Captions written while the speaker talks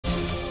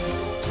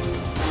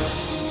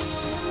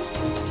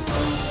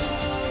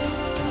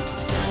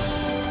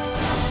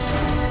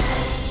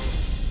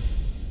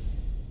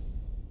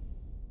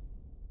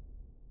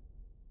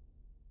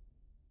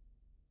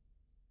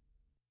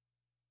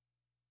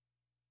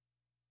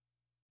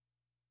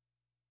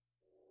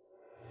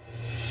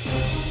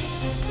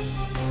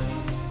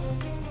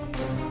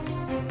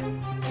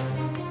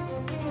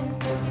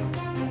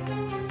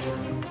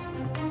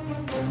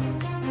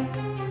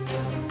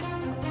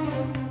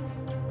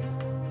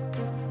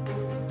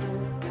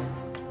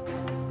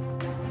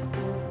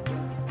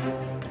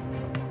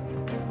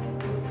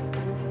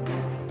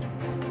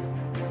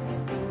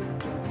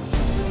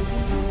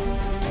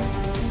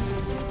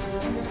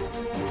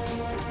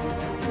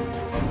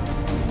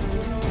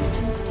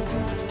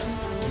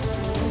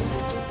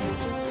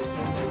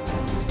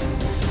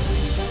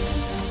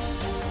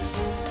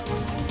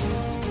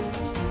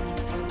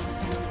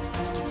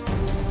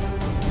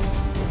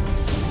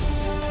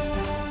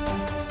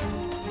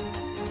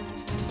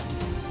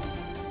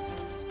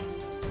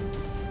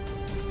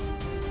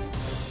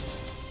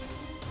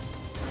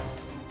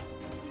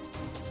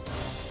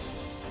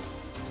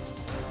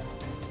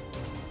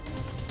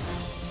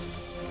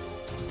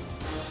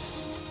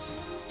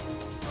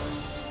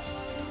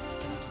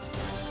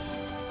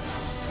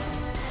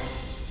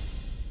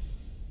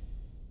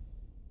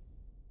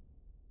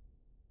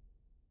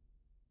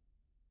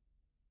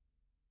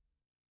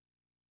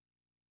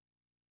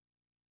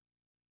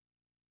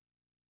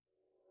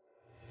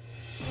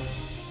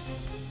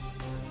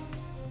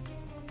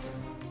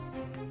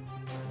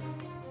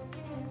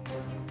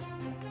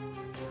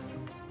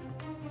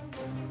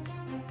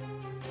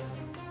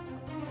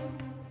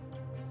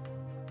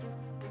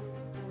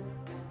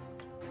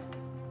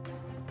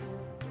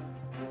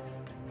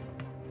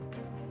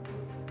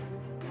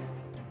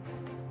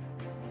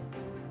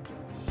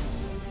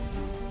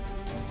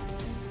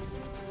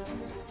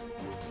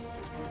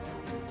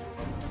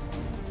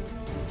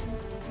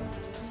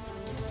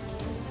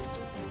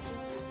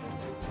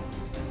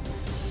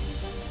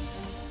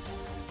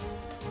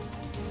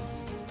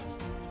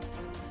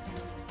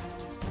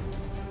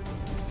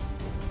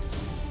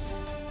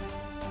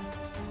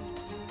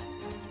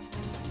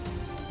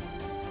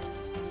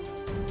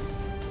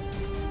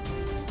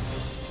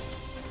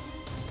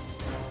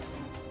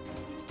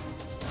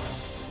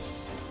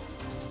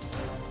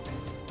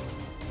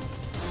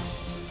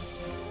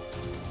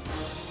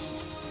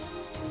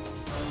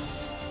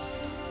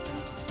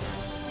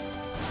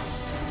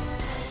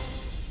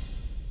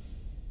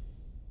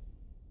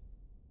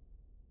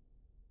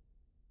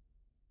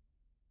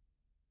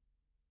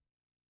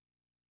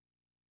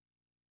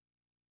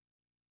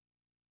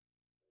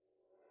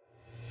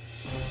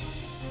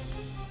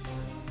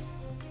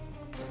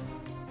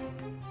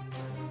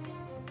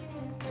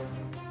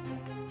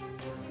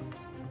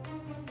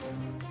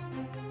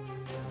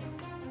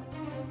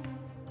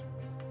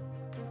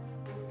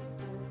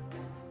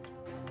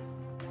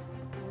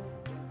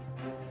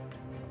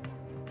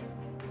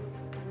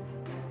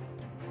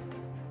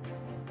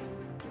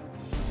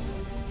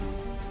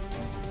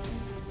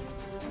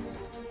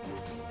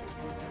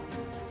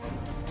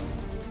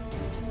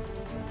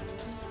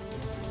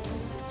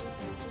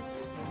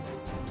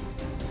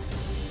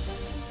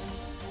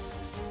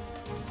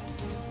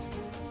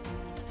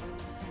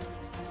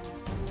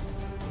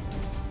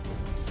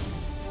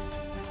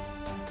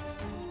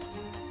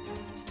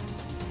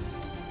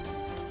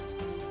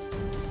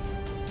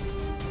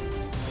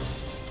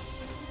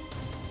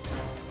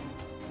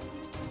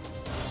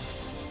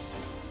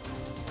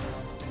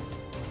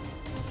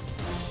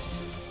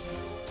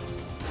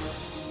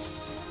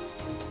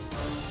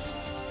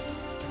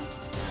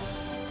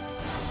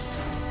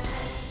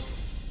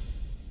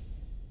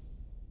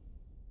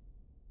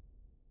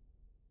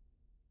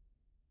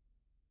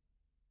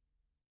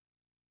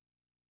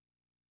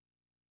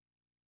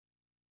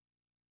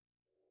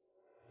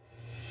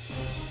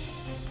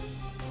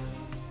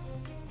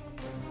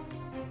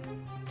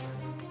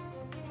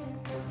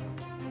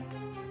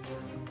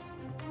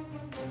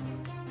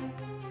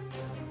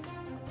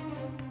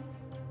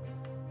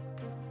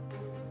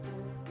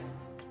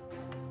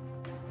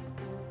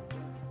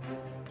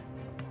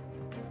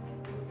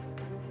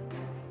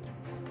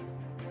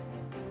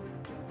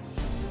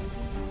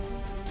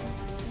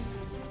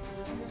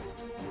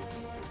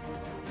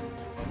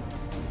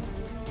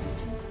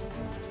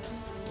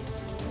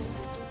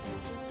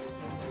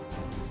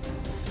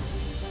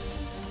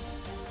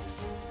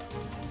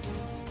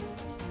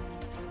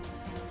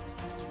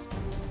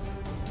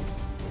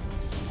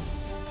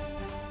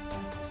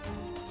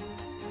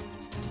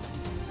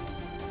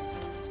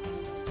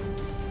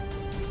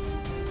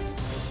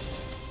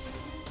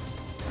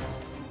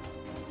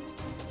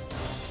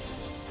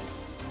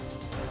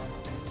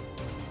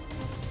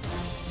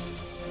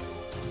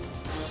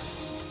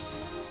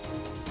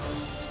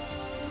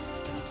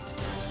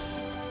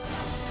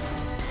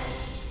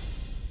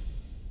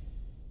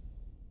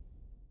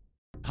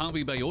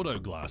Hervey Bay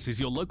Autoglass is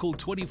your local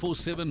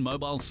 24/7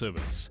 mobile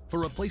service for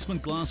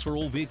replacement glass for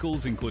all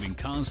vehicles including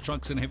cars,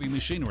 trucks and heavy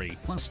machinery,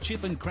 plus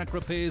chip and crack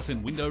repairs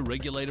and window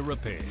regulator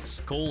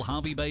repairs. Call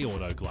Hervey Bay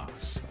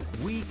Autoglass.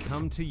 We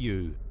come to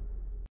you.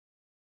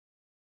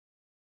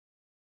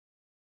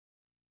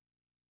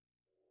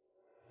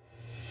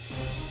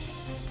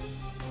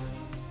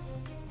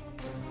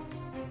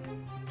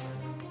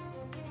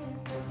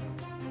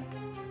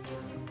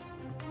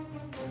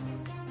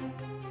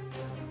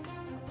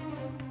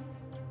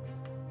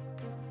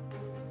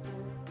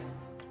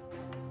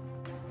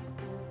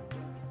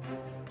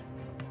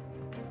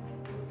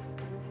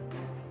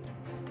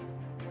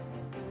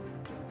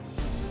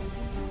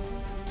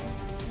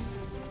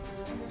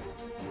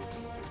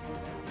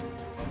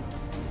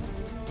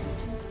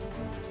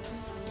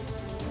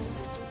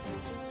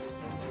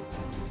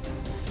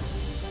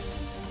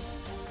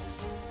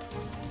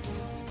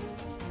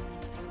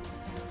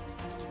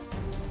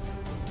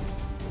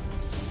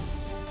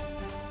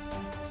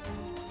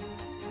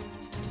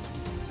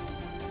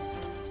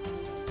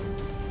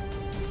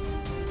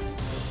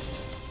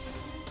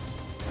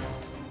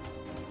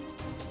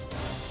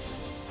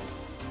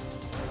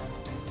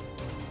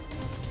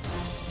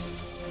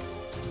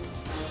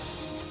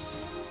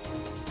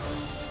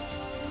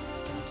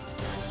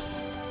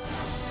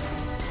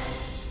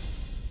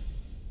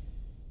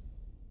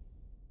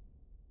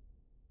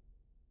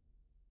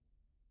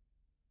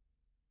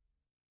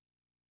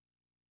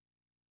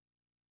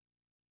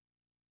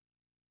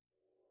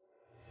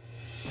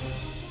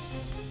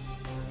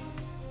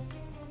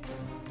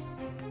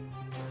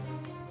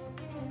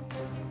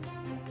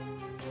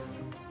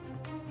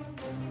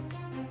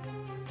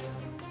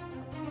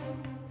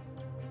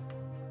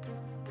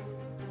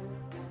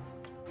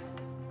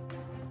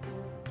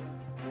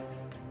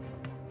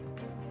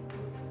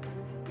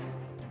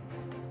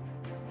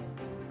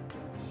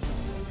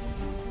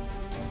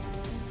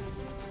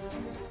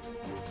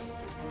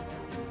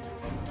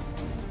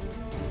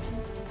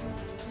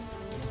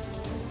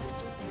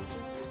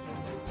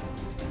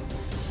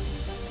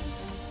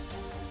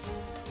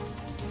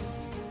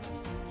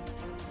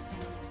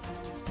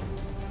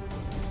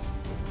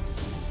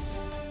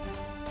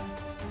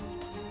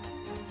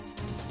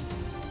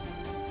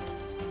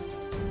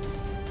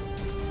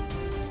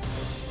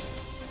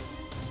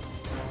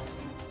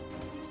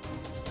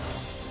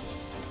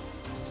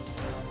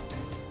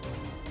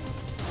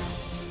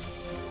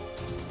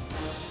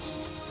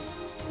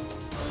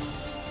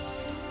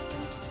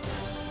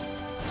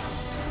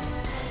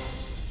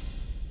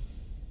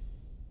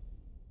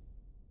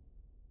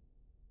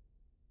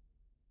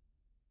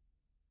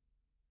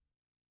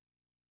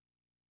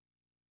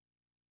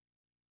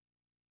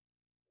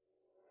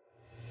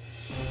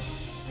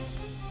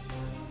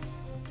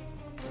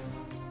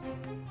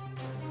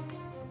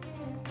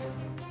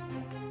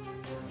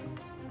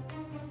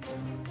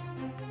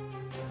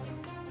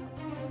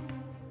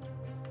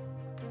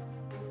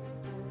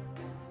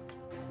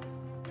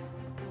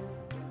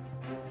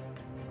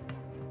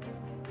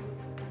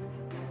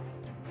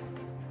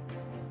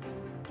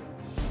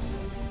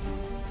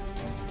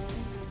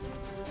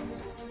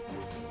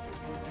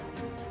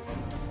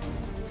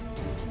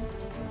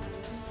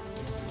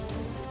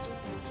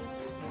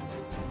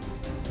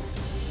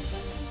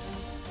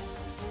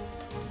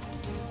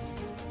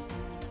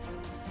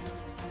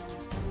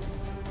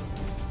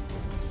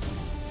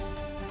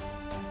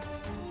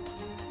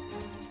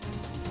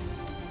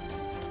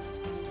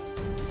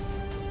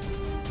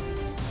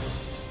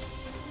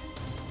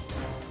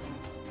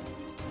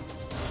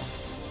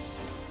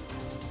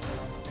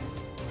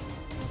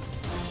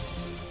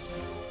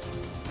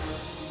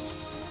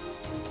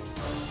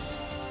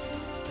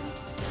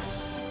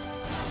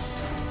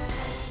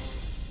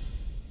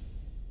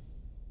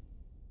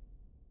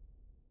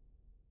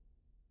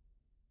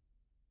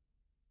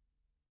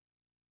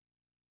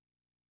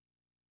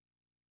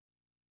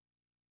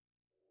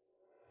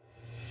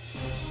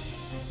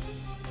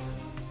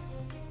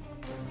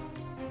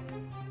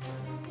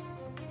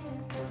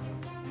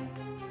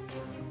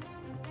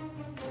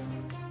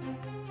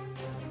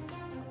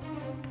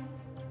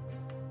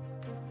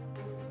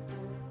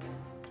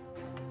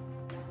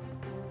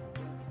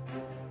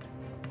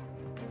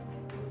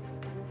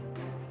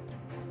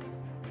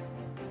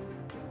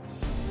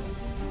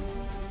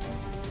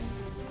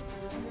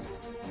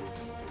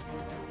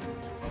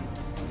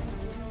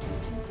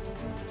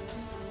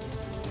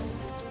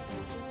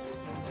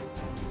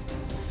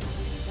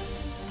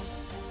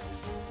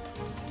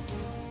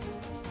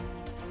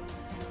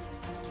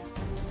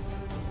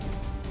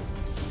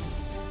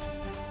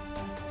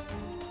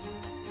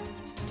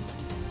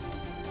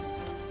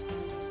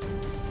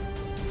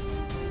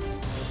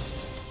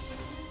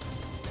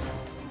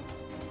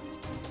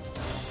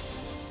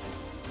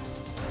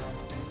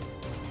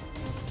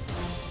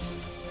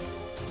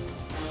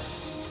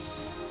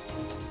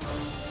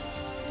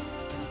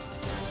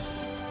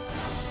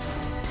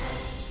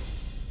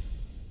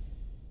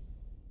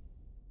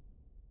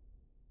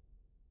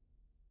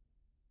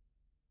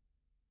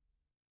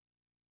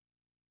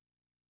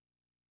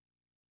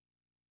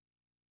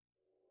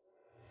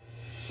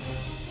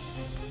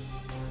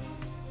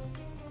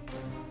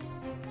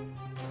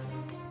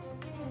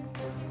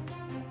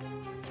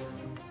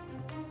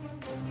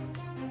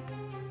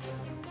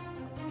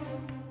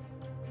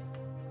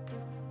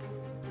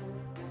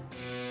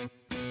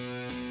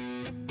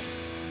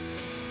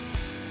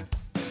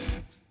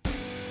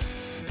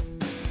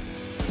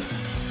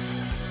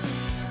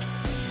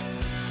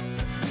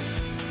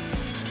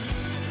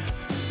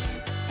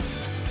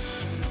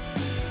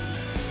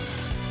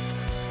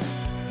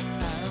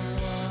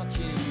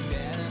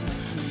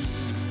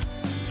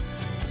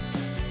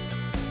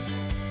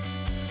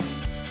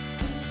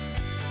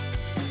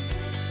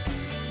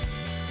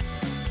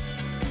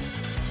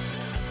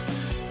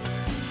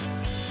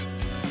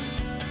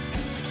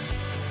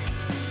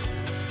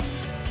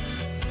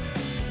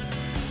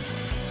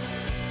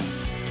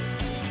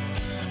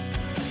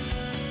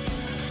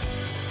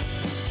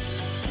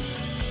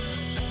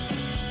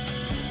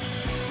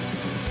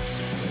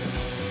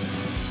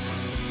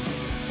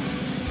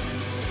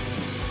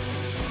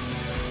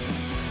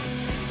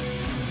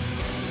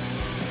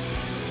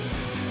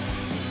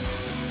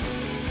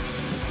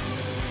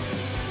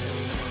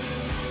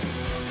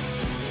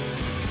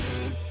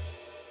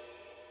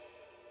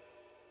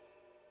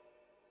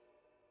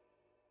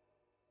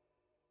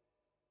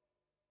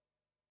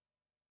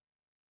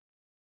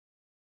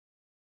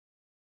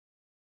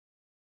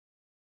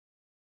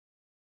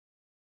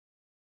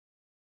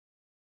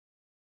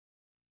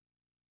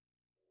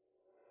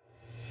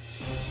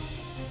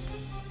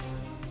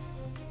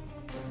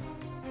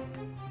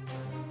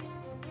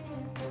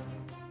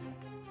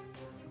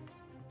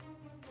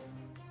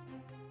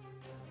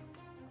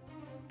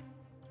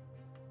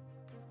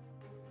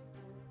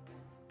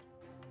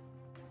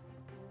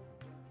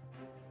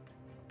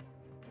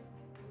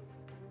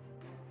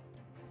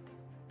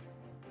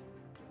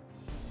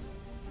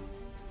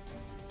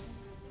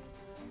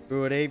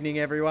 Good evening,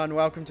 everyone.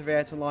 Welcome to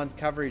V8 Online's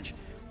coverage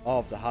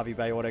of the Hervey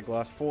Bay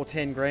Autoglass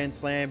 410 Grand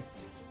Slam.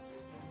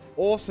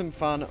 Awesome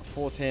fun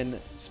 410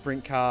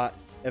 sprint car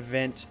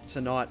event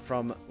tonight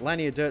from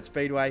Lanier Dirt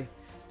Speedway.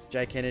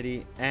 Jay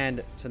Kennedy,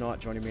 and tonight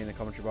joining me in the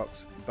commentary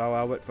box, Bo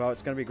Albert. Bo,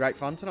 it's going to be great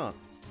fun tonight.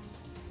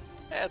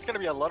 Yeah, it's going to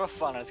be a lot of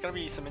fun, and it's going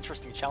to be some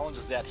interesting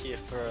challenges out here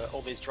for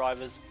all these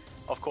drivers.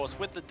 Of course,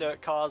 with the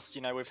dirt cars, you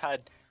know, we've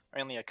had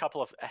only a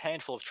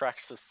handful of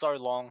tracks for so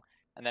long,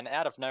 and then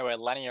out of nowhere,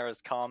 Lanier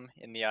has come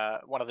in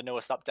the one of the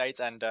newest updates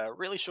and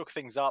really shook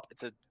things up.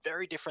 It's a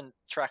very different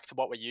track to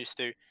what we're used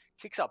to.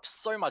 Kicks up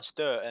so much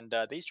dirt, and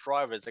these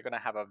drivers are going to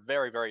have a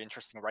very, very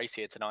interesting race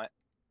here tonight.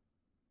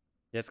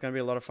 Yeah, it's going to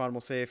be a lot of fun.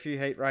 We'll see a few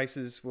heat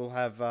races. We'll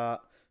have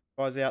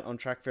guys out on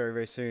track very,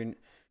 very soon,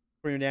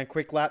 putting down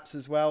quick laps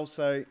as well.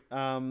 So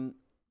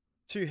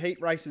 2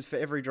 heat races for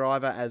every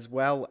driver, as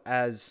well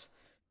as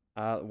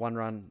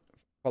one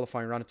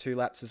qualifying run of 2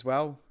 laps as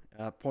well.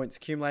 Points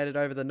accumulated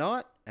over the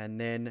night,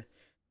 and then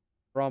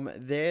from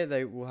there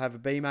they will have a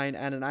B main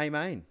and an A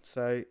main.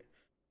 So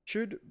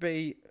should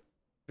be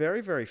very,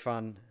 very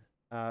fun.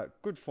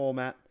 Good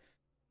format,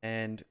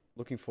 and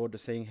looking forward to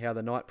seeing how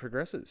the night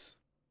progresses.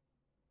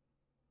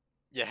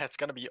 Yeah, it's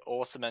going to be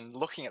awesome. And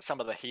looking at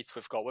some of the heats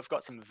we've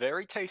got some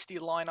very tasty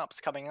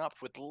lineups coming up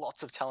with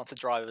lots of talented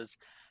drivers.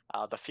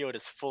 The field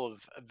is full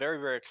of very,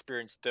 very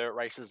experienced dirt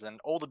racers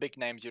and all the big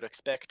names you'd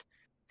expect.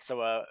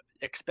 So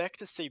expect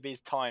to see these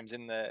times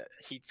in the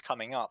heats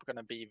coming up going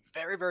to be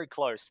very, very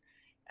close.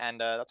 And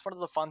that's one of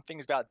the fun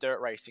things about dirt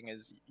racing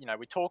is, you know,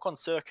 we talk on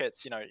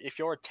circuits, you know, if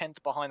you're a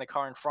 10th behind the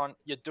car in front,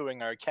 you're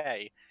doing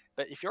okay.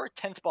 But if you're a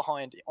 10th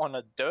behind on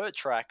a dirt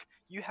track,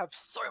 you have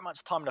so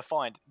much time to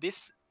find.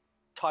 This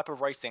type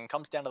of racing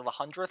comes down to the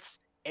hundredths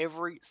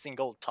every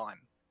single time.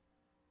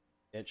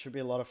 It should be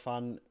a lot of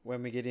fun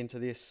when we get into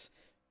this.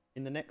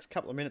 In the next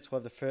couple of minutes,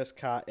 we'll have the first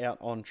car out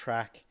on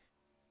track.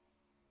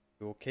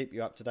 We will keep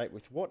you up to date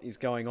with what is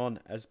going on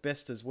as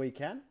best as we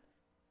can.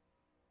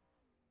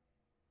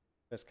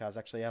 First car's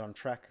actually out on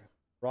track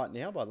right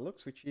now by the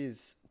looks, which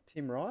is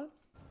Tim Ryan.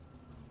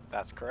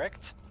 That's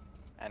correct.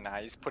 And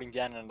he's putting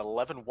down an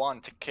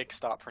 11-1 to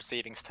kickstart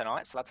proceedings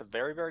tonight, so that's a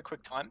very, very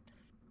quick time.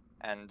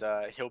 And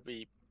he'll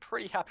be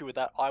pretty happy with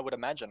that, I would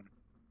imagine.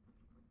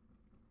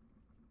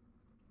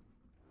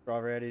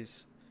 Driver out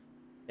is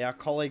our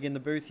colleague in the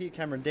booth here,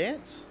 Cameron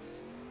Dance.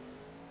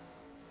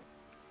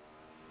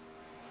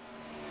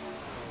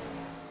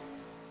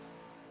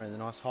 And the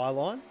nice high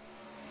line.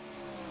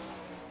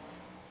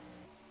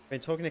 Been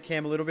talking to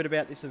Cam a little bit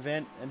about this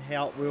event and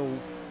how it will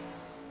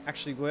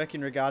actually work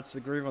in regards to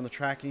the groove on the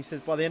track. And he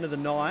says by the end of the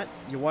night,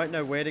 you won't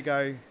know where to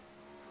go.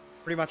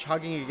 Pretty much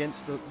hugging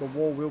against the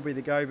wall will be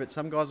the go, but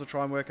some guys will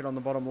try and work it on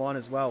the bottom line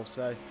as well.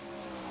 So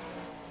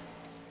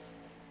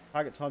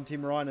target time,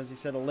 Tim Ryan, as he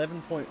said,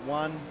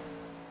 11.1.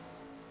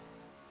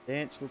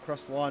 Dance will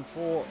cross the line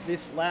for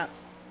this lap,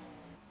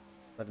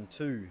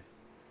 11.2.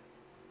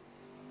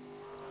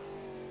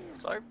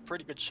 So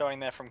pretty good showing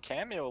there from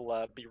Cam.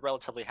 He'll be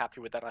relatively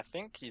happy with that, I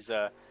think. He's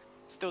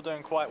still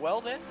doing quite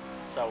well there,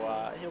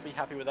 so he'll be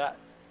happy with that.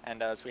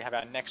 And as we have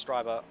our next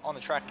driver on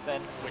the track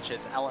then, which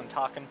is Alan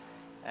Tarkin.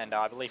 And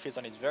I believe he's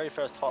on his very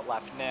first hot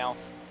lap now.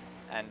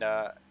 And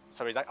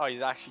so he's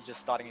actually just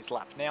starting his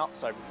lap now.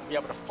 So we'll be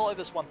able to follow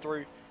this one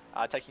through,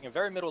 taking a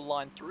very middle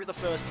line through the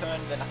first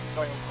turn, then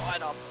going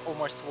right up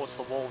almost towards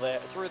the wall there,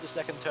 through the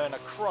second turn,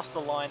 across the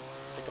line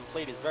to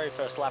complete his very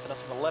first lap. And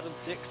that's an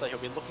 11.6, so he'll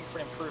be looking for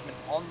an improvement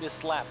on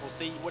this lap. We'll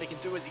see what he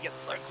can do as he gets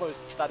so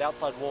close to that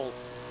outside wall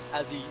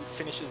as he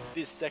finishes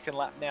this second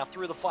lap now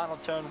through the final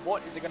turn.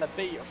 What is it going to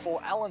be for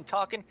Alan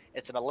Tarkin?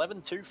 It's an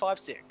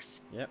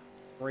 11.256. Yep.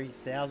 3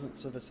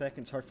 thousandths of a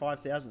second, sorry, 5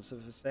 thousandths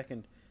of a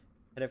second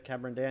ahead of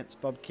Cameron Dance.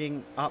 Bob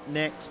King up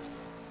next,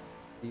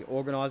 the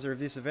organiser of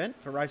this event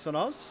for Race on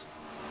Oz.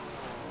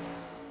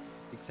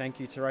 Big thank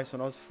you to Race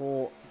on Oz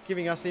for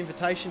giving us the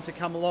invitation to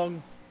come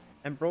along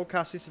and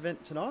broadcast this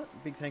event tonight.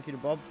 Big thank you to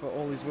Bob for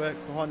all his work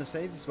behind the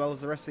scenes, as well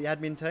as the rest of the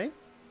admin team.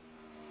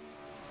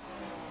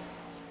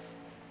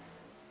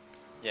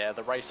 Yeah,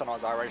 the Race on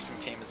Oz iRacing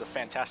team is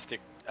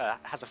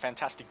has a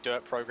fantastic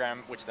dirt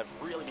program, which they've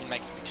really been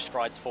making big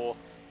strides for.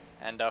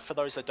 And for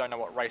those that don't know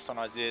what Race on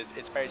Oz is,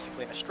 it's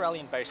basically an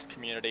Australian-based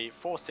community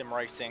for sim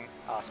racing,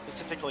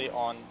 specifically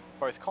on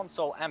both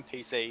console and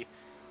PC.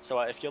 So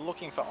if you're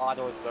looking for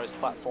either of those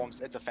platforms,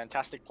 it's a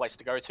fantastic place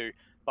to go to.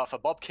 But for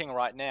Bob King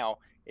right now,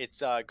 it's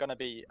going to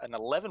be an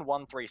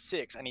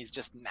 11.136, and he's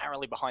just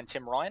narrowly behind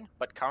Tim Ryan,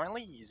 but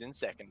currently he's in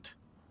second.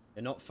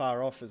 They're not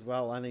far off as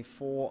well, only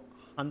 4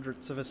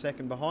 hundredths of a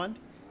second behind.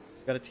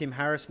 We've got a Tim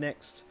Harris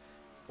next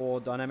for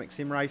Dynamic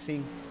Sim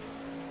Racing.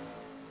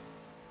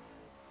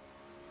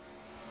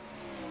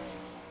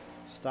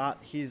 Start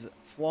his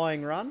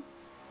flying run.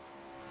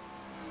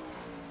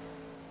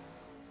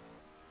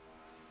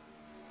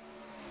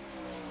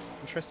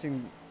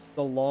 Interesting,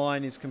 the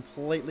line is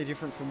completely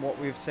different from what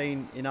we've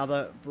seen in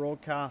other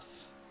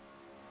broadcasts.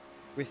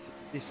 With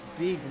this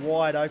big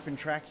wide open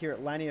track here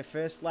at Lanier,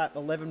 first lap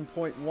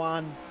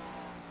 11.1.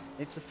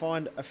 Needs to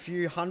find a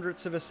few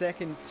hundredths of a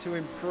second to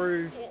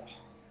improve.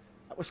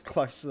 That was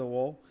close to the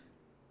wall.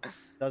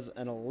 Does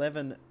an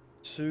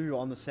 11.2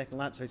 on the second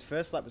lap. So his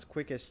first lap was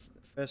quickest.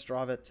 First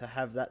driver to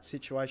have that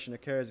situation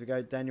occur as we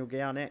go Daniel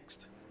Gow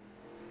next.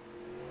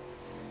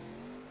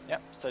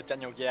 Yep, so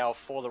Daniel Gow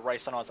for the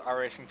Race on Oz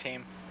iRacing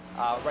team.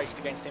 Raced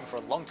against him for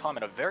a long time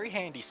and a very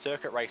handy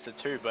circuit racer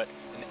too, but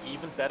an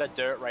even better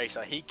dirt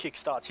racer. He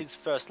kickstarts his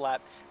first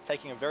lap,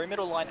 taking a very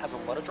middle line, as a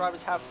lot of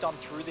drivers have done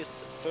through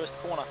this first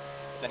corner.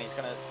 Then he's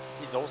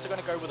also going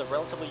to go with a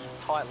relatively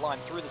tight line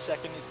through the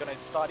second. He's going to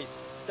start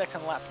his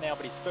second lap now,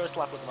 but his first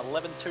lap was an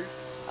 11.2.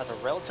 As a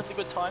relatively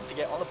good time to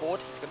get on the board.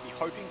 He's going to be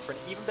hoping for an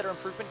even better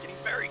improvement, getting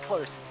very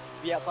close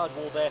to the outside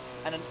wall there,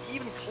 and an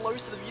even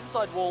closer to the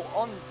inside wall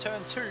on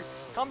turn 2.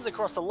 Comes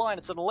across the line.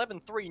 It's an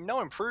 11.3,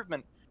 no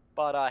improvement,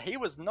 but he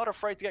was not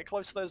afraid to get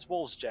close to those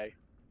walls, Jay.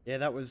 Yeah,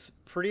 that was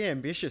pretty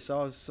ambitious.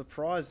 I was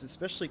surprised,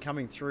 especially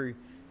coming through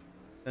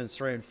turns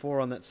 3 and 4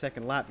 on that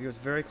second lap. He was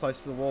very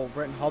close to the wall.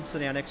 Brenton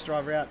Hobson, our next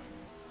driver out.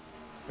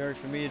 Very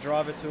familiar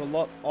driver to a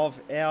lot of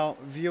our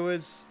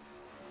viewers.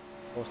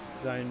 Of course,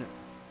 his own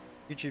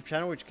YouTube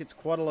channel, which gets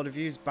quite a lot of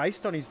views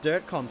based on his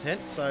dirt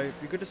content. So it'd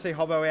be good to see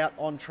Hobbo out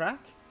on track.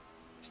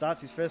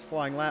 Starts his first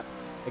flying lap.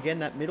 Again,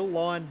 that middle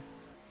line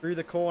through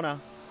the corner.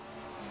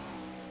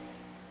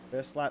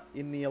 First lap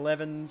in the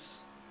 11s.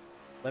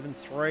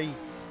 11.3.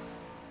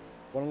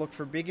 Want to look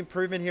for a big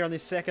improvement here on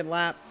this second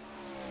lap.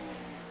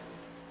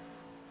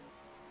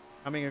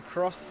 Coming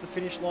across the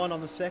finish line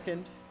on the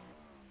second.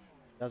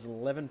 Does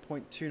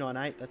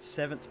 11.298. That's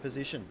 7th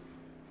position.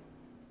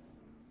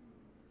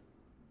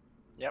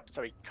 Yep,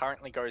 so he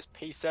currently goes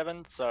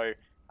P7, so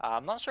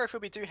I'm not sure if he'll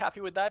be too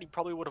happy with that. He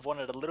probably would have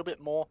wanted a little bit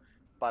more,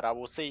 but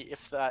we'll see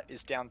if that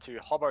is down to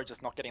Hobbo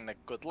just not getting the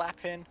good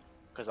lap in,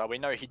 because we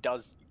know he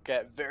does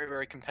get very,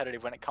 very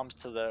competitive when it comes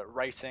to the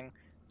racing,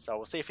 so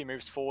we'll see if he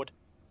moves forward,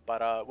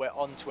 but we're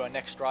on to our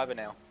next driver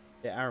now.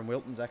 Yeah, Aaron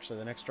Wilton's actually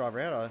the next driver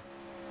out. I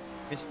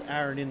missed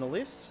Aaron in the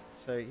list,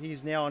 so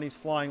he's now on his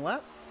flying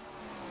lap.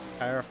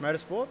 KRF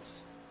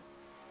Motorsports.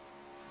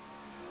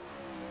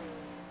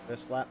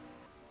 First lap.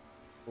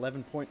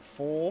 11.4.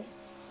 Want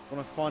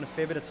to find a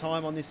fair bit of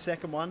time on this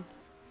second one.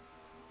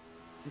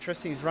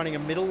 Interesting, he's running a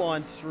middle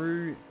line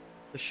through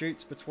the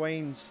chutes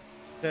between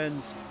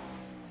turns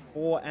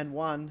 4 and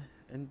 1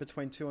 and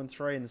between 2 and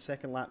 3 in the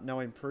second lap. No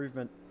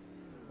improvement.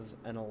 It was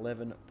an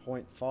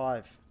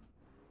 11.5.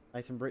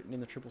 Nathan Britton in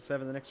the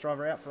 777, the next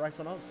driver out for Race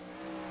on Oz.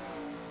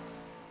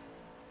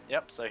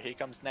 Yep, so here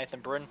comes Nathan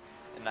Britton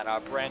in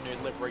that brand new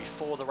livery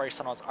for the Race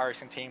on Oz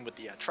iRacing team with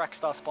the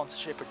Trackstar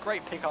sponsorship. A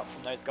great pickup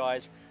from those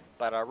guys.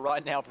 But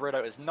right now,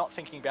 Brito is not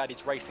thinking about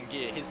his racing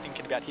gear. He's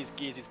thinking about his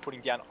gears he's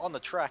putting down on the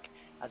track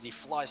as he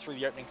flies through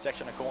the opening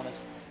section of corners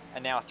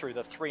and now through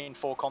the 3 and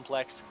 4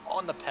 complex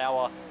on the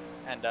power.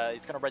 And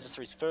he's going to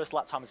register his first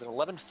lap time as an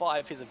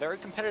 11.5. He's a very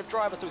competitive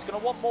driver, so he's going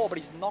to want more, but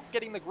he's not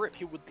getting the grip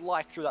he would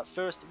like through that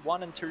first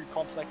 1 and 2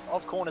 complex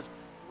of corners.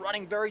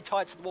 Running very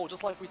tight to the wall,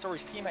 just like we saw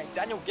his teammate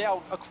Daniel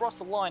Gow across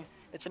the line.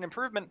 It's an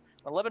improvement,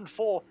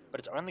 11.4, but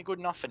it's only good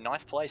enough for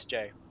 9th place,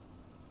 Jay.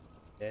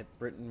 Yeah,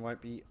 Britain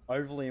won't be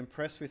overly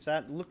impressed with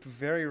that. Looked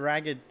very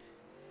ragged,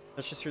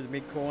 especially through the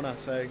mid-corner.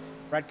 So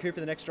Brad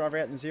Cooper, the next driver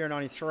out in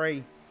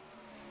 0.93.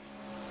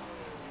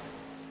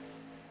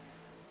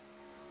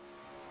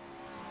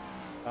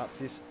 Starts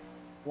this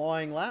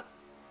flying lap.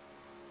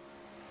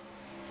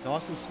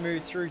 Nice and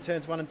smooth through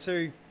turns 1 and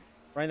 2.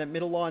 Running that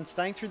middle line,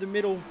 staying through the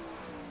middle.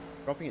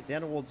 Dropping it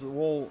down towards the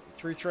wall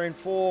through 3 and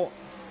 4.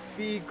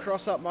 Big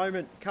cross-up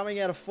moment coming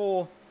out of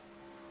 4.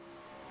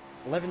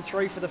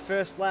 11.3 for the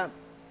first lap.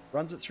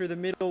 Runs it through the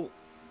middle,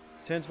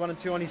 turns 1 and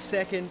 2 on his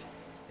second,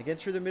 again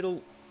through the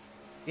middle,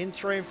 in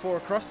 3 and 4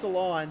 across the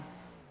line.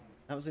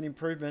 That was an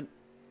improvement.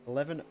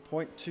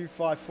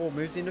 11.254,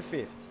 moves into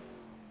 5th.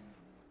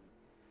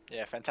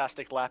 Yeah,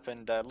 fantastic lap,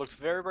 and looks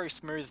very, very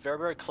smooth, very,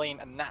 very clean,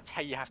 and that's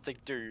how you have to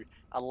do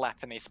a lap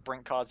in these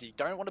sprint cars. You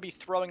don't want to be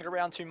throwing it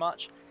around too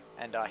much,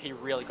 and he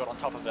really got on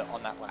top of it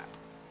on that lap.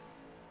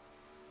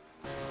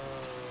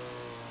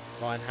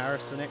 Ryan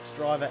Harris, the next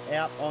driver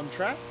out on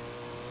track.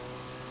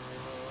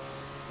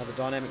 Another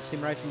dynamic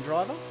sim racing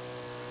driver.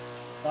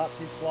 Starts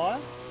his flyer.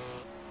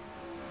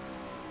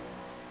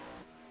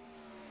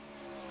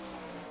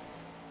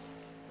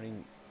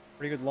 Running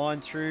pretty good line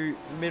through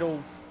the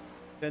middle.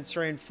 Turns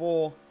 3 and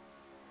 4.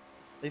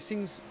 These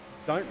things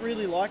don't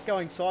really like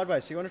going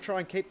sideways, so you want to try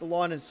and keep the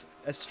line as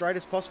straight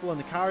as possible and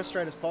the car as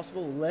straight as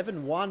possible.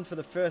 11.1 for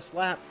the first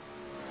lap.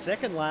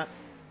 Second lap.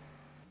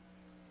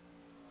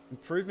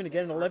 Improvement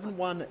again,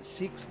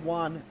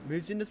 11.161.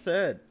 Moves into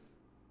 3rd.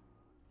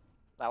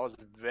 That was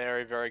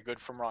very, very good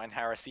from Ryan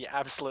Harris. He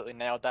absolutely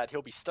nailed that.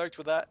 He'll be stoked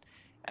with that.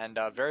 And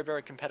very,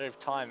 very competitive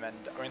time and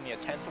only a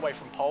 10th away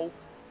from pole.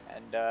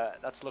 And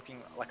that's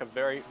looking like a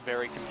very,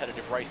 very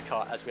competitive race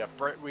car as we have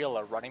Brett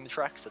Wheeler running the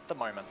tracks at the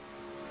moment.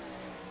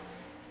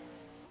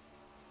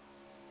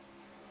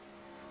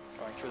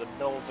 Going through the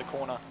middle of the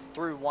corner,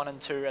 through 1 and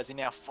 2 as he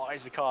now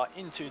fires the car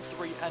into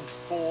 3 and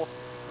 4.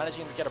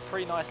 Managing to get a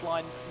pretty nice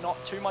line, not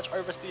too much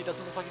oversteer,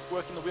 doesn't look like he's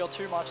working the wheel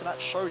too much, and that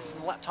shows in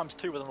the lap times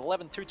too with an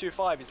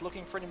 11.225. He's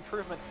looking for an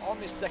improvement on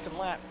this second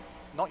lap.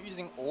 not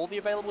using all the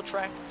available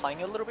track,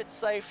 playing a little bit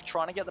safe,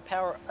 trying to get the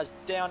power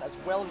down as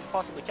well as he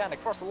possibly can.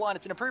 Across the line,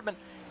 it's an improvement,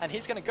 and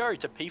he's going to go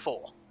to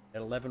P4.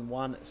 At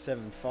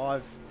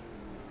 11.175.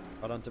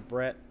 Right onto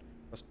Brett.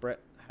 Because Brett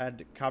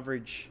had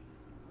coverage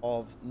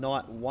of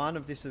night 1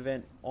 of this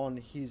event on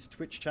his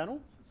Twitch channel.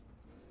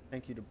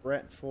 Thank you to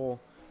Brett for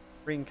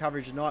bringing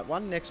coverage of night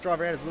 1. Next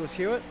driver out is Lewis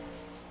Hewitt.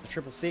 The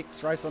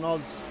 666 race on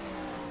Oz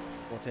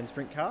 410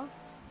 sprint car.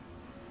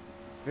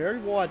 Very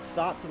wide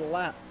start to the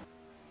lap.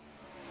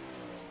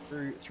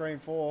 Through 3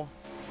 and 4.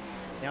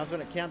 Now's when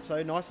it counts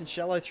though. Nice and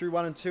shallow through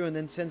 1 and 2 and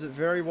then sends it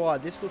very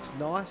wide. This looks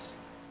nice.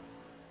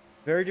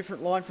 Very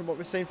different line from what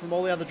we've seen from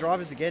all the other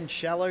drivers. Again,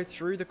 shallow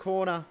through the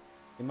corner.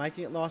 You're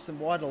making it nice and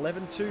wide.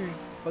 11.2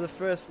 for the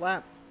first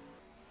lap.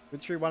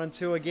 Good through 1 and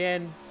 2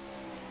 again.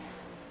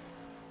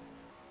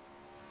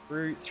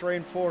 Through 3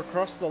 and 4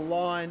 across the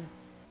line.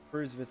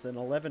 Cruise with an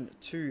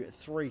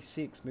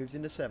 11.236. Moves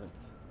into 7th.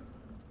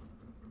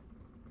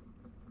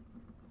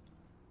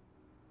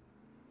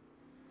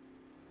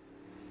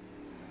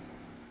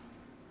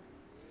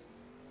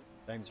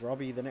 James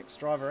Robbie, the next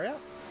driver out.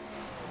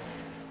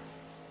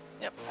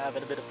 Yep,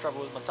 having a bit of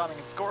trouble with my timing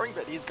and scoring,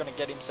 but he's going to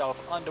get himself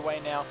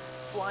underway now.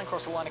 Flying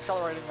across the line,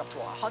 accelerating up to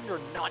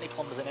 190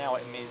 kilometers an hour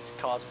in these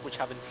cars, which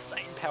have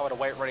insane power to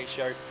weight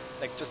ratio.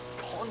 They're just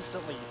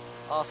constantly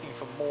asking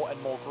for more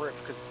and more grip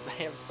because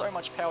they have so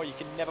much power you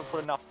can never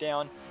put enough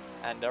down.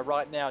 And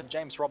right now,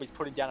 James Robbie's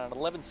putting down an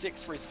 11.6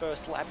 for his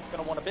first lap. He's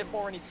going to want a bit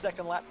more in his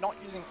second lap, not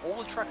using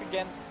all the track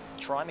again,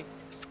 trying to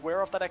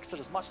square off that exit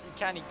as much as he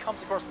can. He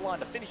comes across the line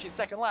to finish his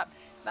second lap.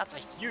 That's a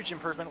huge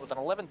improvement with an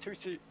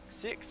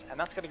 11.266, and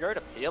that's going to go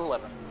to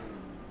P11.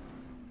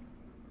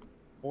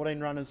 14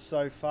 runners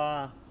so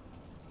far.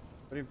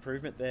 Good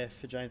improvement there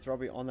for James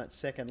Robbie on that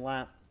second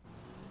lap.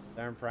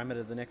 Darren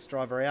Parameter, the next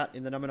driver out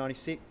in the number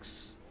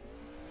 96.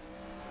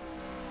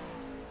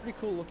 Pretty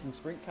cool looking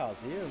sprint cars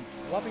here.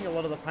 Loving a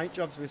lot of the paint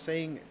jobs we're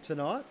seeing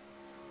tonight.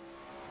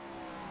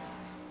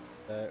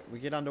 We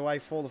get underway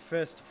for the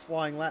first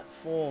flying lap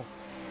for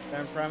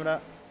Darren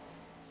Parameter.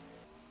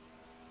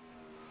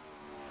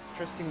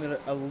 Interesting that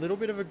a little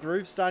bit of a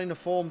groove starting to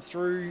form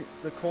through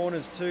the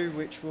corners too,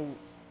 which will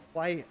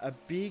play a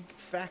big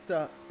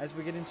factor as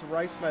we get into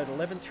race mode.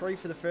 11.3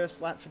 for the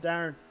first lap for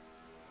Darren.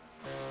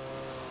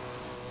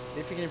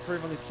 If he can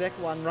improve on his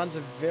second one, runs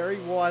a very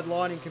wide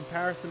line in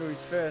comparison to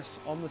his first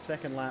on the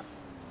second lap.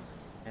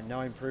 And no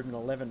improvement,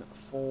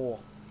 11.4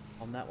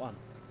 on that one.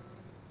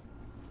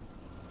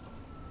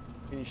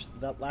 Finished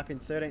that lap in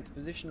 13th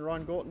position.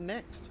 Ryan Gorton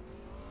next.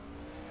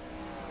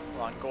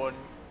 Ryan Gordon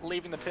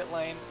leaving the pit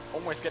lane,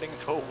 almost getting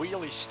into a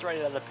wheelie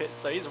straight out of the pit,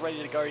 so he's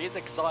ready to go, he's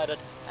excited,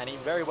 and he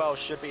very well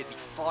should be as he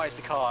fires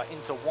the car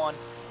into 1,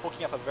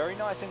 hooking up a very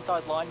nice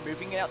inside line,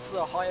 moving out to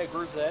the higher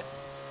groove there,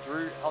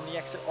 through on the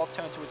exit of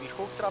turn 2 as he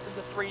hooks it up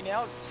into 3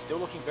 now, still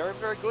looking very,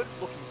 very good,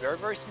 looking very,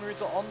 very smooth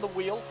on the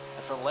wheel.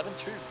 That's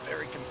 11.2,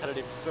 very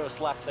competitive first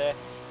lap there.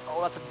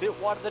 Oh, that's a bit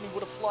wider than he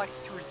would have liked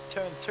through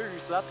turn 2,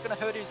 so that's going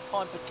to hurt his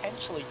time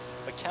potentially.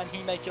 But can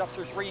he make it up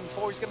through 3 and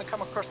 4? He's going to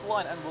come across the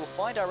line, and we'll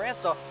find our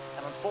answer.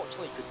 And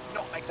unfortunately, could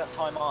not make that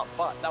time up.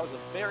 But that was a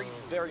very,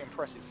 very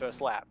impressive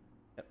first lap.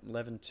 Yep,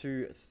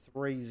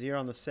 11.230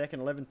 on the second,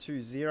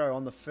 11.20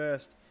 on the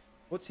first.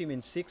 Puts him in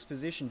 6th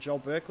position. Joel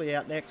Berkeley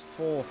out next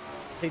for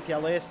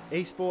TTL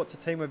Esports, a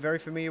team we're very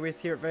familiar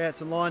with here at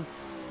V8 Online.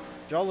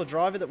 Joel, a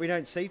driver that we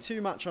don't see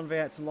too much on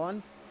V8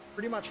 Online,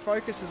 pretty much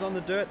focuses on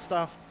the dirt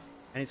stuff.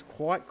 And he's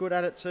quite good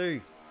at it too.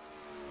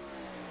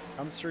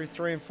 Comes through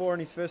 3 and 4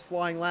 in his first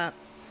flying lap.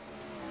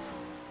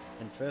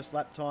 And first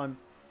lap time,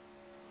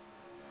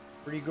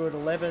 pretty good,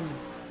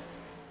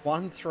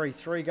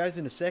 11.133. Goes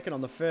into second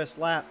on the first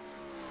lap.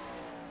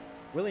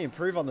 Will he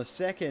improve on the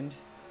second?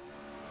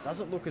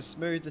 Doesn't look as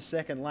smooth the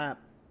second lap.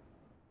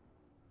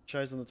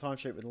 Shows on the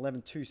timesheet with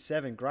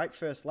 11.27. Great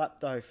first lap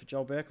though for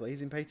Joel Berkeley.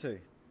 He's in P2.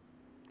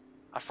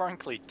 A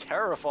frankly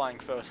terrifying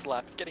first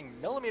lap, getting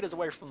millimeters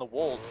away from the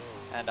wall.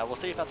 And we'll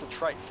see if that's a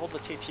trait for the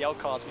TTL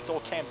cars. We saw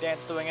Cam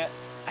Dance doing it.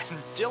 And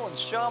Dylan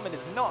Sharman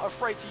is not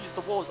afraid to use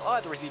the walls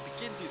either as he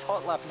begins his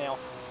hot lap now,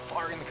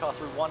 firing the car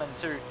through 1 and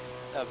 2.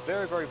 A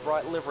very, very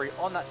bright livery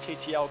on that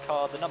TTL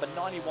car. The number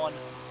 91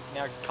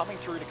 now coming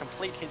through to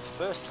complete his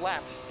first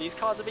lap. These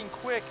cars have been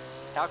quick.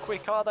 How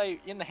quick are they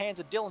in the hands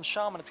of Dylan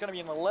Sharman? It's going to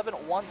be an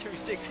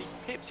 11.126. He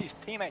pips his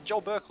teammate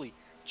Joel Berkeley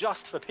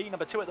just for P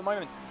number 2 at the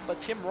moment. But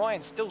Tim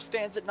Ryan still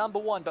stands at number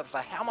 1. But for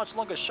how much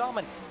longer?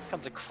 Sharman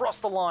comes across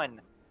the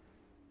line.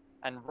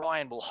 And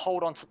Ryan will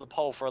hold on to the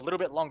pole for a little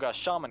bit longer.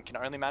 Sharman can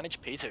only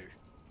manage P2.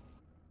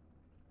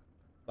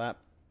 Lap.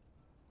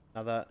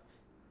 Another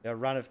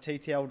run of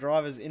TTL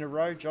drivers in a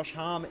row. Josh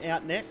Harm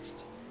out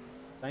next.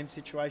 Same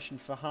situation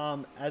for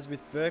Harm as with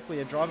Berkeley,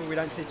 a driver we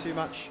don't see too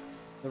much.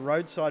 The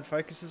roadside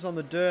focuses on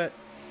the dirt.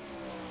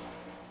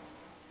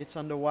 Gets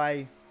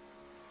underway.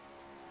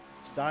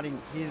 Starting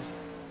his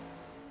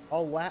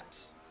whole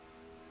laps.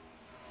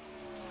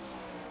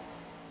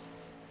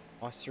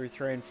 Nice through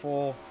 3 and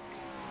 4.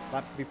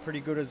 Lap will be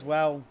pretty good as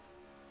well.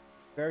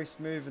 Very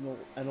smooth,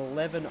 an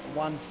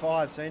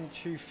 11.15, so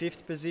into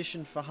 5th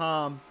position for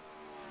Harm.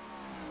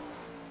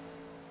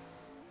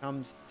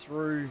 comes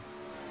through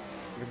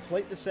to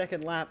complete the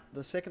second lap.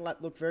 The second lap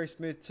looked very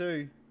smooth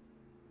too.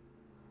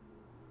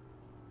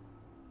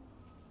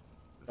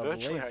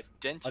 Virtually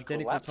identical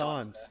lap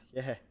times.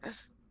 Yeah.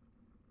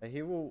 So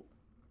he will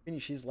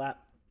finish his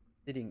lap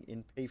sitting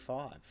in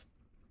P5.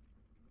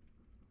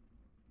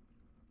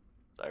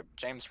 So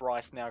James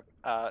Rice now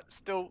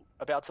still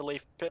about to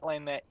leave pit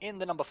lane there in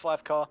the number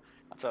 5 car.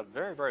 That's a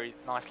very, very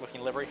nice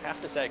looking livery.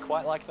 Have to say, I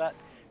quite like that.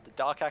 The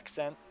dark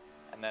accent,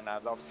 and then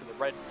obviously the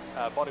red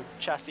body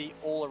chassis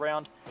all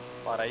around.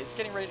 But he's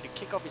getting ready to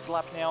kick off his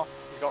lap now.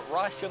 He's got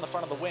Rice here on the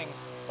front of the wing.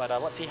 But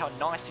let's see how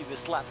nicely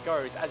this lap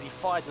goes as he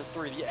fires it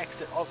through the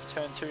exit of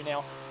turn 2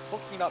 now.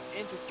 Hooking it up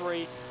into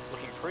 3.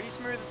 Looking pretty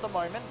smooth at the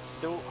moment.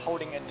 Still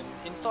holding an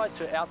inside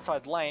to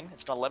outside lane.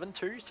 It's an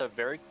 11.2, so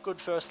very good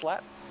first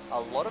lap. A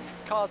lot of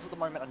cars at the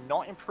moment are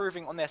not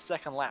improving on their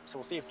second lap, so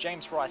we'll see if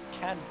James Rice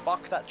can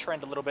buck that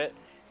trend a little bit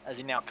as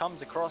he now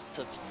comes across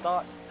to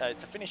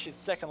to finish his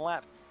second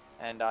lap,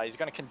 and he's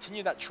going to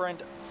continue that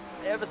trend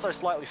ever so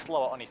slightly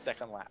slower on his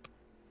second lap.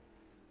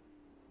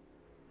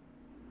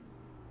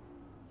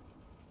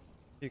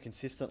 Two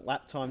consistent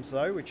lap times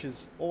though, which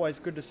is always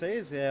good to see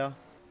as our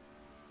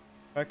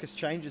focus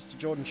changes to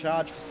Jordan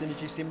Charge for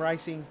Synergy Sim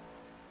Racing.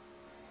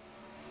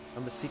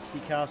 Number 60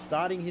 car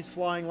starting his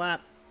flying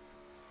lap.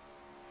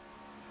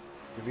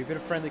 There'll be a bit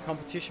of friendly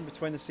competition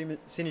between the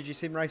Synergy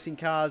Sim Racing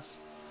cars.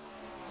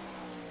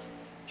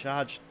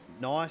 Charge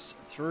nice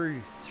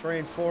through 3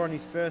 and 4 on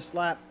his first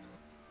lap.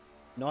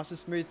 Nice and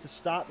smooth to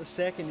start the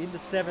second, into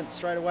 7th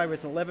straight away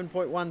with an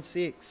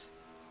 11.16.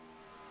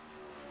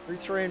 Through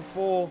 3 and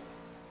 4.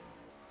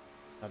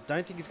 I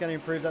don't think he's going to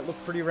improve. That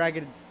looked pretty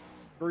ragged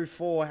through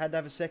 4. Had to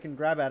have a second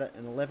grab at it,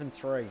 an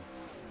 11.3.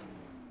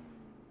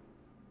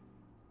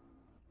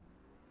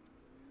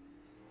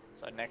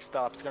 So next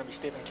up is going to be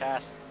Stephen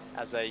Cass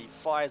as he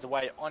fires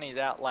away on his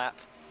out lap.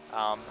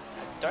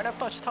 Don't have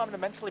much time to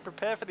mentally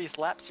prepare for these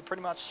laps. You're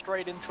pretty much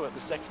straight into it the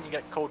second you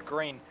get called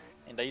green.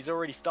 And he's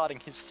already starting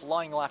his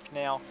flying lap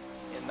now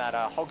in that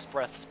Hog's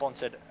Breath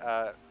sponsored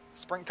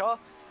sprint car.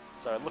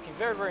 So looking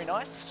very, very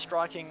nice,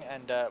 striking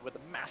and with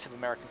a massive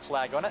American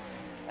flag on it.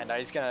 And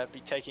he's going to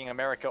be taking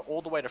America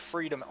all the way to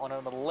freedom on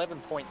an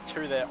 11.2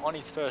 there on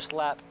his first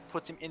lap.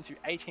 Puts him into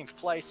 18th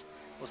place.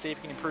 We'll see if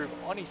he can improve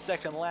on his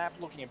second lap.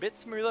 Looking a bit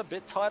smoother, a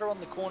bit tighter on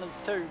the corners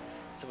too.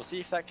 So we'll see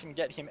if that can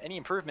get him any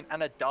improvement.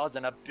 And it does,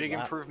 and a big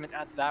improvement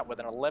at that with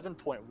an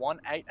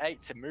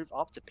 11.188 to move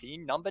up to P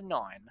number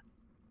 9.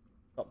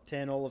 Top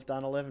 10 all have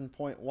done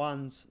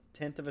 11.1s.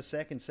 10th of a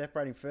second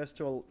separating first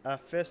to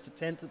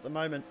 10th at the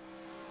moment.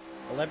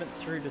 11th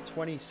through to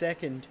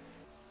 22nd.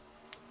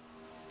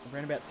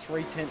 Around about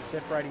 3/10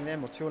 separating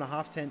them, or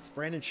 2.5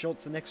 Brandon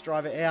Schultz, the next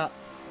driver out.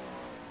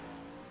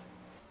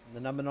 And the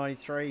number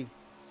 93.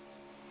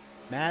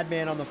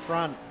 Madman on the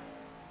front.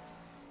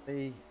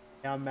 See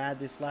how mad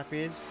this lap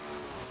is.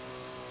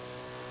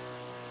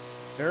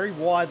 Very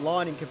wide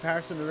line in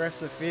comparison to the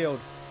rest of the field.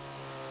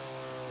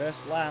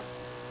 First lap.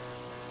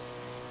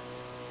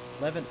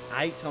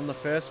 11.8 on the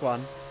first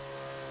one.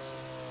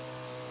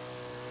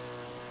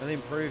 Really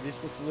improved.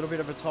 This looks a little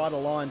bit of a tighter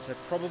line, so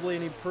probably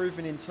an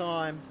improvement in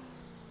time.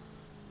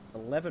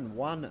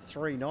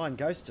 11.139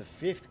 goes to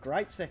 5th.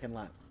 Great second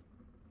lap.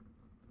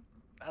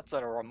 That's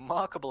a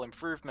remarkable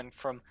improvement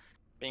from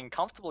being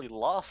comfortably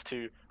last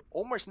to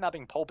almost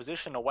nabbing pole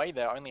position away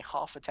there, only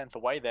 0.5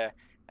 away there,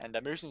 and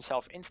moves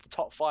himself into the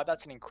top 5.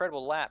 That's an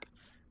incredible lap,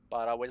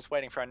 but we're just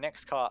waiting for our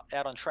next car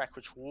out on track,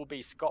 which will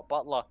be Scott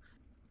Butler,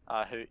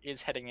 who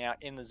is heading out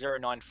in the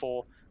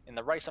 094 in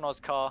the Race on Oz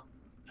car,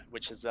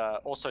 which is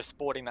also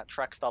sporting that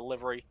Trackstar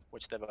livery,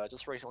 which they've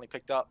just recently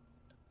picked up.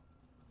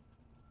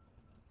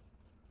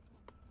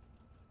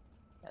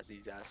 As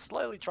he's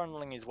slowly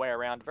trundling his way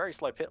around, very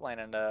slow pit lane,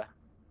 and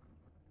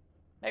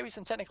maybe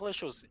some technical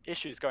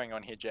issues going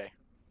on here, Jay.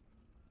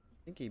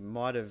 I think he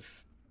might have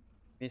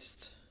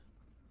missed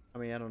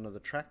coming out onto the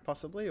track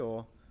possibly,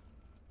 or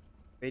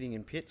beating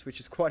in pits, which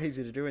is quite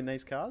easy to do in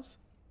these cars.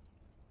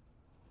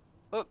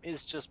 Well,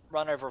 he's just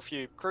run over a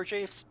few crew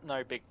chiefs,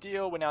 no big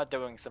deal. We're now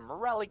doing some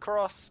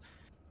rallycross.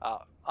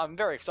 I'm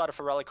very excited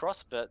for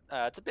rallycross, but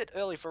it's a bit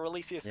early for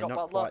release here, Scott not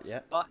Butler. Quite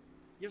yet. But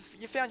you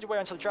found your way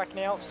onto the track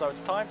now, so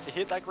it's time to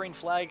hit that green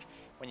flag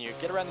when you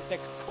get around this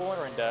next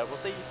corner, and we'll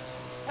see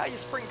how your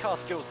sprint car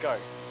skills go.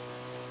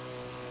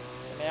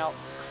 Now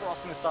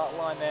crossing the start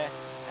line there,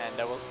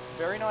 and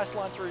very nice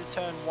line through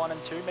turn 1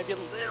 and 2, maybe a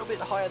little bit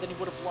higher than he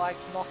would have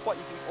liked, not quite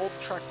using all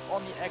the track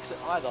on the exit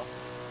either,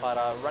 but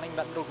running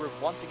that middle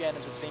groove once again,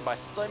 as we've seen by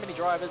so many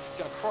drivers. He's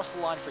going to cross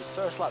the line for his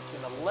first lap to be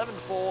an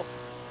 11.4,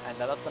 and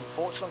that's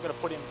unfortunately going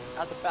to put him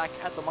at the back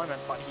at the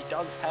moment, but he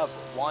does have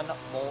one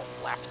more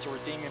lap to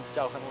redeem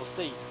himself, and we'll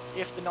see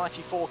if the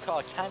 94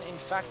 car can in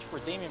fact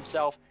redeem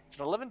himself. It's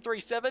an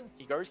 11.37,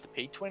 he goes to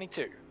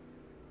P22.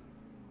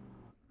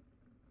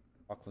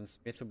 Lachlan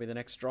Smith will be the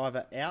next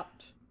driver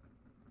out.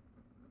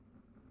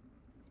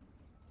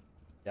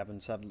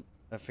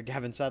 For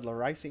Gavin Sadler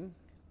Racing.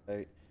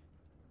 So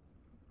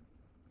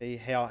see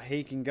how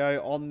he can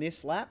go on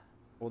this lap,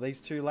 or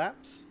these two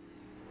laps.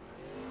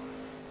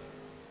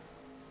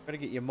 Got to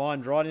get your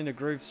mind right in a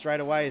groove straight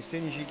away. As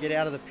soon as you get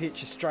out of the pit,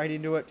 you're straight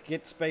into it.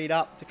 Get speed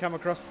up to come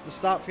across the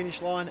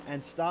start-finish line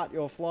and start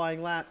your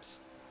flying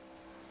laps.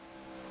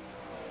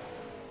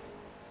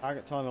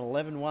 Target time at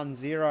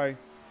 11.10.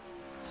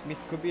 Smith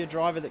could be a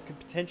driver that could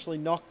potentially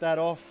knock that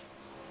off.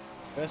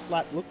 First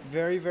lap looked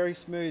very, very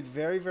smooth,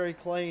 very, very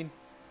clean.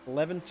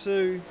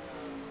 11.2.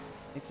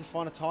 Needs to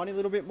find a tiny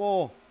little bit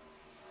more.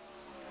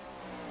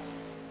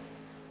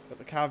 Got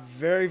the car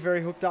very,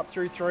 very hooked up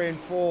through 3 and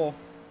 4.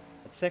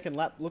 That second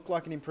lap looked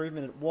like an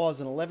improvement. It was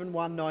an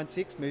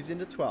 11.196, moves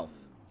into 12th.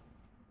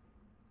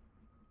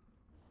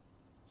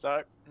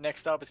 So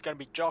next up is going to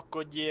be Jock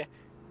Goodyear.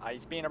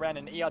 He's been around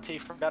in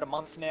ERT for about a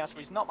month now, so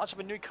he's not much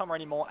of a newcomer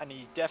anymore, and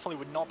he definitely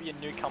would not be a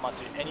newcomer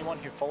to anyone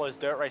who follows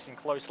dirt racing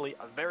closely.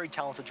 A very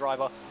talented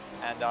driver,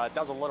 and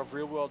does a lot of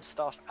real-world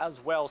stuff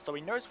as well, so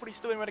he knows what he's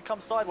doing when it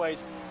comes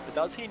sideways. But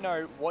does he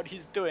know what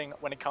he's doing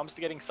when it comes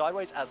to getting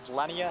sideways at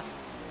Lanier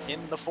in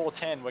the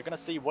 410? We're going to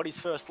see what his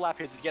first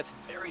lap is. He gets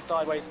very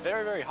sideways,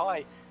 very, very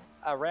high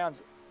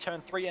around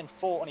turn 3 and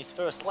 4 on his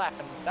first lap,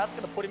 and that's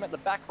going to put him at the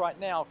back right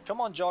now. Come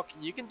on, Jock,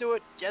 you can do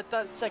it. Get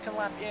that second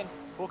lap in.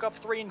 Hook up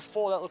 3 and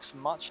 4. That looks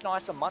much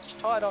nicer, much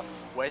tighter.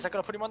 Where's that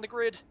going to put him on the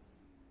grid?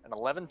 An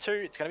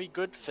 11.2. It's going to be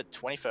good for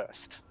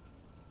 21st.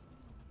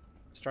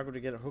 Struggled to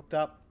get it hooked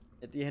up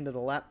at the end of the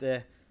lap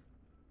there.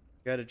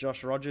 Go to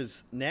Josh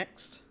Rogers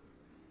next.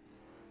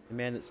 The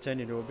man that's turned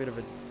into a bit of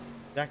a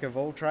jack of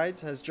all trades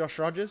has Josh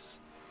Rogers.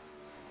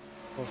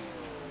 Of course,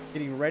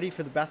 getting ready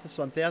for the Bathurst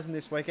 1000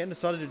 this weekend.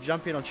 Decided to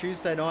jump in on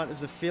Tuesday night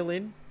as a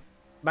fill-in.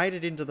 Made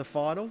it into the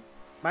final.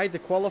 Made the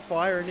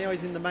qualifier, and now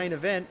he's in the main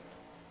event.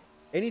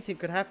 Anything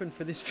could happen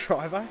for this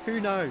driver.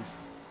 Who knows?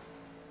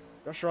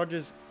 Josh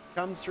Rogers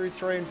comes through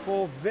 3 and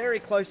 4.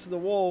 Very close to the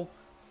wall.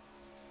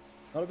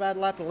 Not a bad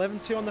lap.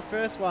 11.2 on the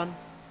first one.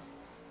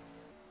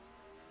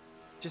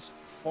 Just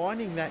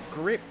finding that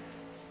grip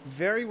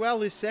very well.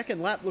 His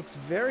second lap looks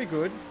very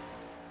good.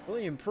 Will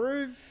he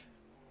improve?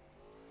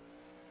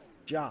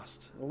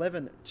 Just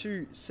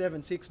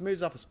 11.276.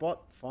 Moves up a spot.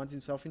 Finds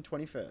himself in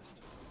 21st.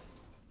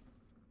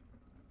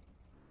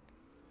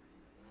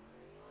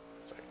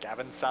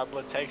 Gavin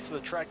Sadler takes to the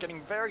track,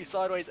 getting very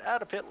sideways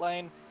out of pit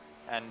lane,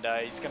 and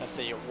he's going to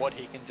see what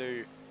he can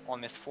do on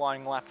this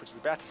flying lap, which is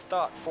about to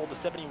start for the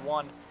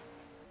 71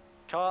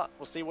 car.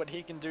 We'll see what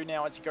he can do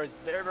now as he goes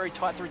very, very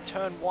tight through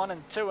turn 1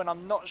 and 2, and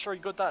I'm not sure he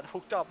got that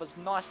hooked up as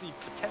nice as he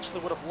potentially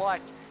would have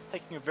liked.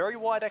 Taking a very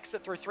wide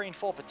exit through 3 and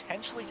 4,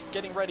 potentially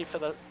getting ready for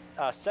the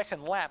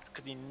second lap,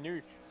 because he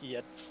knew he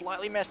had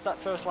slightly messed that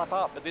first lap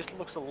up, but this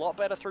looks a lot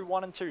better through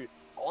 1 and 2.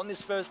 On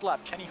this first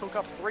lap, can he hook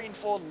up 3 and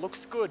 4?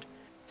 Looks good.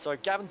 So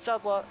Gavin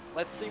Sadler,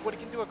 let's see what he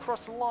can do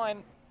across the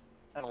line.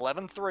 An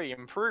 11.3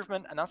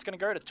 improvement, and that's going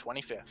to go to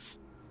 25th.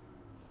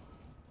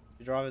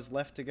 Two drivers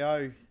left to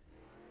go.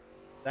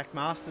 Zach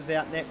Masters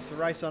out next for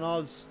Race on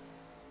Oz.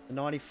 The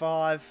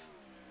 95.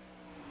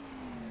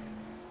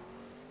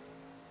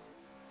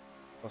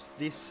 Of course,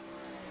 this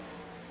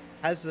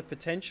has the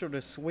potential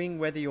to swing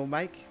whether you'll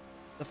make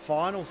the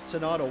finals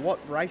tonight or what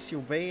race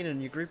you'll be in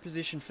and your group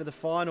position for the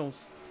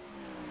finals.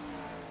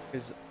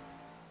 Because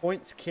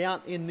points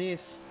count in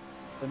this.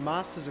 The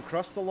Masters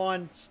across the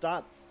line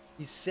start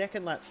his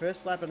second lap.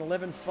 First lap at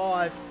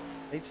 11.5.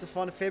 Needs to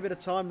find a fair bit of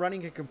time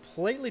running a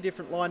completely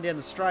different line down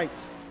the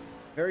straights.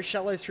 Very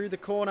shallow through the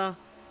corner.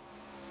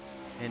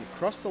 And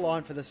cross the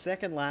line for the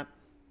second lap.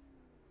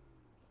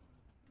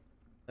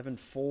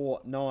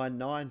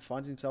 11.499.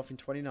 Finds himself in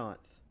 29th.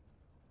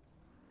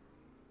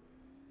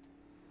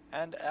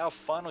 And our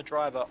final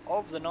driver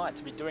of the night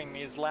to be doing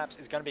these laps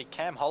is going to be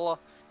Cam Holler.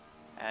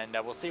 And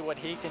we'll see what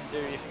he can do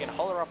if he can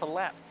holler up a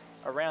lap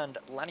around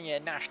Lanier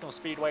National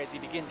Speedway as he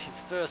begins his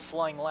first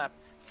flying lap,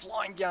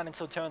 flying down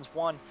into turns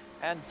 1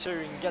 and 2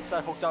 and gets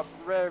that hooked up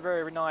very,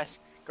 very nice.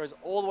 Goes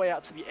all the way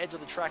out to the edge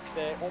of the track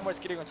there,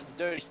 almost getting onto the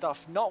dirty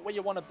stuff. Not where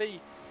you want to be,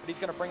 but he's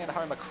going to bring it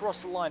home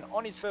across the line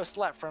on his first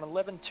lap for an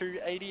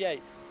 11.288.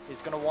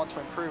 He's going to want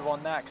to improve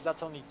on that because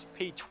that's only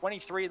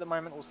P23 at the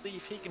moment. We'll see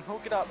if he can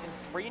hook it up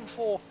in 3 and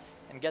 4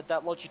 and get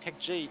that Logitech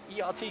G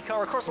ERT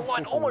car across the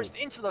line, almost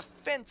into the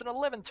fence, an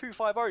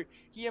 11.250.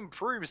 He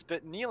improves,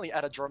 but nearly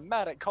at a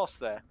dramatic cost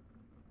there.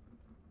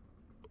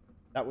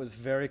 That was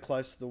very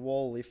close to the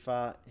wall. If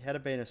it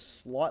had been a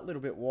slight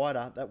little bit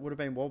wider, that would have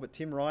been well. But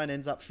Tim Ryan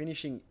ends up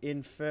finishing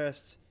in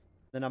first,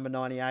 the number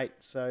 98.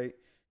 So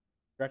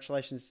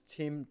congratulations to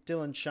Tim.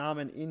 Dylan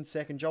Sharman in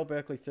second, Joel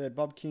Berkeley third,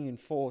 Bob King in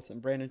fourth, and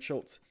Brandon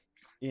Schultz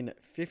in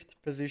 5th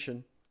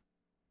position.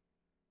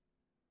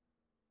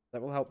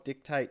 That will help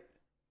dictate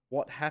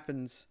what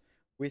happens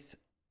with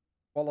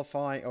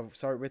qualifying,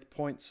 with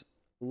points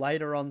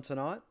later on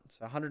tonight.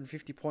 So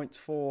 150 points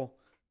for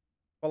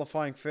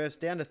qualifying first,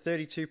 down to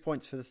 32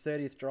 points for the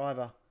 30th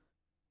driver.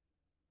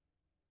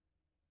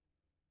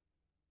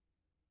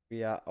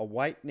 We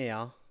await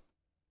now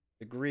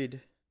the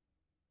grid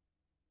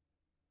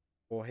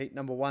for heat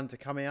number 1 to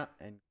come out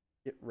and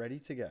get ready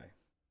to go.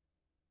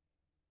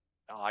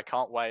 Oh, I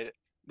can't wait.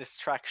 This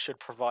track should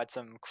provide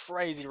some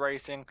crazy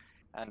racing.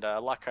 And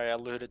like I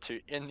alluded to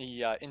in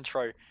the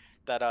intro,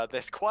 that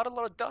there's quite a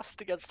lot of dust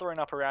that gets thrown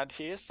up around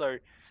here. So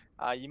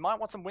You might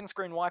want some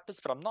windscreen wipers,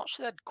 but I'm not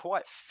sure they'd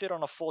quite fit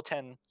on a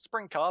 410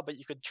 sprint car, but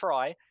you could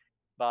try.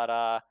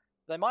 But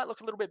they might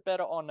look a little bit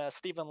better on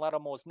Stephen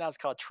Lattimore's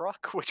NASCAR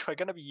truck, which we're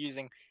going to be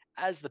using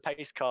as the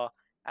pace car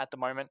at the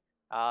moment.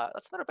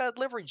 That's not a bad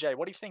livery, Jay.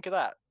 What do you think of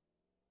that?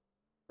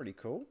 Pretty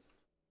cool.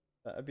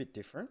 A bit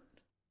different.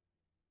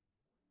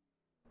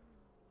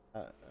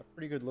 A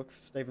pretty good look for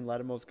Stephen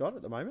Lattimore's got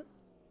at the moment.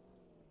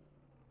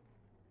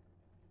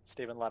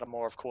 Stephen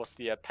Lattimore, of course,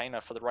 the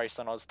painter for the Race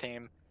on Oz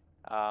team.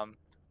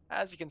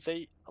 As you can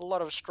see, a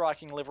lot of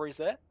striking liveries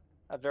there.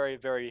 A very,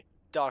 very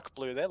dark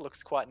blue there.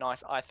 Looks quite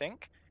nice, I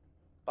think.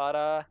 But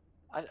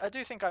I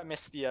do think I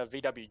missed the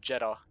VW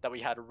Jetta that we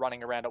had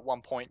running around at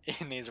one point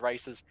in these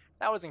races.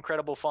 That was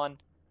incredible fun.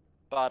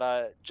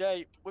 But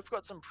Jay, we've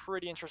got some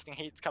pretty interesting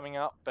heats coming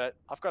up, but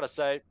I've got to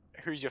say,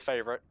 who's your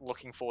favourite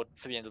looking forward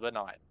for the end of the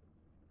night?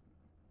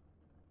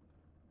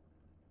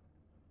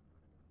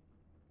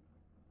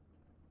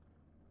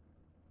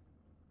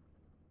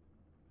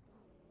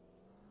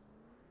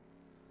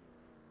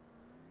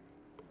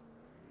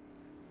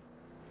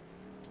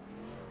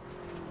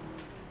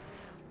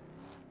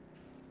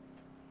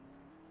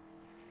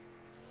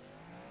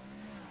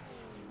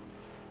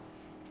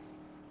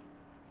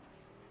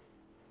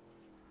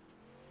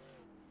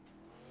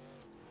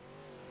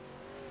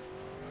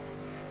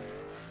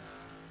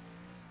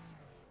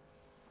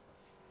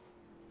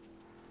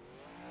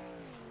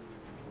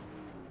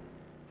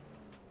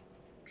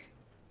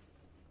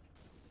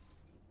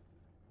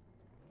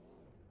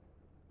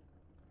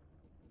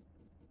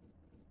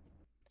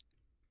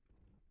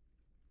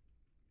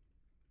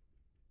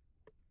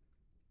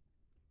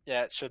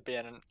 Yeah, it should be.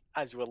 And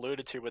as you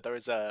alluded to with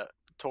those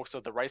talks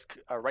of the race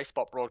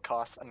spot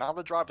broadcast,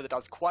 another driver that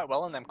does quite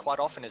well in them quite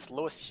often is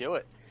Lewis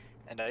Hewitt.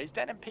 And he's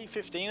down in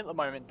P15 at the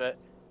moment, but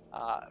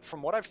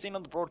from what I've seen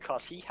on the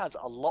broadcast, he has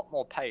a lot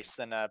more pace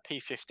than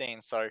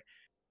P15. So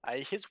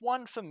he's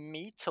one for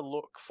me to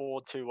look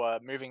forward to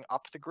moving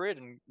up the grid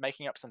and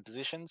making up some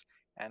positions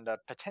and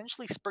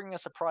potentially springing a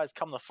surprise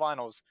come the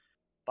finals.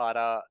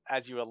 But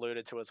as you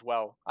alluded to as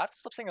well, I have to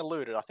stop saying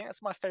alluded. I think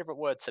that's my favorite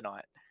word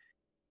tonight.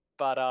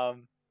 But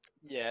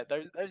yeah,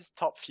 those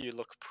top few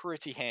look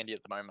pretty handy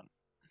at the moment.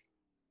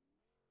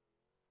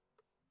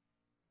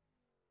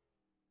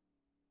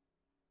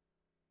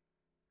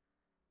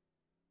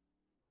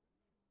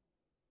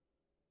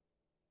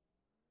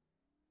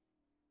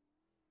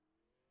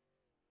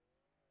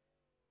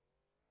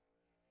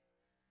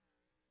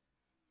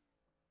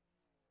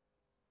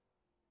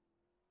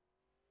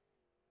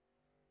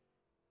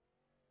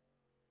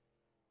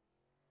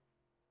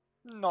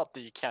 Not that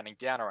you're counting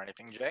down or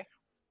anything, Jay.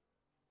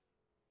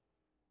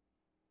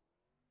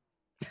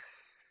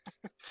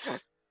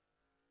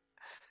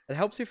 It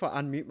helps if I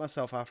unmute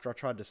myself after I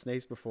tried to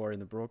sneeze before in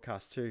the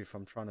broadcast too, if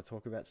I'm trying to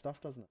talk about stuff,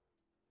 doesn't it?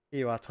 Here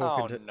you are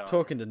Oh no.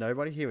 talking to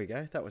nobody. Here we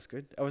go. That was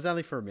good. It was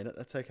only for a minute.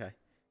 That's okay.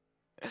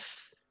 But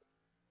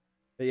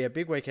yeah,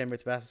 big weekend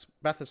with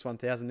Bathurst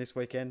 1000 this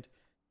weekend.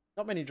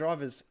 Not many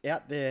drivers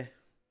out there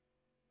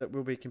that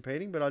will be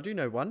competing, but I do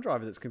know one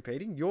driver that's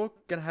competing. You're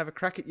going to have a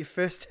crack at your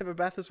first ever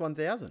Bathurst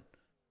 1000.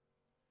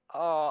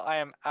 Oh, I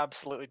am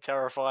absolutely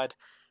terrified.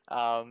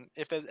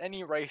 If there's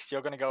any race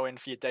you're going to go in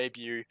for your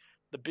debut,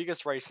 the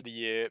biggest race of the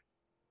year,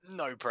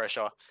 no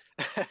pressure.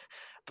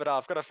 But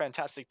I've got a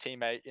fantastic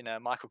teammate in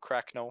Michael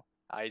Cracknell.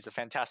 He's a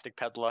fantastic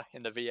peddler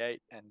in the V8,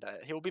 and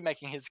he'll be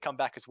making his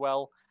comeback as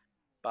well.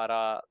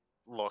 But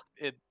look,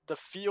 the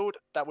field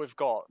that we've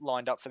got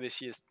lined up for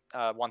this year's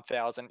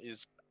 1000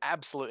 is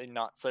absolutely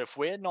nuts. So if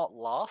we're not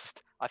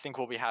last, I think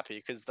we'll be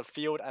happy because the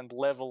field and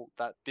level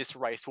that this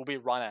race will be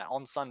run at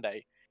on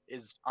Sunday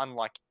is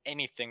unlike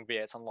anything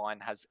V8 Online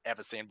has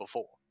ever seen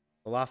before.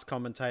 The last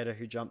commentator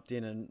who jumped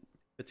in and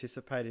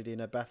participated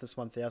in a Bathurst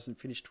 1000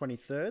 finished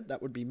 23rd.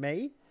 That would be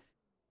me.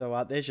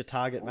 So there's your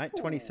target, mate.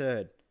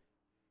 23rd.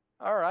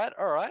 All right,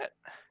 all right.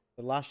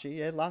 The last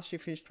year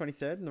finished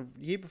 23rd, and the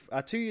year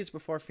 2 years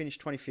before I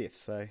finished 25th.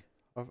 So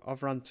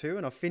I've run two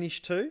and I've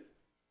finished two.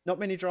 Not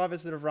many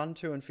drivers that have run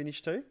two and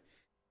finished two.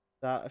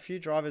 A few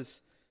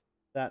drivers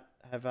that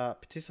have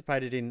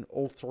participated in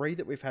all three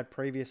that we've had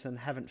previous and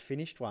haven't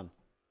finished one.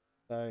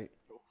 So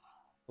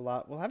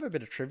we'll have a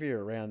bit of trivia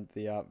around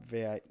the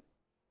V8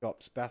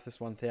 Gops Bathurst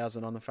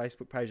 1000 on the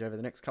Facebook page over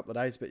the next couple of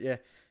days. But yeah,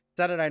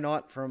 Saturday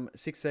night from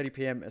 6:30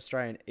 p.m.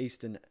 Australian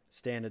Eastern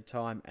Standard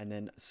Time, and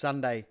then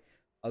Sunday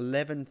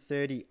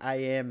 11:30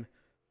 a.m.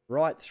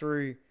 right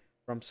through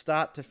from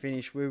start to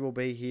finish. We will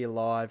be here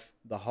live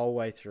the whole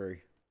way through.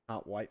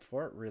 Can't wait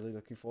for it. Really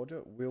looking forward to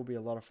it. Will be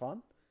a lot of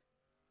fun.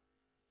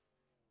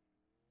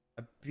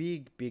 A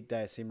big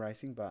day of sim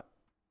racing, but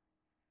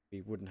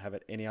we wouldn't have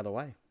it any other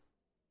way.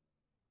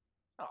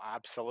 Oh,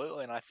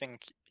 absolutely. And I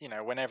think,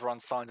 when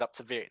everyone signs up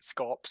to V8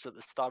 Scops at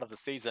the start of the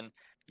season,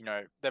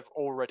 they've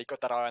already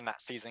got that eye on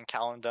that season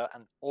calendar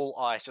and all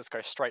eyes just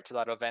go straight to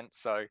that event.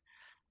 So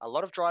a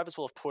lot of drivers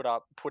will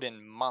have put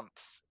in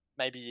months,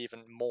 maybe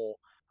even more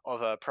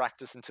of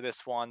practice into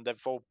this one. They've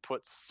all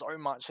put so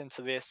much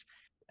into this.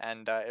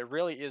 And it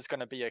really is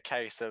going to be a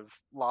case of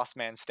last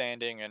man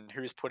standing and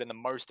who's put in the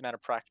most amount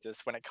of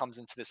practice when it comes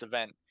into this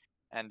event.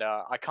 and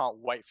I can't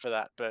wait for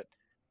that. But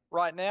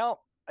right now,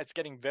 it's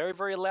getting very,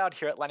 very loud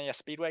here at Lanier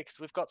Speedway because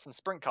we've got some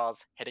sprint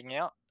cars heading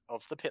out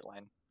of the pit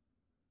lane.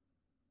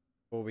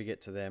 Before we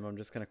get to them, I'm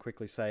just going to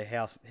quickly say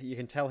how you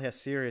can tell how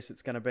serious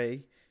it's going to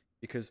be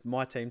because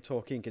my team,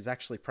 Talk Inc., is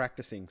actually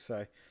practicing.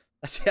 So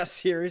that's how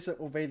serious it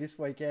will be this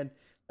weekend.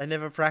 They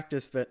never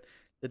practice, but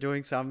they're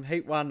doing some.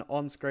 Heat 1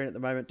 on screen at the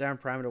moment. Darren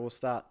Parameter will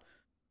start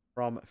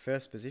from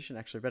first position.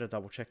 Actually, better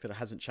double check that it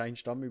hasn't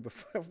changed on me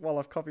before while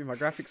I've copied my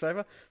graphics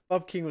over.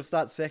 Bob King will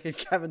start second.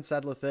 Gavin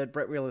Sadler third.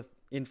 Brett Wheeler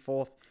in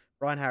fourth.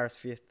 Ryan Harris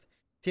fifth.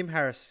 Tim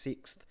Harris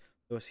sixth.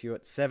 Lewis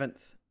Hewitt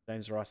seventh.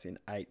 James Rice in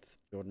eighth.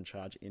 Jordan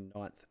Charge in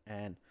ninth.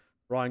 And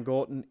Ryan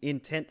Gorton in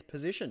 10th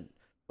position.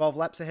 12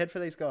 laps ahead for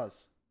these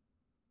guys.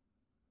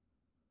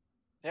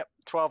 Yep,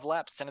 12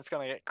 laps, and it's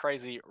going to get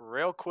crazy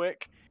real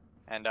quick.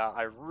 And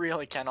I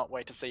really cannot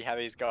wait to see how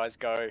these guys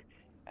go.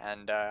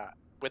 And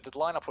with the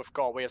lineup we've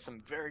got, we have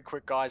some very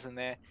quick guys in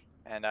there.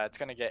 And it's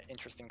going to get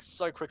interesting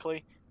so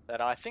quickly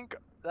that I think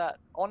that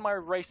on my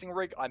racing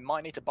rig, I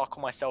might need to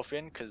buckle myself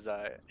in because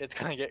it's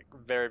going to get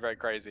very, very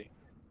crazy.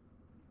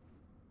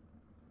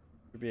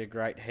 Could be a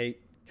great heat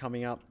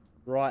coming up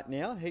right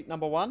now. Heat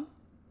number 1.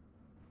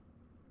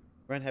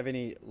 Won't have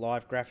any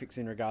live graphics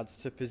in regards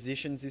to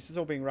positions. This is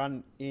all being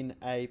run in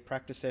a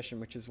practice session,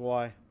 which is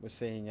why we're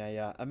seeing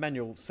a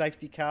manual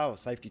safety car, or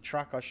safety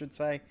truck, I should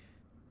say.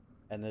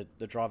 And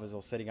the drivers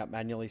all setting up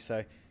manually.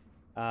 So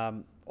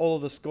all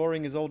of the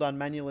scoring is all done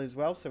manually as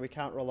well. So we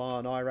can't rely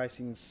on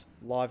iRacing's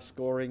live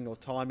scoring or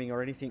timing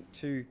or anything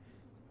to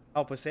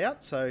help us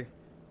out. So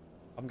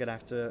I'm going to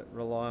have to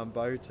rely on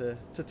Bo to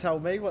tell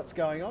me what's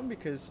going on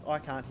because I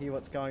can't hear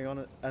what's going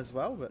on as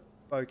well. But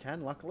Bo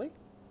can, luckily.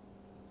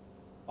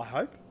 I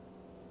hope.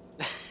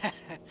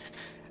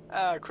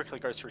 Quickly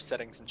goes through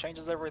settings and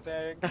changes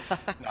everything.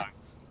 No,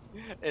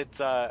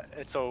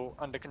 it's all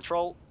under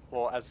control,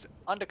 or as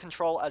under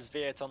control as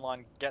V8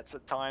 Online gets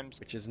at times.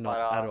 Which is not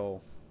at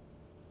all.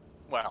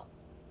 Well,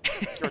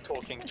 you're a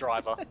talking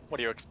driver. What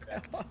do you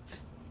expect?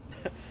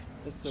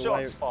 That's the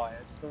Shots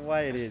fired. The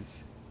way it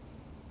is.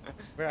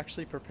 We're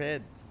actually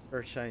prepared for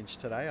a change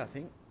today, I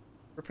think.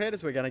 Prepared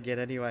as we're going to get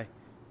anyway.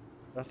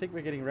 But I think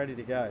we're getting ready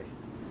to go.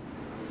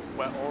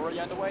 We're already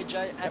underway,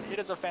 Jay, and it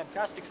is a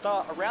fantastic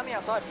start around the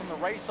outside from the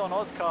race on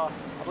Oscar.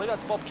 I believe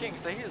that's Bob King,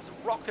 so he has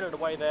rocketed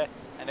away there,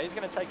 and he's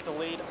going to take the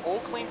lead. All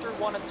clean through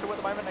 1 and 2 at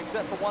the moment,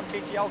 except for one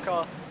TTL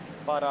car.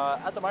 But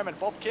at the moment,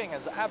 Bob King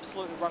has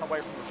absolutely run away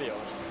from the field.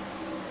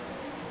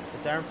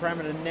 The Darren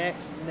Parameter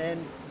next, and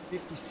then it's the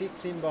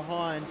 56 in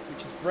behind,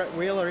 which is Brett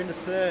Wheeler into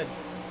third.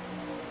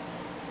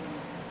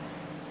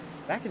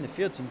 Back in the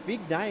field, some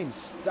big names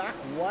stuck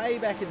way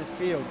back in the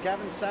field.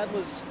 Gavin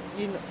Sadler's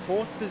in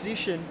 4th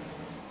position.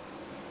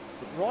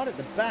 But right at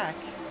the back,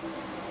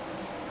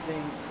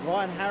 being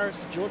Ryan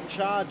Harris, Jordan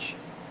Charge,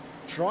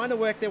 trying to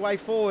work their way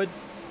forward.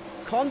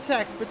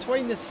 Contact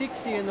between the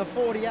 60 and the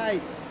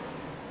 48.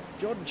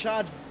 Jordan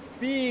Charge,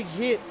 big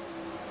hit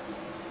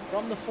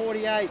from the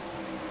 48.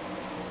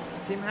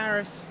 Tim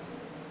Harris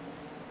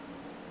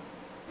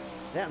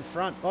out in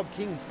front. Bob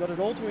King's got it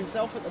all to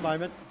himself at the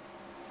moment.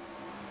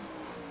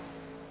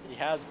 He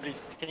has, but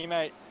his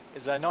teammate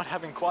is not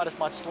having quite as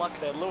much luck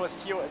there.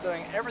 Lewis Hewitt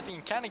doing everything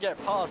he can to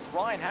get past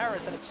Ryan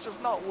Harris, and it's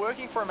just not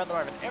working for him at the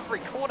moment. Every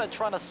corner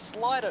trying to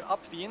slide it up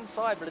the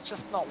inside, but it's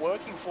just not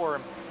working for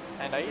him.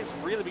 And he is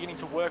really beginning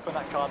to work on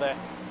that car there.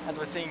 As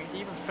we're seeing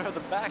even further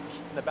back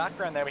in the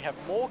background there, we have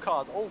more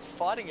cars all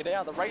fighting it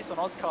out. The race on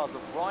Oscars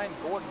of Ryan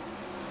Gordon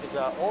is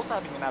also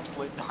having an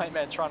absolute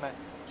nightmare trying to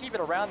keep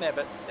it around there,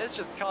 but there's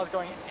just cars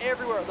going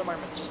everywhere at the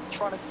moment, just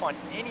trying to find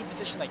any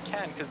position they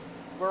can, because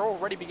we're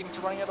already beginning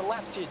to run out of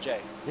laps here, Jay.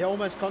 Yeah,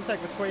 almost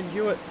contact between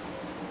Hewitt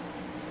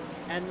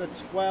and the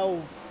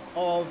 12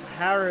 of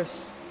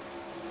Harris,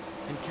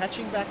 and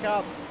catching back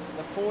up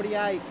the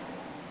 48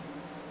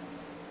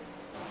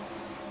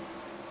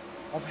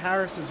 of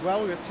Harris as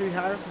well. We've got 2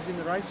 Harrises in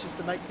the race just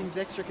to make things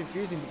extra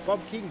confusing, but Bob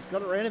King's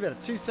got it around about a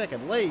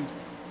 2-second lead.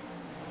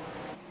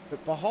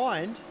 But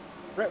behind,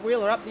 Brett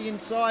Wheeler up the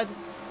inside,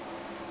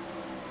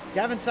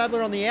 Gavin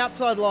Sadler on the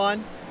outside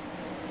line.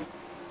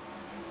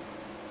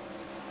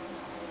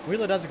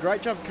 Wheeler does a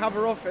great job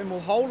cover off and will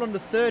hold on to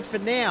third for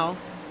now.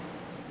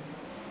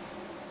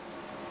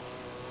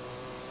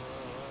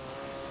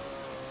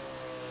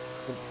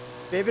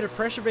 A fair bit of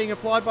pressure being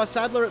applied by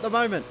Sadler at the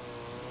moment.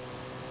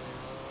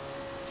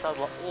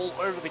 Sadler all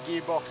over the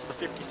gearbox of the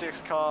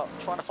 56 car,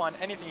 trying to find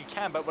anything he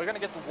can, but we're going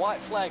to get the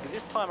white flag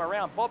this time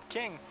around. Bob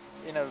King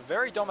in a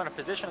very dominant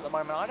position at the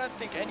moment. I don't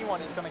think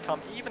anyone is going to come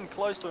even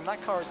close to him.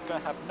 That car is going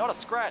to have not a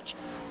scratch,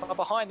 but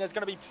behind there's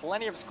going to be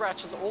plenty of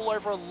scratches all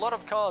over a lot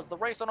of cars. The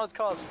race on those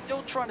cars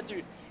still trying to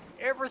do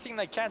everything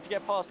they can to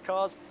get past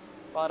cars,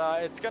 but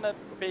it's going to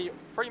be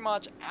pretty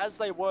much as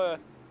they were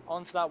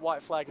onto that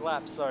white flag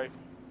lap. So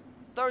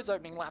those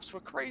opening laps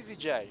were crazy,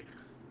 Jay.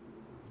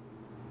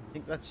 I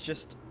think that's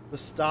just the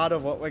start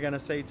of what we're going to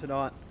see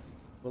tonight.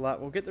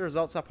 We'll get the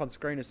results up on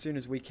screen as soon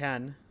as we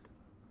can.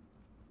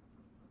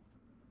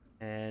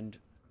 And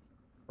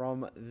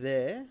from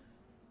there,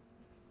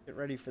 get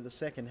ready for the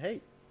second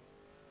heat.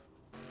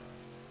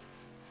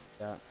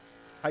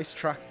 Pace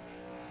truck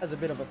has a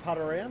bit of a putt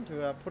around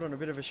to put on a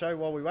bit of a show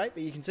while we wait.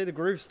 But you can see the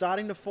groove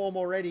starting to form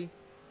already.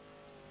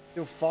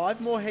 Still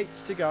 5 more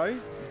heats to go.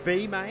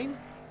 B main.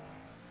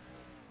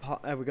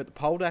 We've got the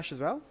pole dash as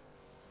well.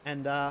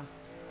 And A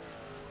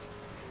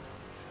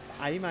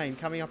main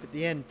coming up at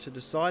the end to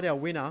decide our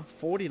winner.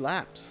 40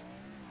 laps.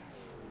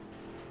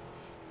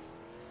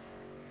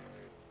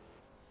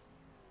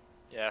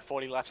 Yeah,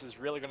 40 laps is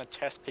really going to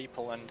test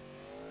people, and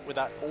with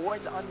that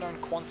always unknown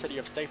quantity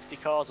of safety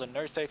cars or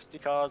no safety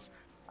cars,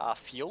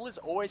 fuel is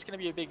always going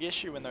to be a big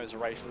issue in those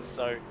races.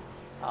 So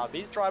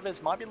these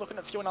drivers might be looking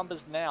at fuel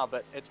numbers now,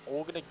 but it's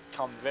all going to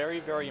become very,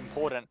 very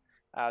important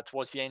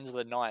towards the end of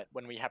the night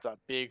when we have that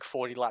big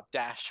 40-lap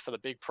dash for the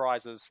big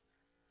prizes.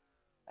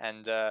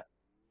 And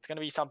it's going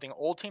to be something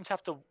all teams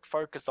have to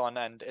focus on,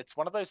 and it's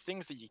one of those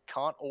things that you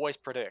can't always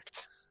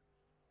predict.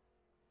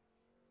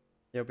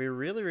 It'll be a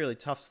really, really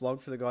tough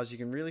slog for the guys. You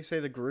can really see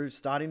the groove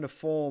starting to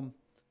form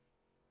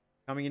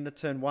coming into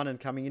turn 1 and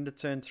coming into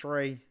turn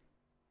 3.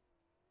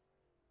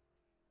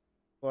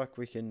 Like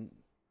we can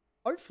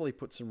hopefully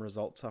put some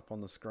results up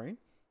on the screen.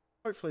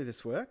 Hopefully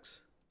this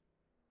works.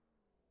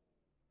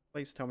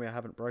 Please tell me I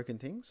haven't broken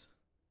things.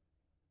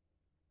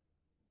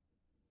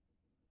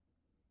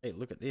 Hey,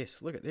 look at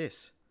this. Look at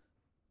this.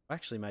 I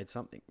actually made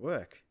something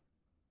work.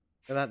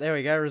 Look at that. There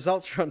we go.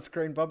 Results are on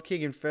screen. Bob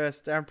King in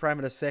first. Darren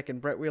Parameter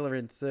second. Brett Wheeler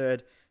in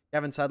third.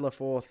 Gavin Sadler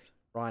fourth.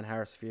 Ryan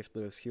Harris fifth.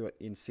 Lewis Hewitt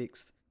in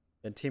sixth.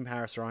 Then Tim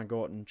Harris, Ryan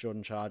Gorton,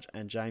 Jordan Charge,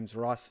 and James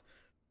Rice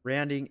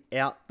rounding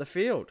out the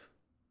field.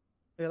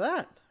 Look at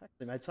that.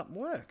 Actually made something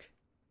work.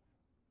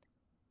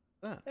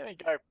 There we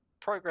go.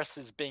 Progress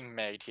is being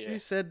made here. You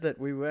said that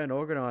we weren't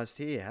organised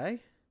here,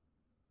 hey?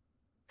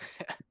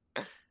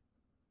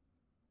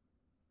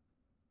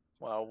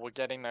 Well, we're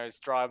getting those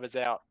drivers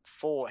out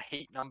for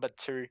heat number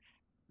 2.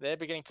 They're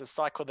beginning to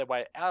cycle their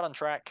way out on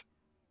track.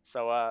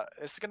 So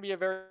this is going to be a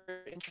very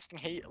interesting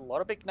heat. A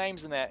lot of big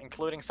names in there,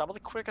 including some of the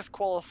quickest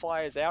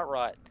qualifiers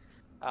outright.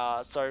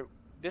 So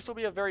this will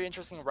be a very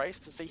interesting race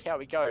to see how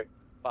we go.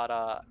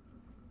 But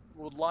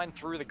we'll line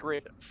through the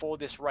grid for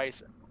this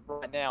race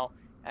right now.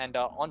 And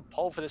on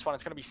pole for this one,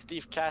 it's going to be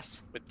Steve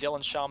Cass with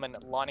Dylan Sharman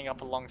lining up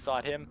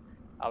alongside him.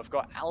 We've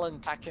got Alan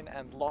Tacken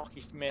and Lockie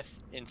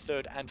Smith in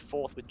 3rd and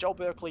 4th, with Joel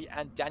Berkeley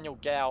and Daniel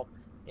Gow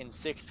in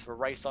 6th for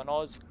Race on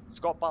Oz.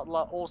 Scott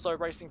Butler also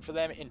racing for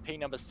them in P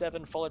number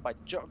 7, followed by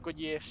Jock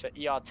Goodyear for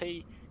ERT.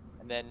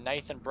 And then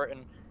Nathan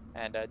Britton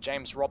and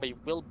James Robbie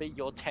will be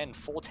your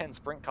 410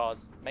 sprint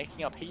cars,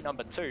 making up heat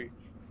number 2.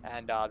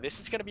 And this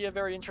is going to be a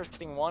very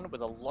interesting one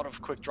with a lot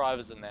of quick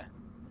drivers in there.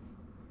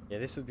 Yeah,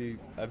 this would be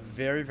a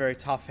very, very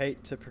tough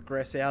heat to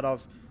progress out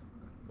of.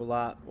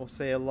 We'll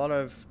see a lot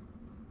of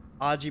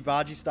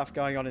argy-bargy stuff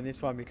going on in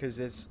this one because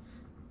there's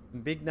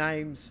some big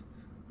names,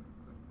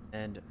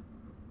 and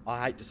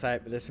I hate to say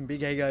it, but there's some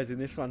big egos in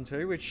this one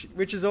too,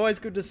 which is always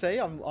good to see.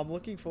 I'm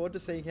looking forward to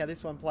seeing how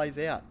this one plays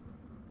out.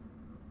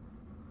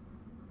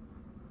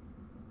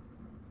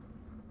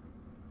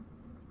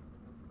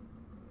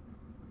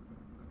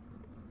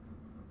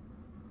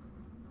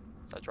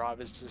 The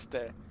driver's just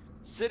there,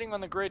 sitting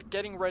on the grid,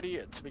 getting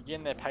ready to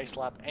begin their pace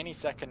lap any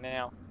second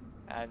now.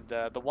 And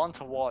the one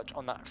to watch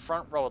on that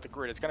front row of the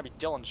grid is going to be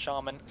Dylan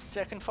Sharman,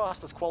 2nd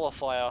fastest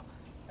qualifier.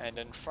 And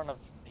in front of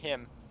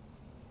him,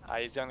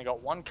 he's only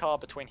got one car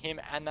between him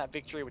and that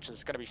victory, which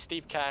is going to be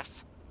Steve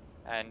Cass.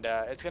 And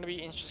it's going to be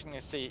interesting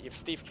to see if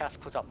Steve Cass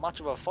puts up much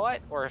of a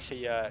fight or if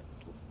he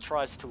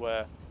tries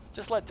to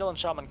just let Dylan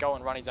Sharman go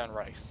and run his own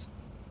race.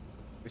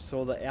 We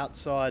saw the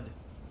outside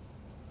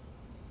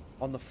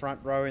on the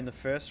front row in the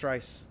first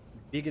race.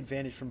 Big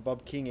advantage from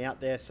Bob King out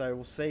there, so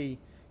we'll see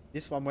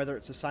this one whether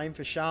it's the same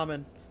for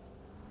Sharman.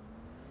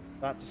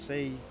 Start to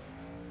see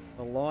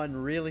the line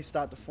really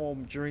start to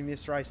form during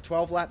this race.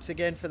 12 laps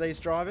again for these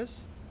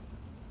drivers.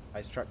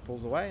 Pace truck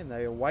pulls away and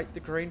they await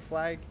the green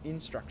flag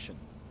instruction.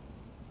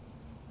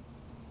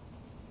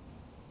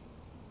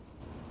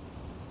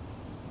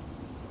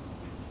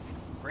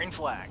 Green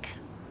flag.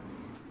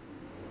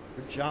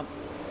 Good jump.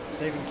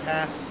 Stephen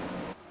Cass.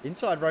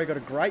 Inside row got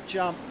a great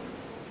jump.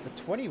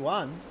 The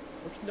 21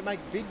 looking to make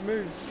big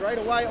moves straight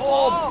away.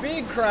 Oh,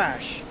 big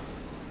crash.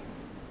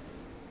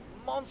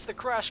 Monster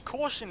crash.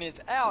 Caution is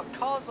out.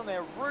 Cars on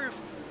their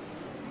roof.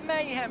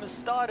 Mayhem has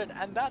started,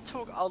 and that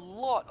took a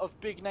lot of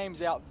big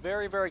names out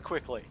very, very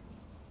quickly.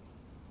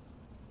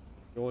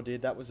 Sure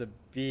did. That was a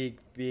big,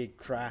 big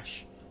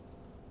crash.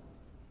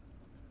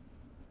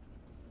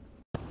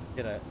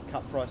 Get a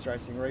Cut Price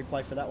Racing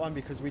replay for that one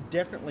because we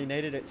definitely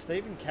needed it.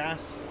 Stephen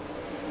Cass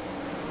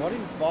got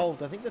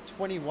involved. I think the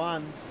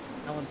 21,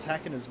 Alan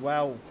Tacken as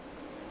well.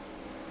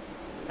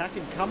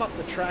 Tacken come up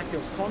the track. There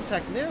was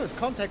contact. And then there was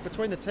contact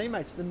between the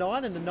teammates, the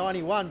 9 and the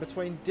 91,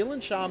 between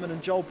Dylan Sharman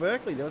and Joel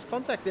Berkeley. There was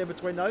contact there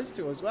between those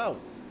two as well.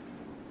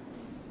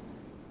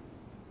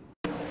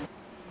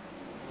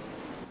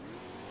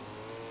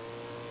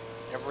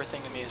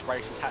 Everything in these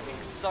races happening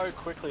so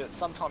quickly that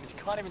sometimes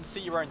you can't even see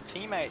your own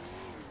teammates.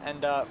 And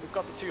we've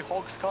got the 2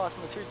 Hogs cars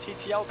and the 2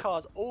 TTL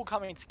cars all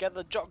coming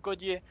together. Jock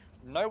Goodyear,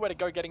 nowhere to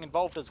go, getting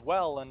involved as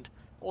well. And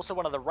also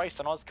one of the Race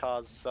on Oz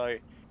cars. So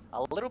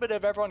a little bit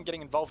of everyone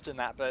getting involved in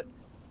that, but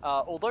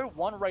although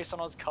one race on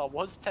Oz car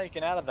was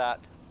taken out of that,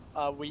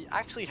 we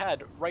actually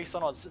had race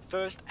on Oz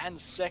first and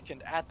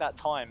second at that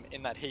time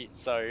in that heat,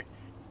 so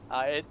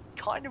it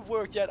kind of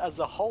worked out as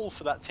a whole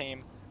for that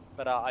team,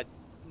 but I'm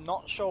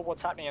not sure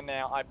what's happening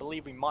now. I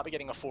believe we might be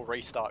getting a full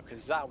restart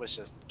because that was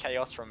just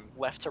chaos from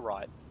left to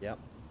right. Yep.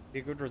 Be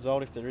a good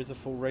result if there is a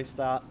full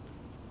restart.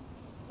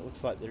 It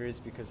looks like there is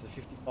because the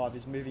 55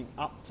 is moving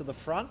up to the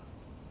front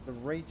to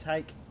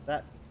retake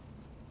that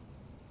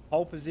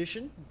pole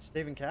position.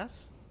 Stephen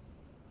Cass.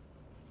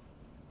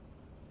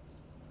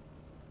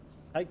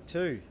 Take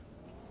 2.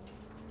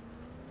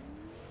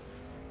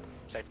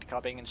 Safety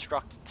car being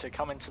instructed to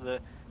come into the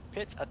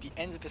pits at the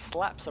end of this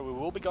lap, so we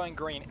will be going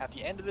green at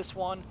the end of this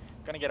one.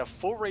 Going to get a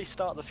full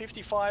restart. The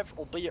 55,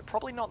 albeit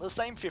probably not the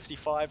same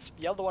 55.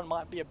 The other one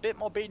might be a bit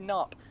more beaten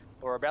up.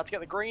 But we're about to get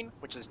the green,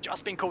 which has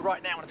just been called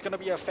right now, and it's going to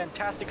be a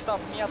fantastic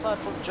start from the outside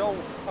from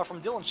from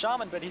Dylan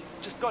Sharman, but he's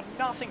just got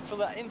nothing for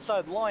that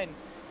inside line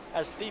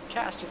as Steve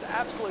Cass just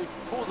absolutely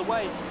pulls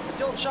away. But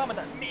Dylan Sharman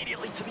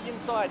immediately to the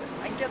inside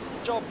and gets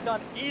the job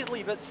done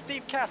easily, but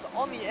Steve Cass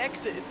on the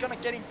exit is going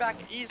to get him back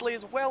easily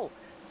as well.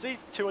 So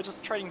these two are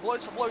just trading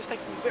blows for blows,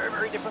 taking very,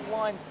 very different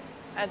lines.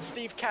 And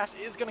Steve Cass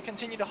is going to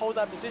continue to hold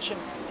that position,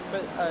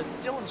 but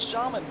Dylan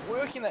Sharman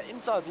working that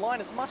inside line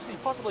as much as he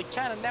possibly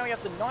can, and now we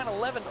have the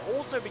 911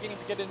 also beginning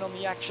to get in on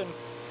the action.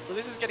 So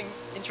this is getting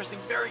interesting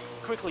very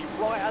quickly,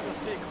 right at the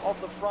thick of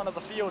the front of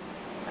the field.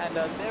 And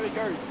there we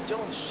go,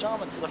 Dylan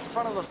Sharman to the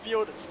front of the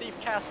field. Steve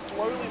Cass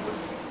slowly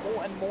losing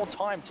more and more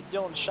time to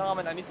Dylan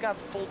Sharman, and he's going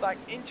to have to fall back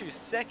into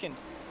second,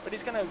 but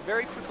he's going to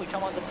very quickly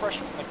come under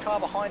pressure from the car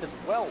behind as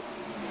well.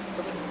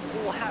 So it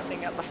is all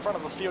happening at the front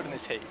of the field in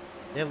this heat.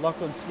 Yeah,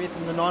 Lachlan Smith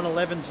and the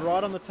 911's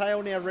right on the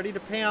tail now, ready to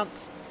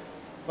pounce.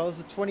 As well as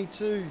the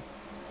 22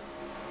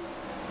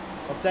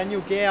 of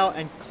Daniel Gow,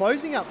 and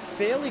closing up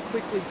fairly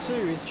quickly too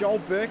is Joel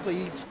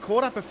Berkeley. He's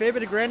caught up a fair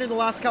bit of ground in the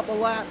last couple of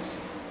laps.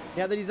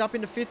 Now that he's up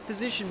into 5th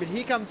position, but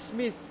here comes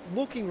Smith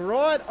looking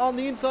right on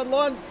the inside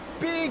line.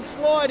 Big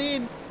slide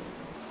in.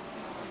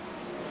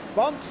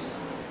 Bumps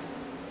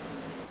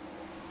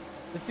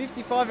the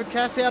 55 of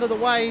Cass out of the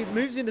way,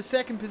 moves into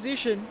 2nd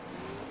position.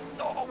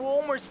 Oh, we're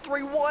almost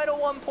 3 wide at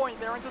one point.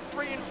 They're into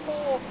 3 and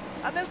 4.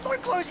 And they're so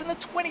close, and the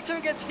 22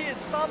 gets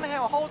hit.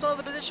 Somehow holds on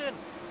to the position.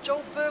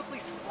 Joel Berkeley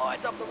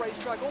slides up the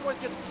racetrack,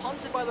 almost gets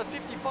punted by the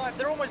 55.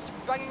 They're almost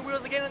banging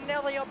wheels again, and now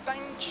they are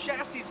banging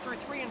chassis through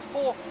 3 and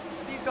 4.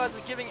 These guys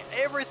are giving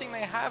everything they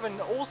have, and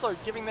also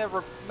giving their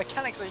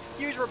mechanics a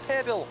huge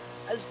repair bill,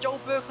 as Joel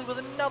Berkeley with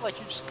another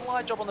huge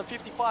slide job on the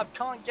 55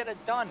 can't get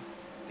it done.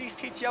 These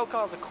TTL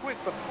cars are quick,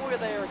 but boy,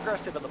 they are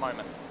aggressive at the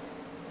moment.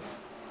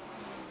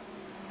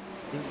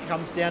 It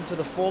comes down to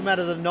the format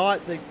of the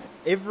night.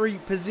 Every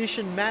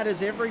position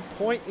matters. Every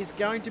point is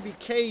going to be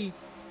key.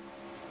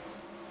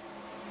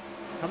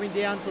 Coming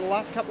down to the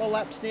last couple of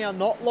laps now.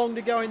 Not long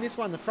to go in this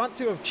one. The front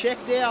two have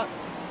checked out.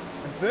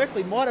 And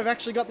Berkeley might have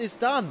actually got this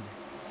done.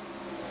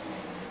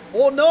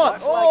 Or not.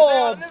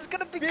 Oh, there's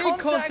going to be big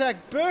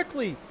contact.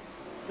 Berkeley,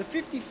 the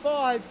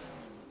 55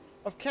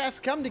 of Cass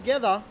come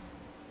together.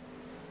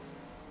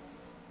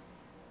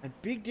 And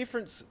big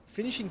difference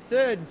finishing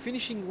 3rd and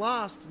finishing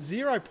last.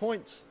 0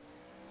 points.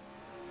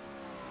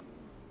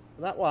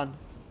 That one.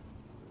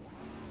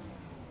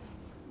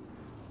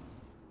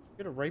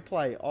 Get a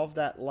replay of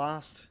that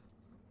last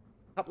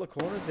couple of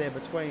corners there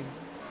between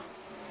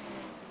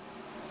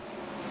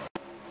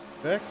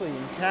Berkeley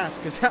and Cass,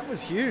 because that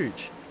was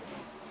huge.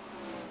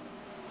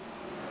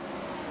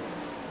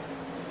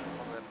 That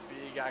was a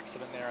big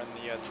accident there, and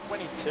the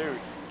 22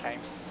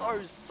 came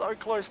so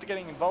close to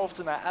getting involved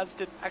in that, as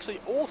did actually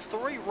all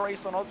 3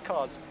 race on Oz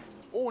cars.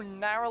 All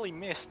narrowly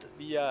missed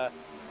the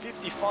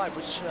 55,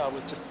 which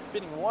was just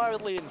spinning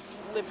wildly and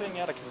flipping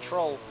out of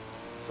control.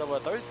 So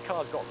those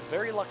cars got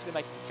very lucky to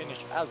make the finish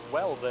as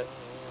well. But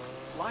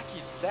like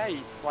you say,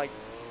 like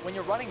when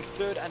you're running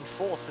 3rd and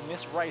 4th in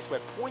this race where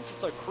points are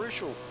so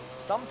crucial,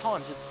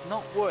 sometimes it's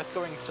not worth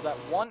going for that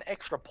 1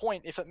 extra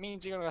point if it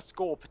means you're going to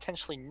score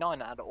potentially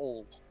none at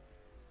all.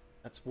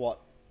 That's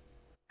what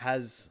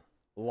has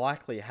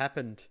likely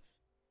happened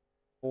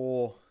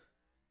for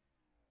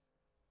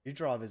new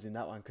drivers in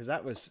that one, because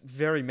that was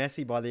very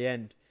messy by the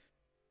end.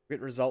 Get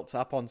results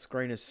up on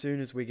screen as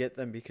soon as we get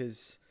them,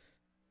 because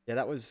yeah,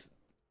 that was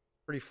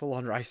pretty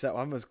full-on race. That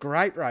one was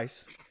great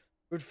race,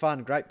 good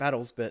fun, great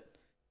battles, but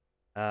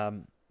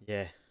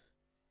yeah,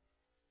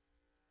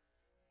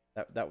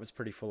 that was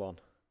pretty full-on.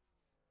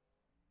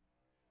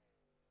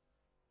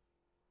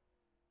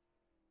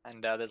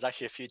 And there's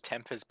actually a few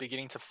tempers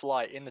beginning to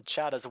fly in the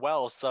chat as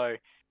well. So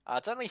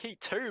it's only Heat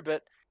 2,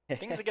 but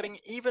things are getting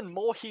even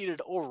more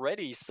heated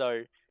already.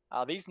 So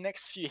these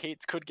next few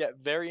heats could get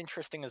very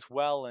interesting as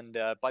well. And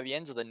by the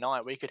end of the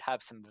night, we could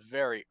have some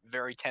very,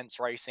 very tense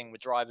racing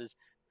with drivers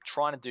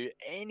trying to do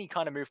any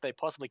kind of move they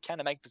possibly can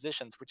to make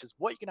positions, which is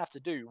what you're going to have to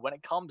do when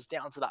it comes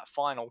down to that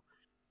final.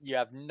 You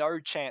have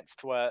no chance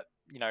to,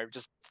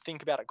 just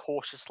think about it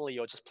cautiously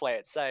or just play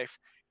it safe.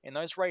 In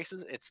those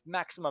races, it's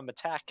maximum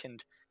attack,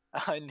 and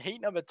in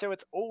heat number 2,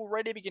 it's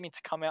already beginning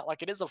to come out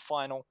like it is a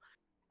final.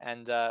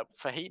 And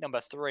for heat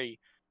number 3,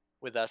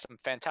 with some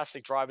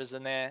fantastic drivers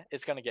in there,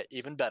 it's going to get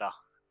even better.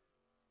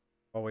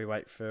 While we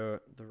wait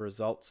for the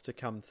results to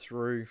come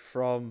through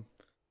from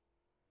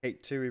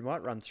heat 2, we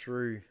might run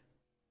through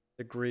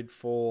the grid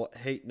for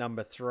heat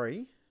number 3.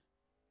 A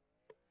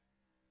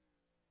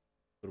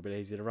little bit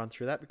easier to run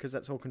through that because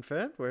that's all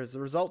confirmed, whereas the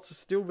results are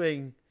still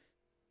being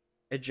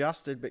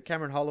adjusted. But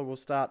Cameron Holler will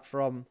start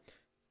from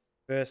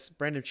first.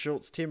 Brendan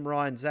Schultz, Tim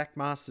Ryan, Zach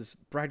Masters,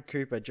 Brad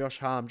Cooper, Josh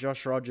Harm,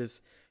 Josh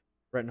Rogers,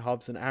 Brenton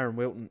Hobson, Aaron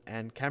Wilton,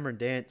 and Cameron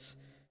Dance.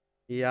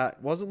 He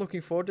wasn't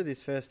looking forward to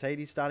this first heat.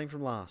 He's starting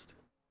from last.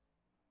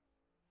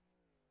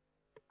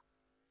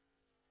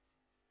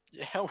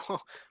 Yeah,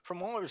 well,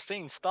 from what we've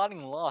seen,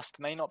 starting last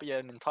may not be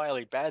an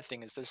entirely bad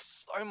thing, as there's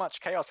so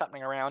much chaos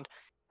happening around,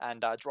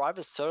 and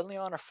drivers certainly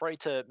aren't afraid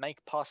to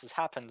make passes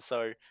happen.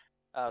 So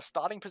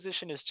starting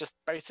position is just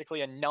basically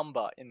a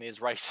number in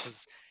these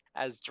races,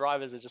 as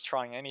drivers are just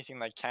trying anything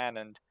they can,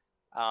 and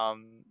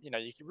you know,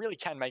 you really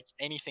can make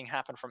anything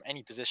happen from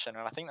any position.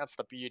 And I think that's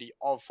the beauty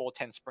of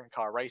 410 sprint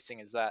car racing,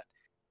 is that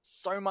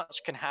so much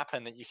can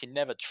happen that you can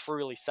never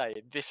truly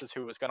say this is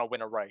who is going to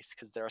win a race,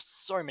 because there are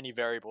so many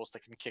variables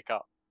that can kick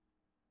up.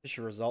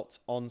 Official results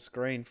on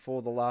screen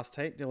for the last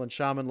heat. Dylan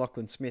Sharman,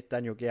 Lachlan Smith,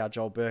 Daniel Gow,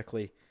 Joel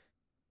Berkeley,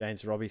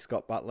 James Robbie,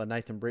 Scott Butler,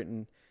 Nathan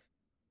Britton,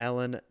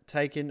 Alan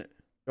Taken,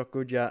 Jock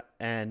Goodyear,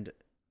 and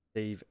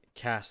Steve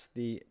Cass.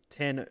 The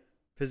 10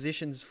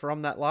 positions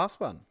from that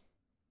last one.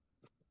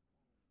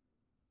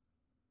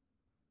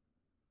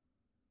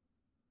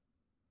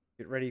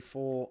 Get ready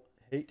for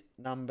heat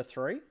number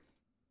 3.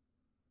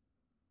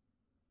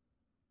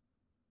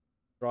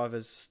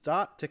 Drivers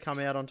start to come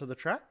out onto the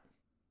track.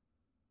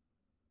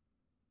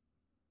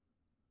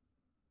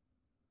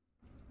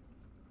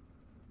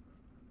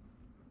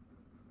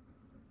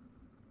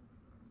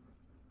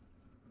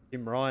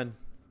 Tim Ryan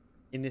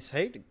in this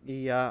heat,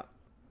 he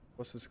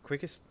was the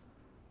quickest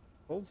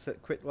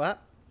set quit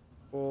lap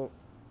for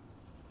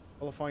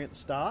qualifying at the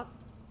start.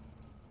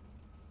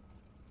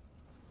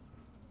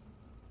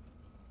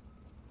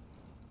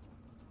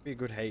 Be a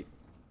good heat.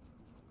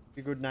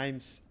 Be good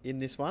names in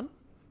this one.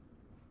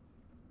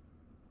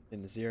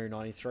 In the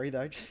 093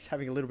 though, just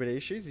having a little bit of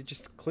issues. He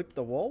just clipped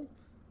the wall.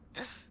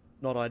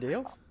 Not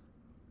ideal.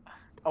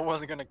 I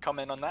wasn't going to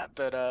comment on that,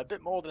 but a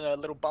bit more than a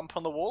little bump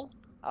on the wall.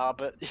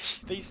 But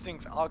these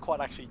things are quite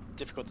actually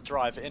difficult to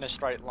drive in a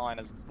straight line,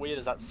 as weird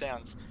as that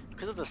sounds.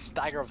 Because of the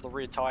stagger of the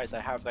rear tyres they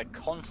have, they're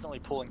constantly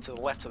pulling to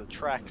the left of the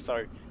track,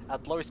 so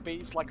at low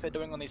speeds like they're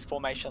doing on these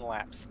formation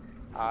laps,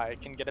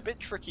 it can get a bit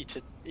tricky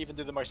to even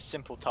do the most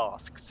simple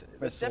tasks.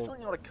 It's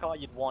definitely not a car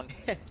you'd want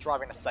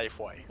driving a safe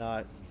way.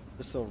 No,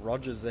 just saw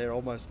Rogers there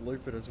almost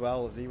loop it as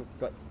well as he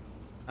got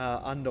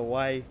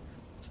underway.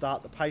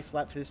 Start the pace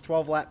lap for this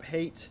 12-lap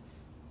heat.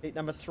 Heat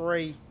number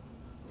 3.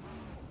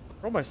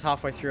 We're almost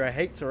halfway through our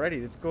heats already.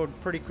 It's gone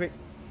pretty quick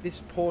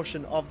this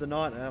portion of the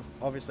night.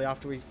 Obviously,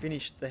 after we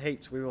finish the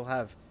heats, we will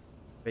have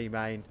B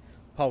main,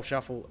 pole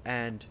shuffle,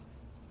 and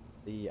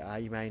the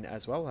A main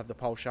as well. We'll have the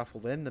pole shuffle,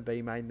 then the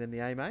B main, then the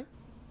A main.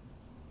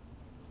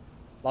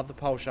 Love the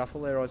pole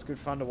shuffle. They're always good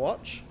fun to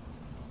watch.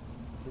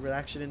 A little bit of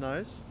action in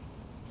those.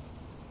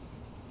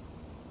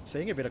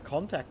 Seeing a bit of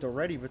contact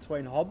already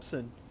between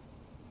Hobson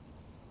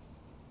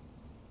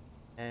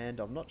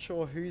and I'm not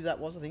sure who that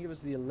was. I think it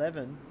was the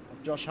 11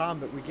 of Josh Harm,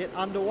 but we get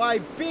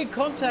underway. Big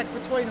contact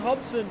between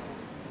Hobson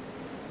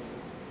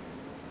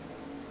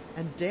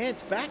and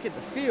Dance back at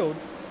the field.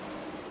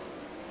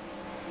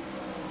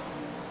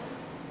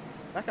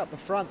 Back up the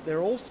front.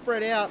 They're all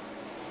spread out,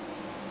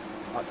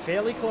 but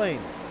fairly clean.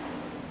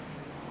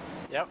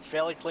 Yep,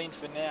 fairly clean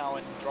for now,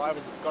 and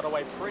drivers have got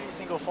away pretty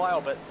single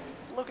file, but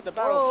look at the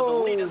battle for the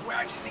leaders. We're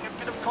actually seeing a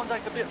bit of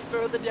contact a bit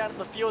further down in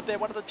the field there.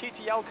 One of the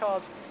TTL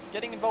cars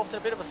getting involved in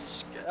a bit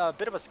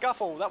of a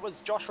scuffle. That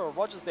was Joshua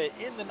Rogers there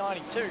in the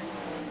 92.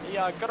 He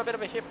got a bit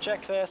of a hip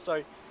check there,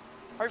 so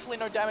hopefully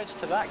no damage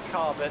to that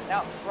car. But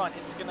out front,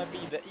 it's going to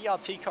be the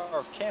ERT car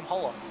of Cam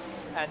Holler.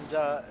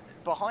 And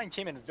behind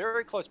him in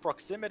very close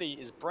proximity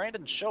is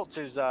Brandon Schultz,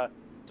 who's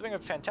doing a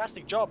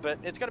fantastic job, but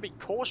it's going to be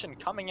caution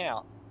coming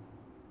out.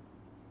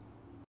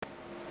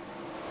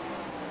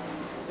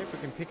 If we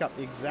can pick up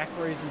the exact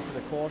reason for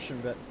the caution,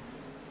 but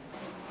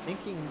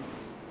thinking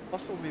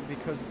possibly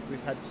because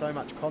we've had so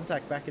much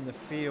contact back in the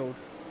field.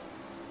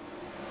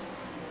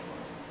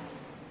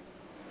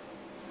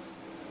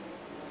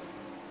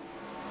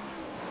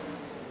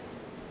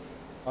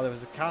 Oh, there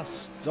was a car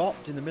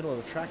stopped in the middle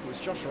of the track. It was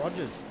Josh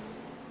Rogers,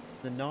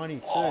 the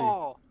 92.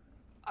 Oh,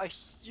 a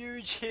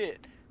huge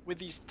hit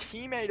with his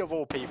teammate of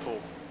all people.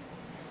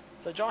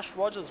 So Josh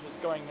Rogers was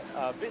going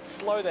a bit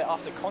slow there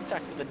after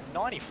contact with the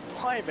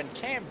 95, and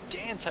Cam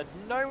Dance had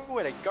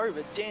nowhere to go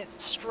but dance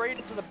straight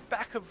into the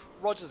back of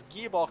Rogers'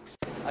 gearbox.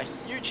 A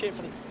huge hit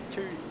for the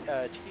two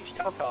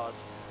TTL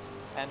cars,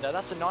 and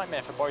that's a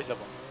nightmare for both of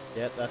them.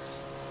 Yeah,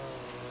 that's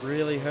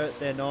really hurt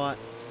their night,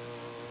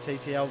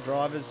 TTL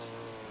drivers.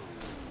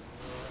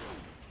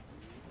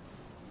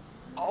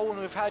 Oh, and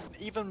we've had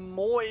even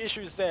more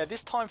issues there.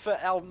 This time for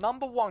our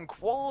 #1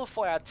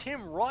 qualifier,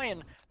 Tim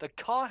Ryan. The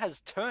car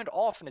has turned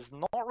off and is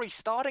not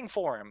restarting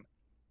for him.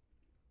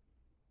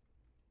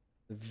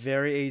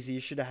 Very easy. You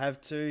should have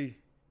two.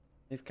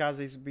 These cars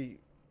needs to be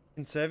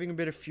conserving a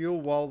bit of fuel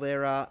while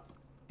they're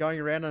going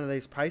around under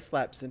these pace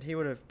laps, and he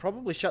would have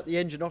probably shut the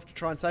engine off to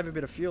try and save a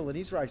bit of fuel, and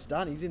his race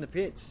done. He's in the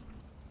pits.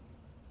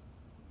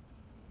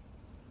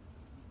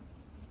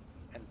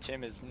 And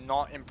Tim is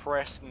not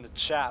impressed in the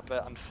chat,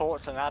 but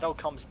unfortunately that all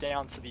comes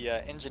down to the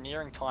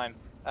engineering team,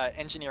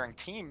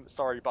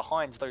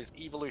 behind those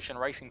Evolution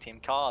Racing Team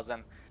cars,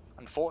 and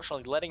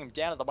unfortunately letting him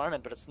down at the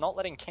moment. But it's not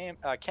letting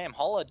Cam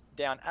Holler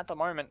down at the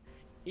moment.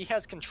 He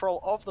has control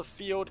of the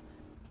field,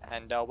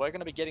 and we're going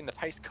to be getting the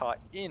pace car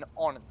in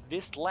on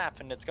this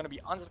lap, and it's going to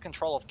be under the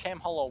control of Cam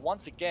Holler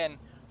once again.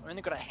 We've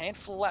only got a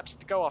handful of laps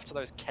to go after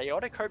those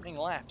chaotic opening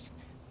laps,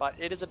 but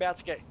it is about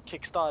to get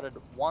kick-started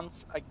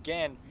once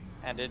again.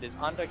 And it is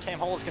under Cam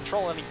Holler's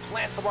control, and he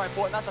plants the right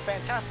foot, and that's a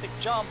fantastic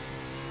jump.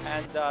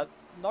 And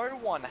no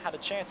one had a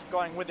chance of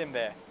going with him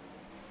there.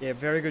 Yeah,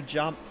 very good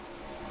jump.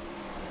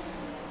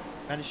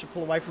 Managed to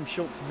pull away from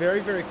Schultz very,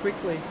 very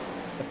quickly.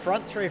 The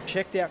front three have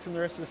checked out from the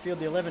rest of the field.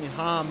 The 11 in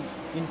Harm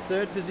in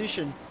third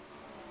position.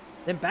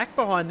 Then back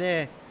behind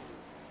there,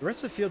 the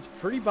rest of the field's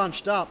pretty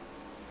bunched up.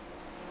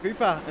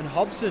 Cooper and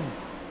Hobson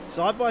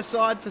side by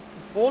side for the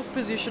fourth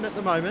position at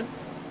the moment.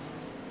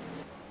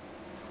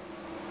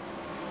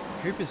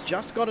 Cooper's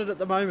just got it at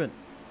the moment,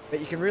 but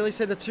you can really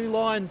see the two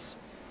lines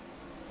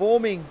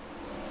forming.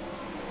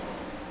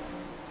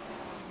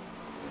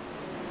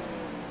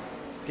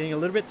 It's getting a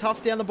little bit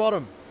tough down the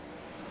bottom.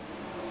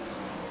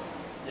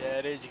 Yeah,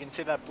 it is. You can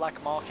see that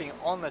black marking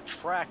on the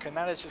track, and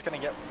that is just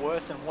going to get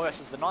worse and worse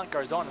as the night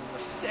goes on. And the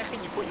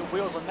second you put your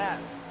wheels on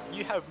that,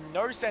 you have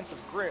no sense of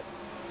grip,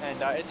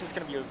 and it's just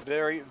going to be a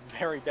very,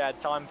 very bad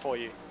time for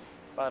you.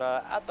 But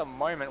at the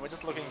moment, we're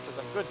just looking for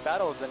some good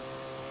battles, and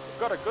we've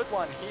got a good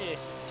one here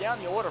down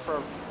the order for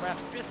around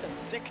 5th and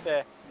 6th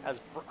there,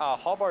 as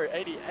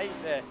Hobo88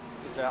 there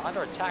is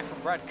under attack from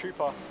Brad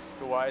Cooper,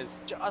 who is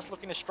just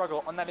looking to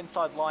struggle on that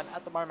inside line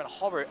at the moment.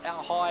 Hobo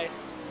out high,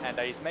 and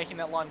he's making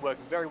that line work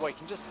very well. You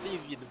can just see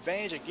the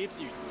advantage it gives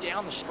you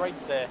down the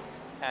straights there,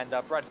 and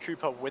Brad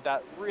Cooper with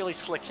that really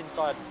slick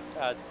inside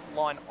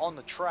line on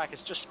the track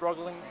is just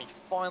struggling, and he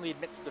finally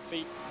admits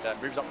defeat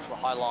and moves up to the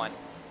high line.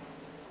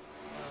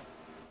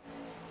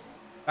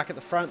 Back at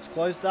the front, it's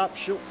closed up.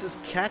 Schultz is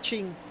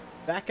catching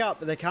back up,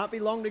 but there can't be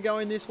long to go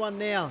in this one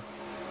now.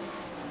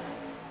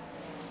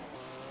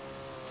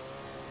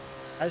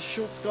 Has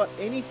Schultz got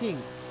anything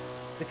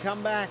to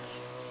come back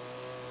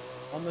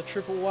on the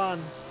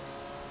 111?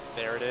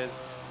 There it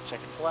is.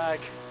 Checking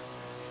flag.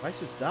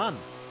 Race is done.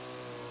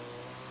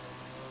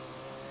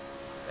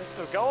 They're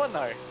still going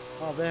though.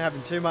 Oh, they're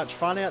having too much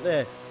fun out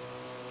there.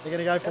 They're going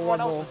to go for Everyone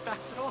one else more. has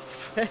backed it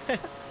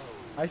off.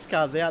 Pace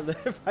car's out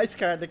there. Pace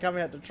car had to come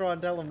out to try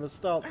and tell them to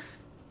stop.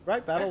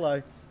 Great battle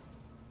though.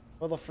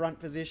 For the front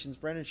positions,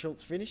 Brendan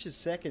Schultz finishes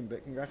second,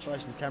 but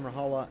congratulations, Cameron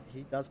Holler.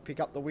 He does pick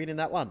up the win in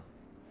that one.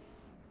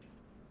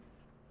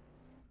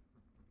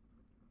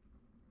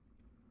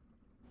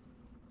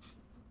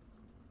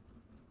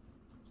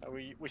 So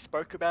we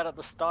spoke about at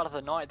the start of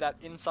the night that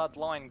inside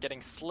line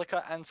getting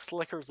slicker and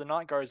slicker as the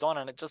night goes on,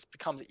 and it just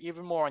becomes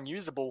even more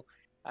unusable.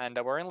 And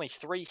we're only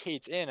 3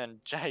 heats in,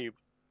 and Jay,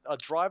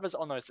 drivers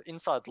on those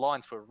inside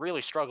lines were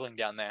really struggling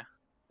down there.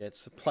 Yeah,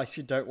 it's the place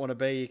you don't want to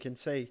be. You can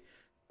see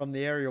from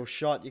the aerial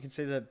shot, you can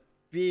see the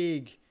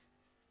big,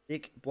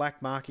 thick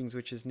black markings,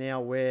 which is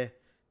now where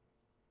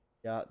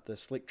the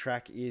slick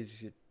track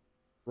is. You're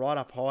right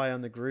up high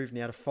on the groove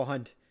now to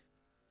find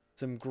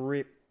some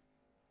grip.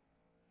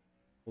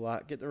 We'll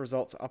get the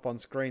results up on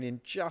screen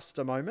in just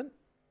a moment,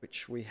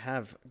 which we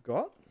have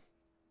got.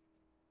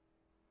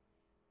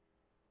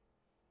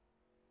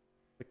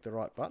 Click the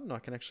right button. I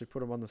can actually put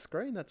them on the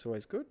screen. That's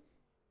always good.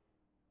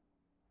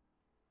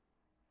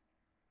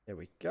 There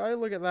we go.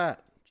 Look at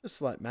that.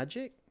 Just like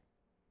magic.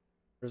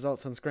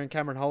 Results on screen.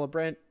 Cameron Holler,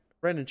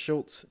 Brendan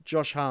Schultz,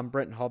 Josh Harm,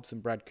 Brenton Hobson,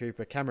 Brad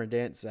Cooper, Cameron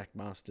Dance, Zach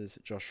Masters,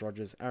 Josh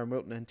Rogers, Aaron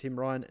Wilton and Tim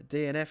Ryan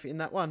DNF in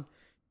that one.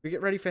 We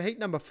get ready for heat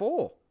number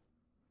 4.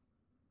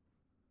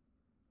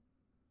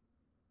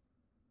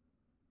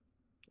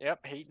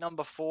 Yep, heat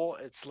number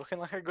 4. It's looking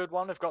like a good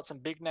one. We've got some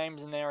big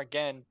names in there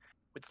again,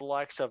 with the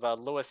likes of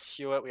Lewis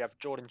Hewitt. We have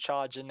Jordan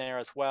Charge in there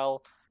as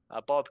well,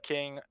 Bob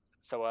King.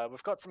 So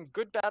we've got some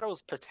good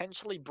battles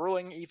potentially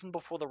brewing even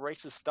before the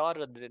race has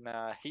started in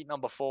heat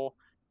number 4.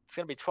 It's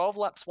going to be 12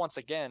 laps once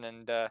again,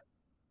 and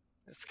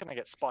it's going to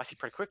get spicy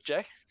pretty quick,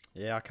 Jay.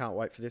 Yeah, I can't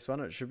wait for this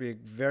one. It should be a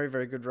very,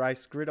 very good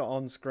race. Gritter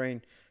on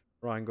screen.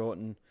 Ryan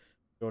Gorton,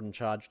 Jordan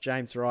Charge,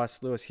 James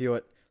Rice, Lewis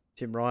Hewitt,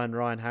 Tim Ryan,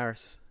 Ryan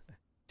Harris,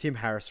 Tim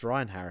Harris,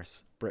 Ryan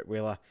Harris, Brett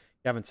Wheeler,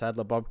 Gavin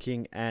Sadler, Bob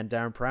King, and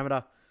Darren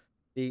Parameter.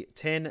 The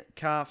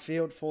 10-car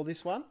field for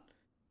this one.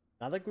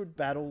 Another good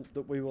battle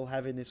that we will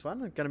have in this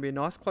one. It's going to be a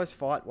nice close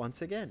fight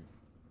once again.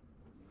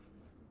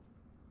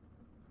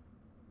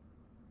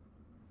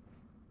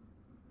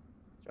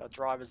 So our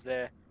drivers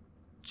there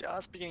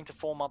just beginning to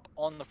form up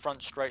on the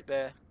front straight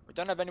there. We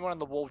don't have anyone on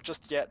the wall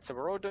just yet, so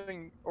we're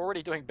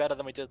already doing better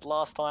than we did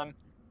last time.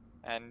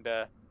 And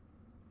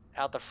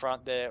out the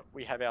front there,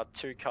 we have our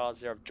 2 cars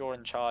there of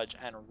Jordan Charge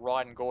and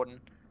Ryan Gordon.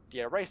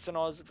 The Racing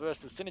Oz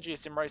versus the Synergy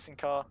Sim Racing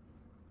car.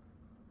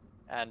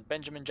 And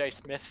Benjamin J.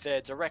 Smith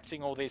there,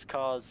 directing all these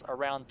cars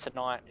around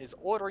tonight, is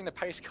ordering the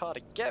pace car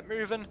to get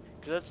moving,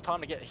 because it's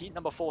time to get heat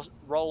number 4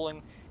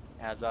 rolling,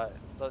 as the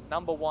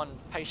number 1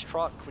 pace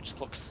truck, which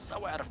looks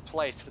so out of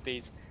place with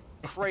these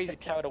crazy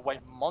power to weight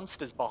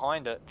monsters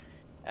behind it.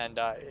 And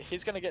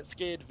he's going to get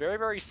scared very,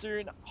 very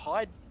soon,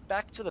 hide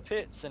back to the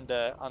pits, and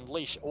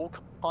unleash all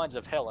kinds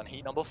of hell in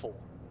heat number 4.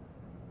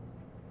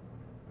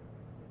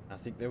 I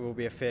think there will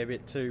be a fair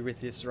bit too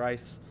with this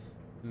race.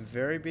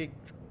 Very big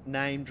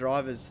name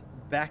drivers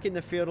back in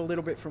the field a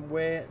little bit from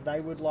where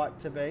they would like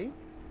to be.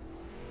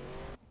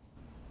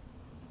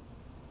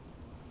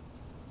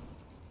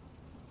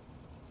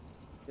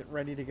 Get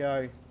ready to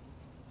go.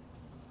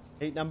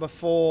 Heat number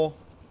 4.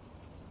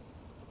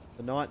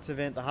 The night's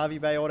event, the Hervey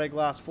Bay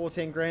Autoglass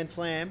 410 Grand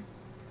Slam.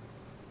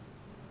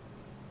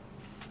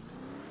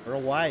 We're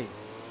away.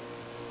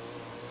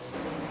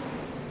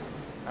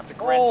 That's a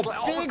grand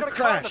slam. Big Oh, we've got a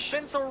crash. car on the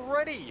fence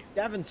already.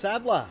 Gavin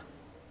Sadler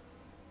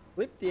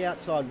flipped the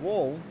outside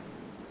wall.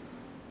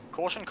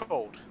 Caution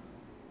called.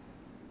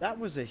 That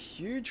was a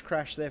huge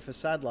crash there for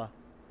Sadler.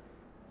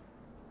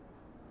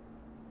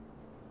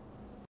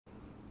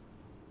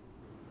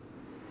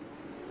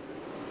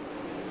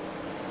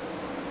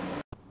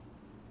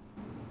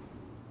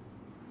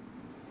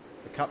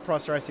 The Cup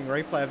Price Racing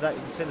replay of that,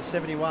 you can see the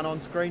 71 on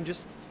screen,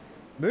 just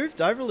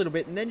moved over a little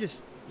bit and then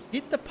just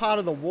hit the part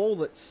of the wall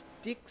that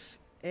sticks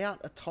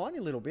out a tiny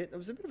little bit. It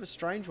was a bit of a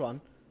strange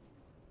one.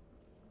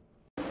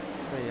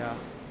 See,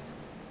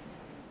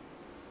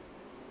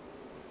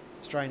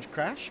 strange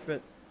crash,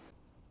 but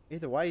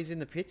either way, he's in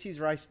the pits. His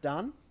race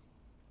done.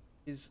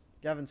 Is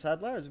Gavin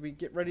Sadler as we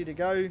get ready to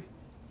go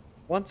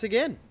once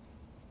again.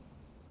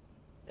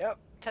 Yep,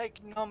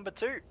 take number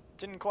 2.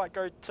 Didn't quite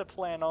go to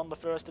plan on the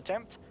first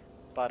attempt,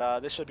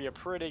 but this should be a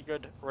pretty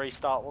good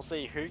restart. We'll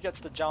see who gets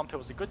the jump. It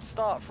was a good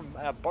start from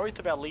both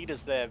of our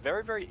leaders there.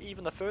 Very, very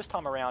even the first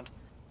time around.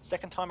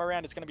 Second time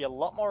around, it's going to be a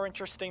lot more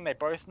interesting. They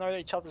both know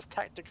each other's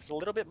tactics a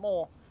little bit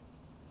more.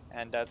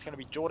 And it's going to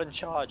be Jordan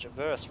Charge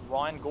versus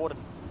Ryan Gordon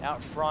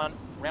out front,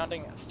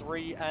 rounding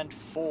 3 and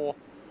 4.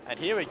 And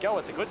here we go.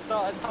 It's a good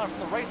start. It's time from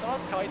the race on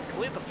car. He's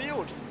cleared the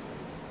field.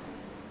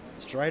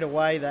 Straight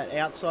away, that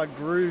outside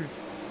groove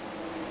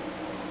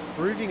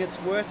proving its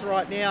worth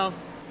right now.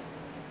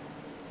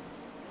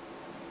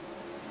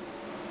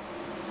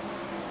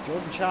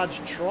 Jordan Charge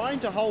trying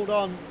to hold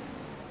on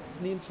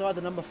the inside,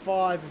 the number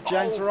 5 of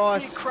James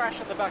Rice. Big crash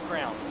in the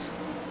background.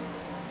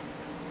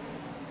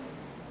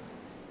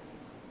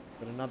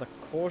 But another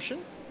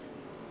caution.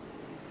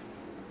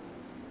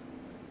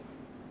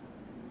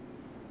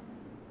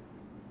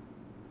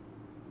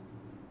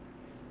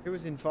 Who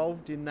was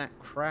involved in that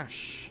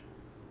crash?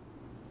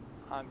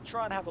 I'm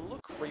trying to have a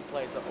look.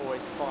 Replays are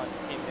always fun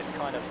in this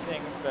kind of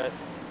thing, but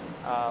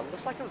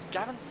looks like it was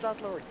Gavin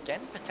Sadler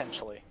again,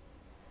 potentially.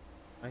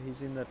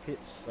 He's in the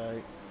pits,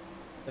 so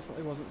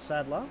definitely wasn't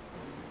Sadler.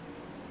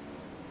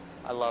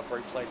 I love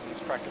replays in this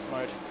practice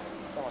mode.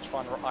 So much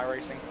fun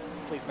iRacing.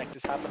 Please make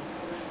this happen.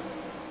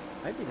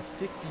 Maybe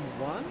the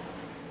 51?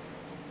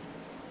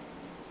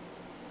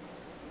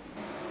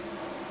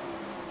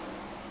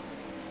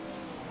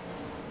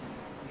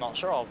 I'm not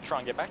sure. I'll try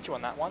and get back to you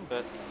on that one,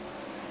 but...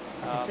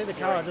 I can see the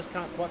car, I just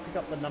can't quite pick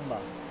up the number.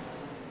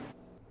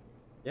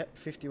 Yep,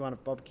 51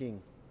 of Bob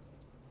King.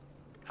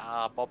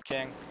 Bob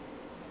King.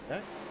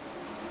 Okay.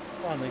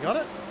 Finally got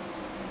it.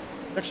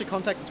 Actually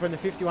contact between the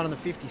 51 and the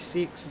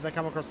 56 as they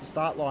come across the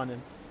start line,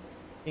 and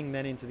King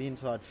then into the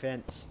inside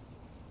fence.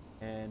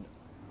 And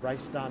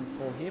race done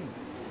for him.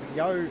 We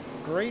go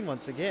green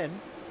once again.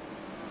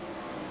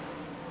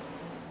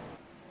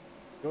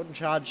 Jordan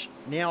Charge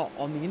now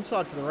on the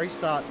inside for the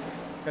restart.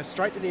 Goes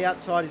straight to the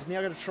outside. He's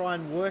now going to try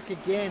and work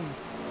again.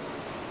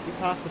 Get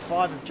past the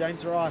 5 of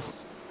James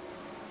Rice.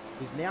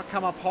 He's now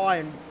come up high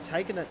and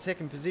taken that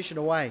second position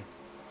away.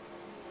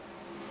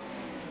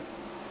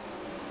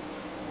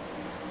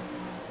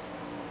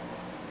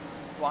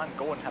 Ryan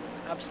Gordon had an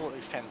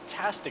absolutely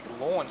fantastic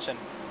launch, and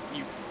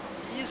he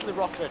easily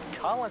rocketed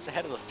car lengths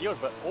ahead of the field,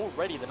 but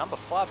already the number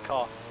 5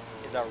 car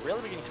is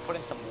really beginning to put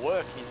in some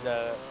work. He's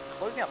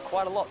closing up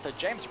quite a lot. So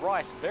James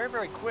Rice, very,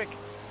 very quick.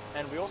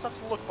 And we also have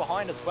to look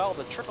behind as well.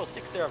 The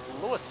 666 there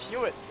of Lewis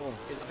Hewitt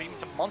is beginning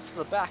to monster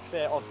the back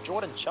there of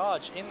Jordan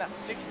Charge in that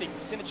 60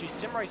 Synergy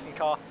Sim Racing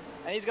car.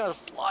 And he's going to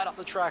slide up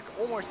the track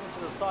almost into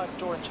the side of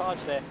Jordan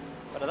Charge there.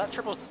 But that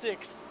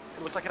 666,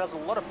 it looks like it has a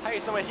lot of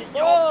pace. So he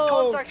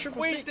contact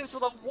squeezed into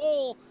the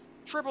wall.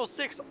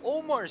 666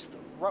 almost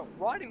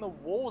riding the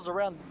walls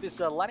around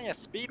this Lanier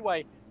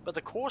Speedway. But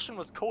the caution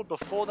was called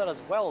before that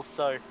as well.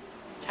 So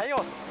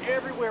chaos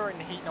everywhere in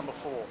heat number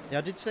 4. Yeah,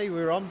 I did see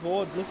we were on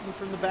board looking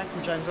from the back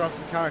from James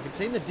Rice's car. I could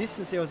see in the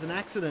distance there was an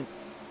accident.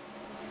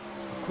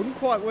 Couldn't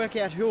quite work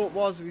out who it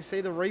was. We see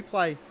the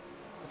replay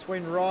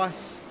between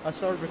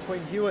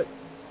between Hewitt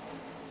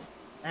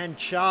and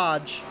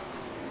Charge.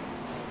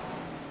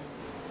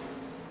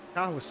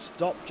 car was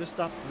stopped just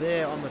up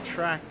there on the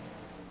track.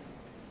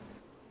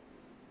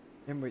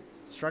 And we're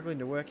struggling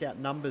to work out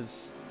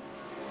numbers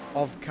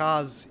of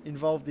cars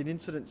involved in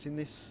incidents in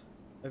this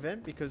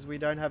event because we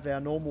don't have our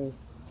normal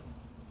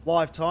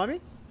live timing.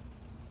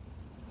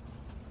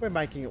 We're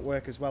making it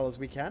work as well as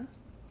we can.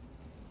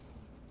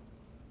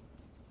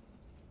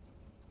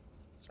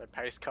 So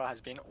pace car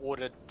has been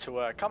ordered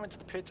to come into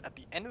the pits at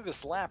the end of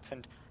this lap,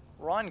 and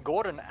Ryan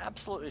Gordon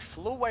absolutely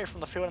flew away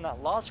from the field in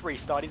that last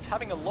restart. He's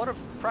having a lot of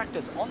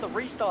practice on the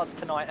restarts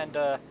tonight, and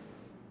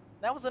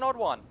that was an odd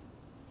one.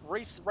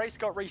 Race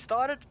got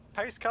restarted.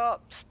 Pace car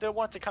still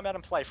wanted to come out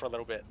and play for a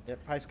little bit. Yeah,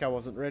 pace car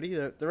wasn't ready.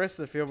 The rest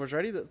of the field was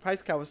ready. The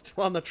pace car was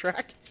still on the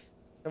track.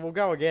 And we'll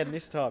go again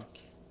this time.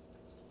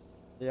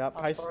 Yeah,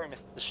 I'm sorry,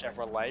 Mr.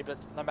 Chevrolet, but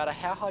no matter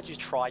how hard you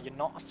try, you're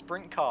not a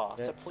sprint car,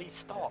 so please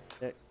stop.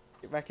 Yeah,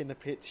 get back in the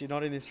pits. You're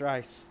not in this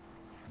race.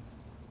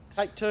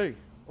 Take 2.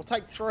 Or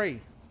take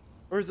 3.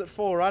 Or is it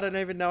 4? I don't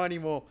even know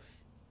anymore.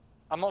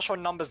 I'm not sure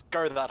numbers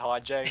go that high,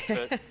 Jay,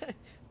 but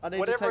I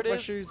need to take my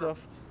shoes off.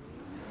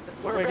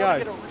 We're about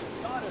to get it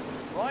restarted.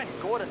 Ryan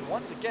Gordon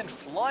once again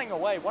flying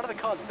away. One of the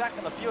cars back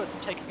in the field,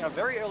 taking a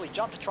very early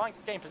jump to try and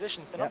gain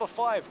positions. The number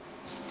 5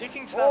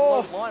 sticking to that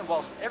low line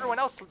while everyone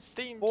else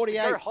seems to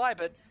go high,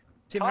 but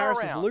Tim Harris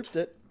has looped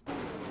it,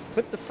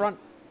 clipped the front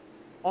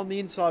on the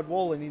inside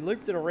wall, and he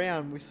looped it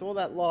around. We saw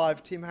that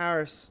live. Tim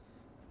Harris.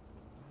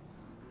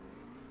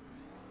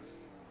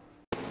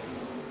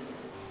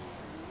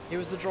 He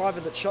was the driver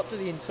that shot to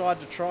the inside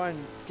to try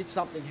and get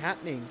something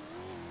happening.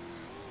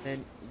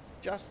 And he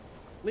just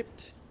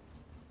flipped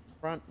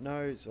front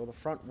nose or the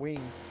front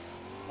wing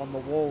on the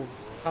wall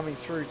coming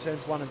through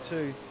turns 1 and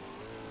 2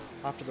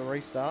 after the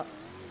restart.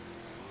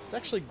 It's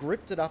actually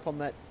gripped it up on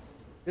that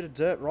bit of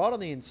dirt right on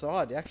the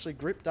inside. It actually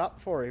gripped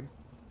up for him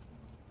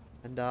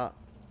and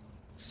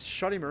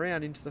shot him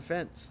around into the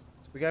fence.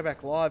 So we go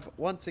back live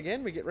once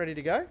again. We get ready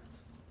to go.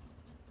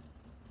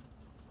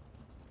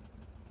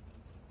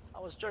 I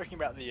was joking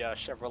about the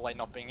Chevrolet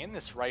not being in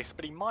this race,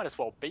 but he might as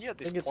well be at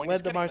this point. I think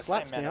it's led the most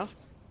laps now.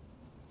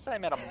 Same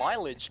amount of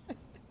mileage.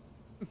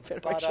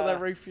 Better make sure they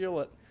refuel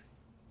it.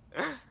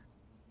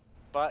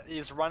 But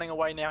he's running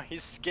away now.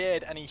 He's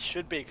scared, and he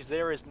should be, because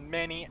there is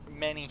many,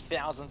 many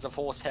thousands of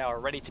horsepower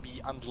ready to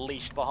be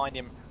unleashed behind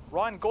him.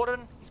 Ryan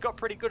Gordon, he's got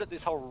pretty good at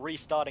this whole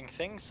restarting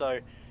thing, so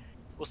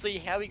we'll see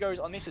how he goes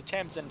on this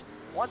attempt. And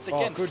once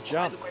again, good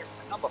flies jump. away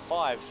from number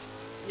 5.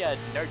 He had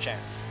no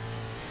chance.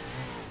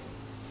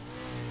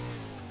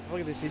 Look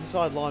at this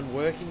inside line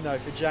working though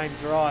for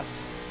James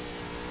Rice.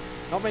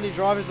 Not many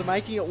drivers are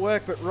making it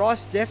work, but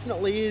Rice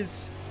definitely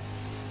is.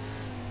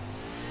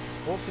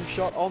 Awesome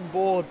shot on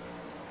board.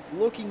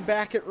 Looking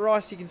back at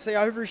Rice, you can see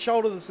over his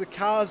shoulder there's the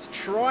cars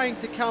trying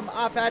to come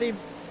up at him.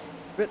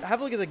 But have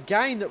a look at the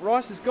gain that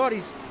Rice has got.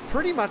 He's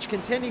pretty much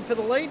contending for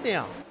the lead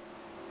now.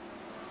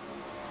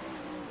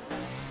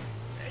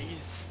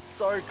 He's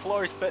so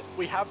close, but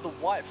we have the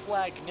white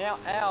flag now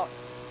out.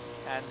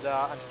 And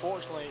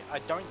unfortunately, I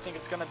don't think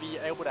it's going to be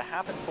able to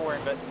happen for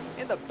him. But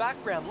in the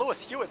background,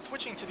 Lewis Hewitt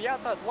switching to the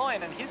outside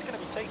line, and he's going to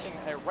be taking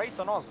a race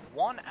on Oz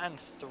 1 and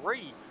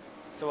 3.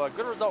 So a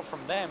good result from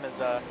them as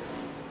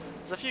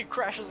there's a few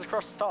crashes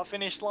across the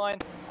start-finish line.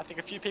 I think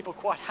a few people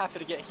quite happy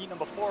to get heat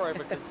number 4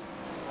 over because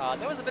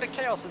there was a bit of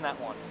chaos in that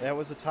one. That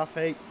was a tough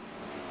heat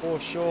for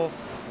sure.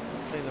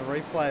 Seeing the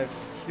replay of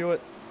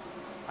Hewitt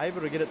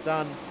able to get it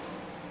done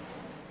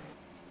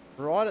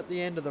right at the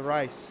end of the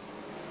race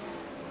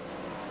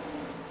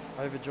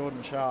over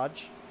Jordan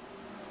Charge.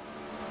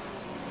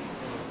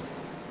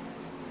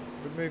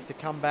 Good move to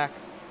come back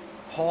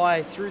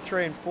high through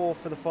 3 and 4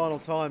 for the final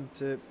time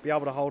to be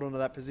able to hold on to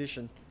that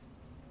position.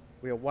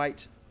 We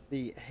await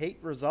the heat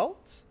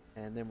results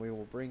and then we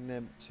will bring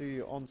them to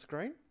you on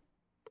screen.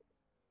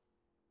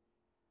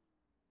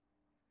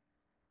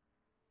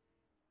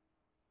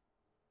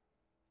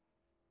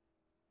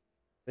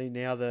 See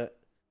now the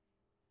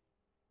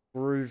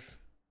groove.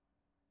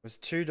 There's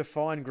 2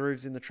 defined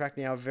grooves in the track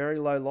now, a very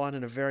low line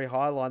and a very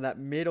high line. That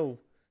middle,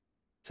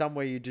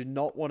 somewhere you do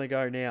not want to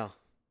go now.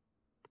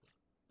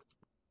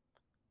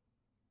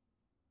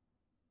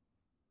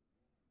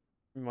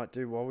 We might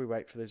do while we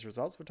wait for these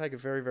results. We'll take a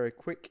very, very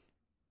quick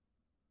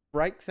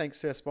break thanks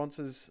to our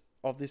sponsors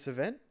of this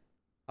event,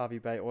 Hervey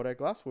Bay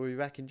Autoglass. We'll be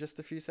back in just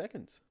a few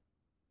seconds.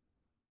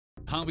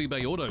 Hervey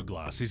Bay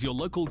Autoglass is your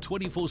local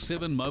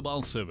 24/7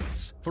 mobile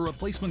service for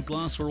replacement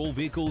glass for all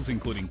vehicles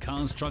including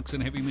cars, trucks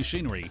and heavy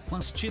machinery,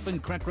 plus chip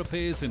and crack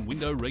repairs and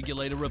window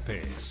regulator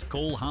repairs.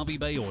 Call Hervey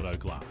Bay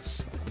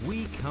Autoglass.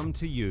 We come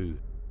to you.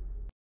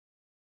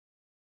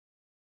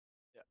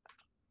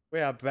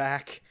 We are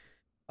back.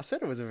 I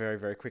said it was a very,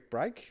 very quick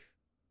break.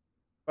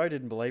 Bo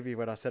didn't believe me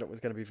when I said it was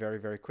going to be very,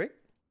 very quick.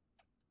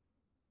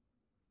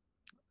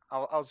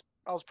 I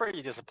was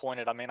pretty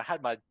disappointed. I mean, I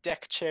had my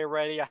deck chair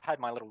ready, I had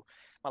my little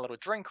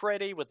drink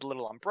ready with the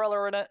little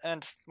umbrella in it,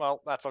 and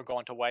well, that's all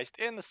gone to waste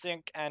in the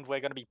sink. And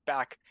we're going to be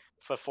back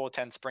for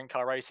 410 sprint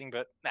car racing,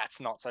 but that's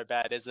not so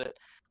bad, is it?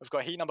 We've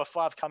got heat number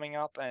 5 coming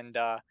up, and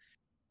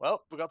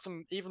well, we've got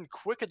some even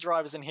quicker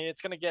drivers in here.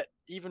 It's going to get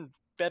even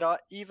better,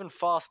 even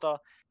faster.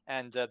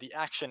 and the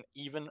action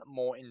even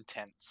more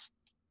intense.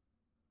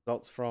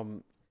 Results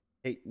from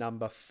heat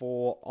number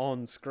 4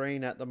 on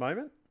screen at the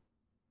moment.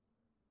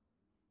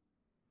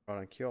 Right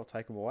on cue, I'll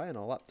take them away and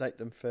I'll update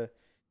them for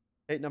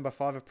heat number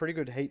 5. A pretty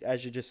good heat,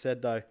 as you just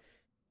said, though.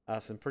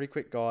 Some pretty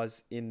quick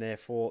guys in there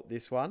for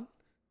this one.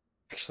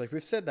 Actually,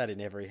 we've said that in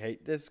every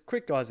heat. There's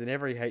quick guys in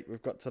every heat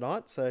we've got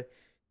tonight, so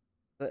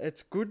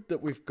it's good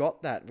that we've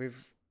got that.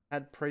 We've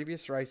had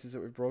previous races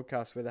that we've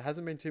broadcast where there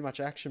hasn't been too much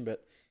action,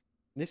 but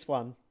this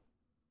one,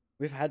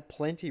 we've had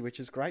plenty, which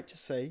is great to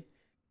see.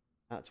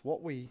 That's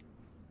what we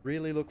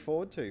really look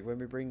forward to when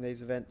we bring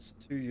these events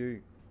to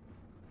you.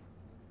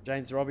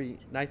 James Robbie,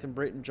 Nathan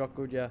Britton, Jock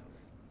Goodyear,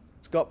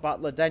 Scott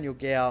Butler, Daniel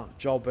Gow,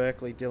 Joel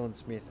Berkeley, Dylan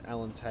Smith,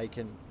 Alan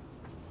Taken,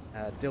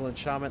 Dylan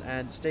Sharman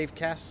and Steve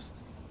Cass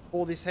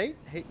for this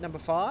heat number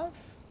 5.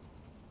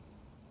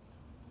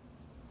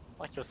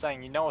 Like you're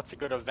saying, you know it's a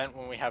good event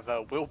when we have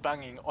wheel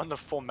banging on the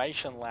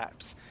formation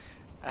laps.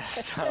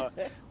 So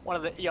one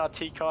of the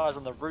ERT cars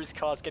and the Ruse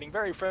cars getting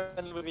very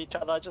friendly with each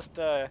other. Just,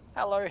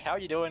 hello, how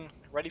you doing?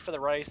 Ready for the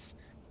race?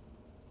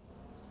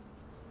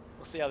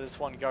 We'll see how this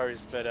one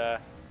goes,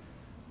 but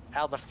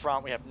out the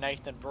front we have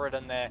Nathan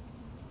Britton there,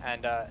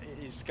 and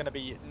he's going to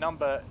be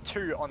number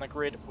 2 on the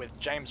grid with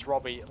James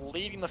Robbie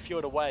leading the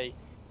field away,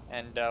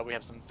 and we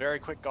have some very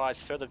quick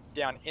guys further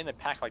down in the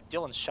pack like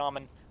Dylan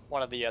Sharman,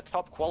 one of the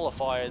top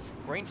qualifiers.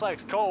 Green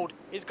flag's cold.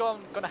 He's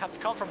going to have to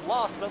come from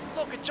last, but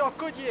look at Jock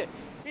Goodyear.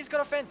 He's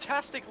got a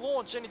fantastic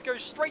launch, and he's going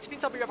straight to the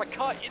inside. We have a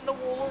car in the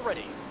wall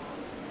already.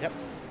 Yep,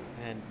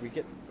 and we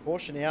get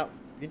caution out.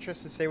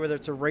 Interested to see whether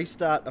it's a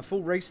restart, a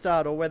full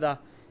restart, or whether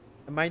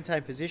they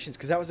maintain positions,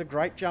 because that was a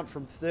great jump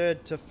from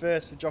 3rd to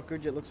 1st for Jock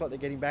Goodyear. It looks like they're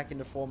getting back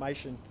into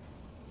formation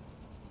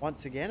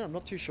once again. I'm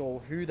not too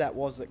sure who that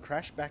was that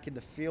crashed back in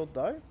the field,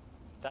 though.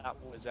 That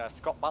was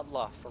Scott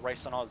Butler for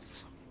Race on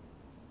Oz.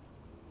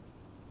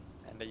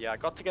 And he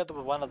got together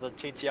with one of the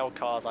TTL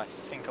cars, I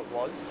think it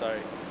was, so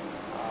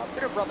a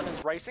bit of rubbing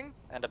his racing,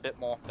 and a bit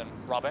more than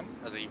rubbing,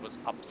 as he was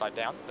upside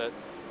down, but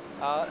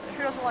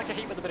who doesn't like a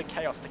heat with a bit of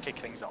chaos to kick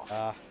things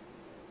off?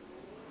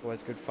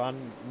 Always good fun.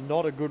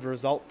 Not a good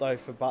result, though,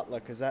 for Butler,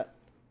 because that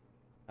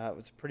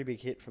was a pretty big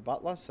hit for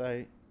Butler,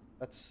 so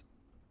that's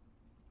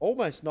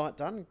almost night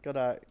done. Got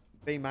a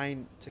B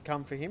main to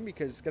come for him,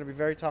 because it's going to be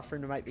very tough for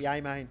him to make the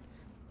A main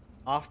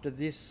after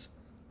this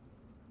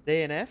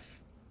DNF.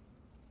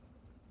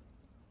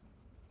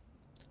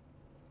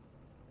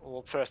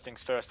 Well, first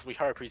things first, we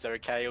hope he's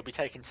okay. He'll be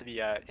taken to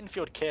the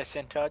infield care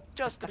centre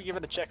just to be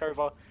given a check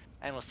over,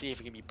 and we'll see if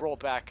he can be brought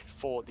back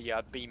for the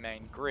B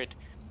main grid.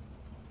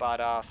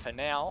 But for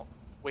now,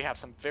 we have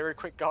some very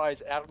quick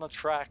guys out on the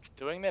track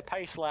doing their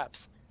pace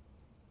laps,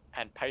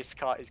 and Pace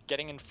Car is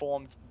getting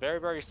informed very,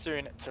 very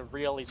soon to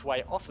reel his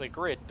way off the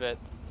grid. But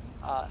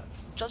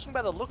judging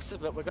by the looks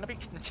of it, we're going to be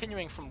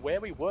continuing from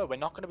where we were. We're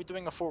not going to be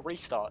doing a full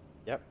restart.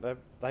 Yep,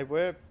 they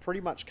were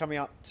pretty much coming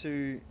up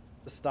to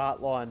the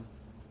start line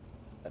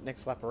that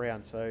next lap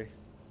around, so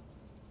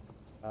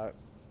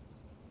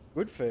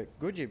good for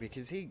Goodyear,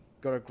 because he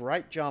got a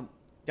great jump,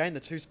 gained the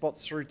 2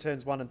 spots through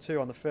turns 1 and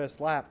 2 on the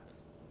first lap.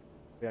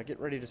 Yeah,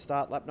 get ready to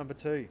start lap number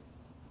 2.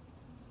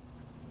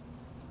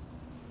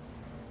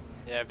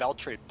 Yeah,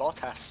 Valtteri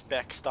Bottas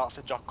spec start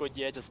for Jock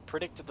Goodyear, just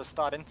predicted the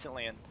start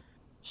instantly and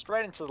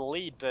straight into the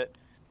lead, but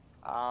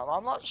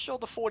I'm not sure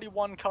the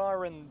 41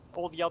 car and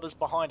all the others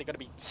behind are going to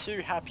be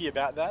too happy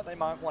about that. They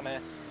might want to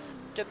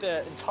get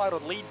their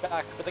entitled lead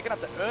back, but they're going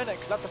to have to earn it,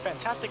 because that's a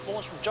fantastic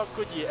launch from Jock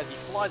Goodyear as he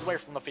flies away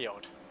from the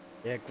field.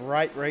 Yeah,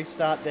 great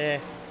restart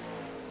there.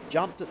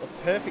 Jumped at the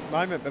perfect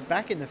moment, but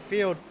back in the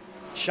field,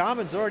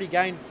 Sharman's already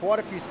gained quite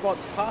a few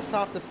spots, past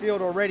half the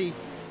field already.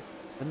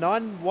 The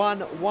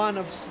 911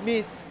 of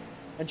Smith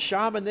and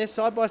Sharman, they're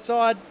side by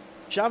side.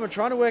 Sharman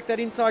trying to work that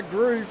inside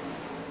groove,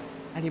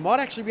 and he might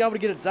actually be able to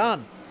get it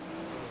done.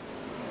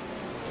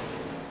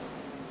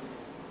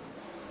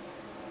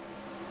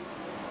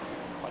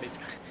 But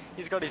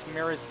he's got his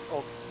mirrors,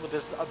 or well,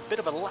 there's a bit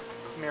of a lack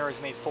of mirrors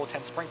in these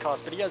 410 sprint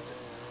cars, but he has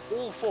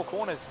all 4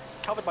 corners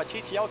covered by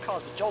TTL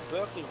cars with Joel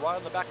Berkeley right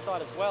on the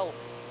backside as well.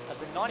 As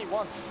the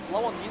 91's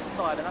slow on the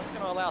inside, and that's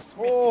going to allow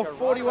Smith to go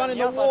 41 right in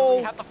the the outside. wall.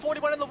 We have the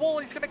 41 in the wall,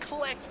 and he's going to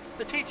collect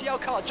the TTL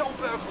car. Joel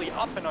Berkeley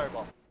up and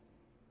over.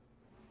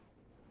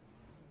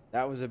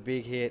 That was a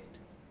big hit.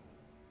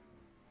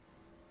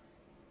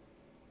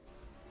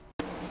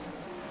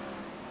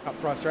 Cup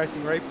Price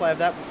Racing replay of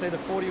that. We'll see the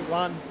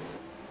 41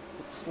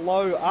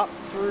 slow up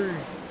through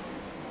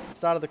the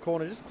start of the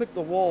corner, just clip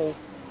the wall,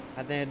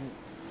 and then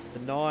the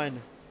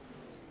 9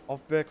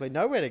 of Berkeley,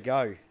 nowhere to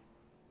go,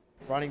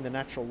 running the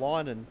natural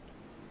line and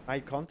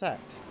made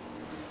contact.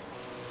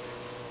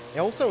 He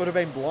also would have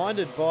been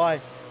blinded by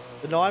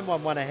the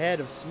 911 ahead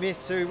of Smith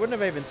too. He wouldn't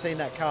have even seen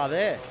that car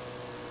there.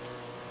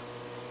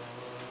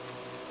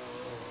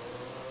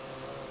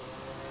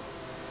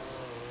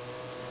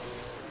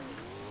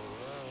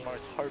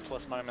 Most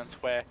hopeless moments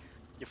where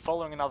you're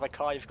following another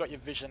car, you've got your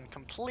vision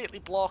completely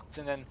blocked,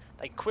 and then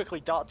they quickly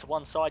dart to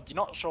one side. You're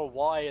not sure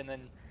why, and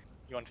then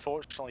you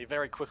unfortunately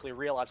very quickly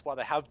realize why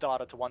they have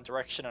darted to one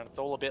direction, and it's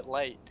all a bit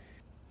late.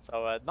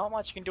 So not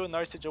much you can do in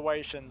those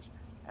situations,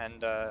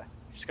 and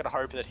you just got to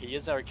hope that he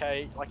is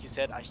okay. Like you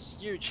said, a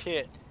huge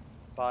hit,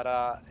 but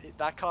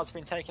that car's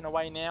been taken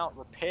away now.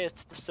 Repairs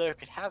to the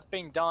circuit have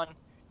been done,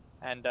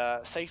 and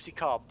safety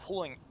car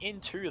pulling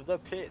into the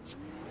pits.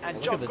 And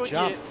Look Jock at the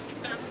Goodyear, jump.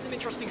 that's an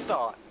interesting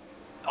start.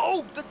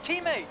 Oh, the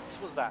teammates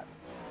was that.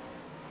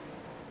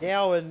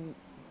 Gow and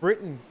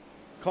Britain,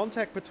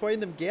 contact between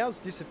them. Gow's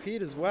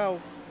disappeared as well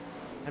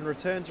and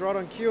returns right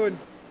on cue. And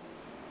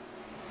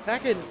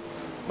Packen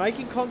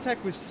making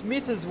contact with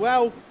Smith as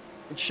well.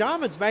 And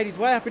Sharman's made his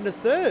way up into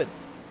third.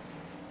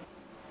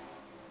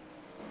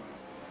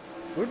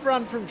 Good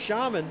run from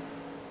Sharman.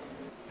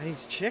 And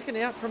he's checking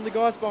out from the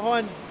guys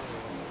behind.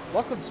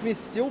 Lachlan Smith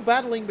still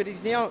battling, but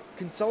he's now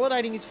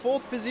consolidating his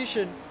fourth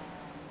position.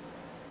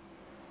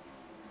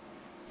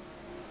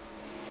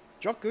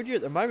 Jock Goodyear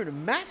at the moment, a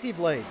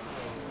massive lead.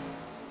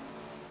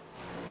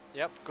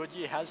 Yep,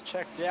 Goodyear has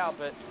checked out,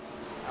 but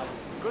there's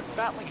some good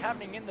battling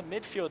happening in the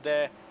midfield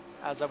there,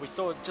 as we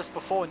saw just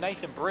before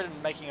Nathan Britton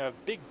making a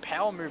big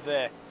power move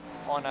there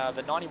on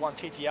the 91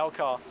 TTL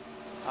car,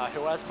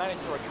 who has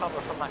managed to recover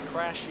from that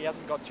crash. He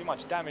hasn't got too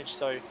much damage,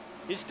 so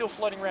he's still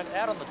floating around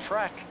out on the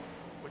track,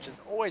 which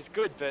is always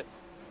good, but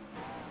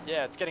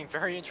yeah, it's getting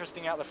very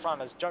interesting out the front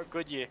as Jock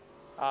Goodyear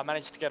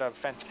managed to get a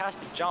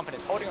fantastic jump and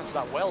is holding onto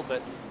that well,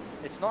 but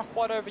it's not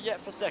quite over yet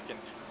for second.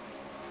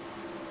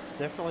 It's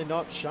definitely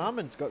not.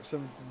 Sharman's got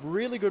some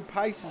really good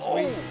pace as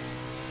we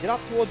get up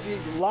towards the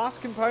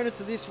last components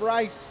of this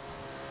race.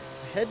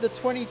 Ahead the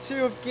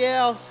 22 of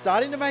Gow,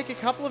 starting to make a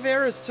couple of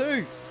errors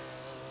too.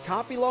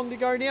 Can't be long to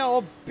go now.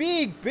 Oh,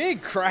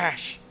 big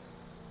crash.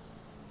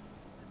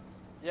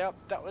 Yep,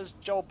 that was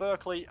Joel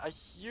Berkeley, a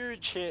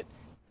huge hit,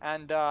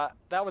 and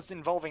that was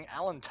involving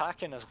Alan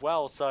Tacken as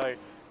well, so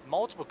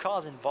multiple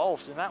cars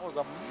involved, and that was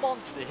a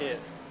monster hit.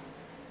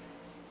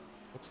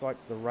 Looks like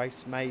the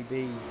race may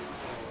be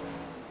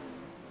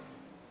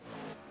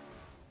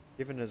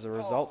given as a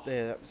result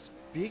there. That was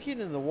big hit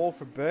in the wall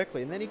for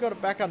Berkeley, and then he got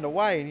it back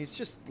underway, and he's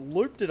just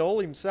looped it all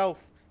himself.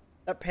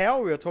 That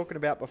power we were talking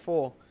about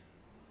before.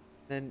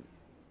 Then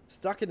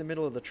stuck in the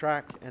middle of the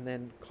track, and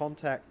then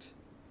contact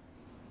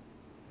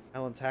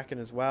Alan Tacken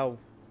as well,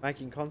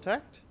 making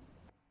contact.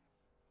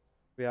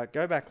 We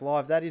go back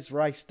live. That is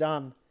race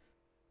done.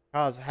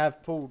 Cars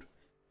have pulled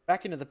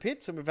back into the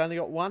pits, and we've only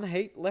got one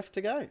heat left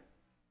to go.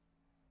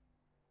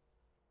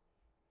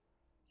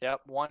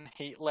 Yep, one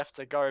heat left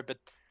to go, but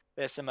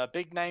there's some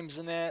big names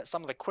in there,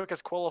 some of the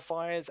quickest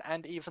qualifiers,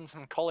 and even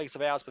some colleagues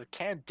of ours with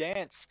Cam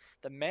Dance,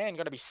 the man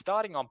going to be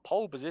starting on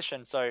pole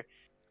position. So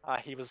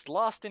he was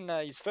last in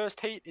his first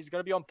heat. He's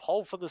going to be on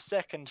pole for the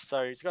second,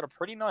 so he's got a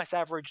pretty nice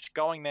average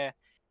going there.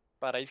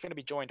 But he's going to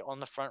be joined on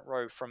the front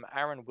row from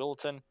Aaron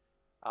Wilton.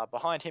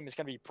 Behind him is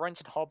going to be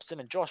Brenton Hobson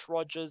and Josh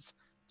Rogers,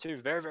 two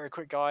very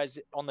quick guys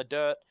on the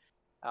dirt.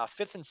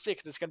 Fifth and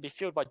sixth is going to be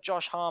filled by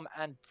Josh Harm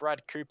and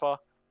Brad Cooper.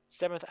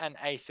 Seventh and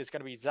eighth is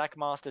going to be Zach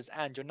Masters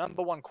and your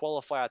number one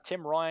qualifier,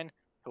 Tim Ryan,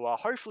 who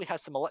hopefully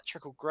has some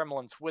electrical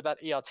gremlins with that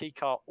ERT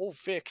car all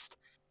fixed,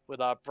 with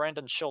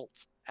Brandon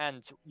Schultz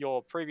and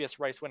your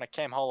previous race winner,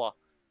 Cam Holler,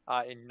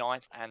 in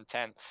 9th and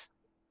 10th.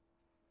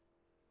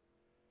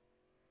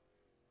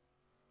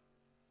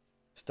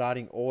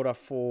 Starting order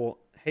for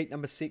heat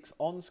number 6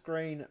 on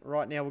screen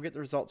right now. We'll get the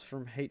results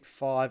from heat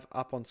 5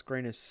 up on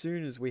screen as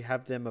soon as we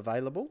have them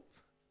available.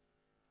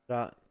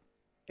 But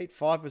heat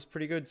 5 was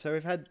pretty good. So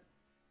we've had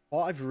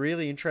 5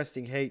 really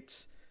interesting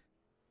heats.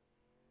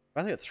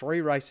 We've only got 3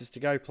 races to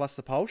go plus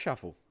the pole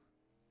shuffle.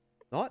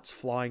 Night's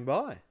flying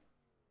by.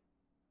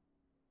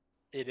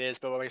 It is,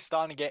 but we're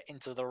starting to get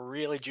into the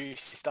really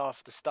juicy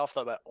stuff, the stuff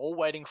that we're all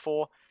waiting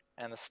for,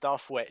 and the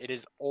stuff where it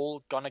is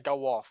all gonna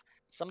go off.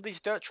 Some of these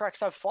dirt tracks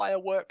have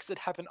fireworks that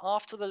happen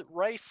after the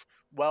race.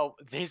 Well,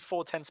 these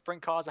 410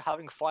 sprint cars are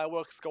having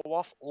fireworks go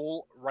off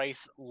all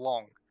race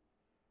long.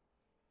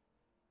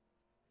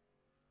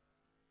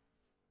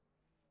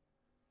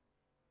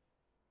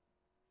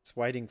 Just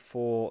waiting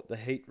for the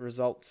heat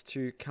results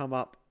to come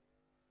up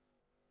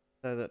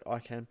so that I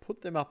can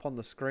put them up on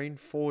the screen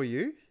for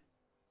you.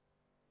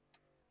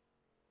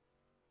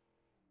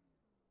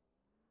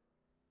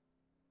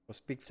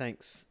 Big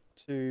thanks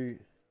to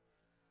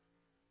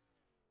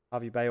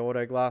Hervey Bay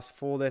Autoglass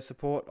for their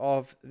support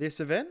of this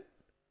event.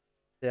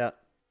 They're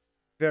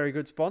very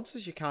good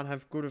sponsors. You can't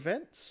have good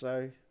events.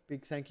 So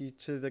big thank you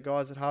to the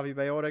guys at Hervey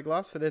Bay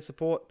Autoglass for their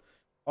support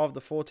of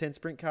the 410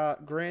 Sprint Car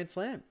Grand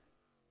Slam.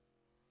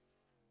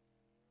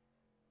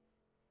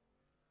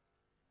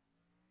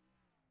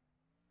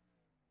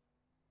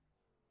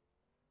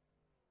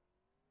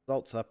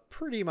 Results are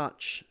pretty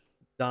much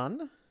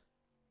done.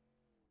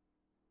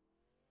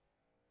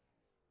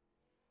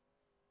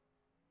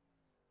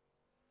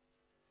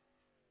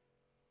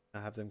 I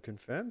have them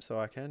confirmed so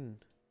I can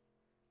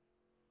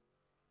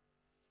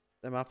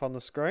them up on the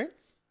screen.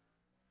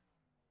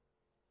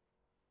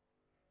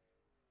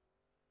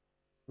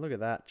 Look at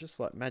that, just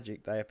like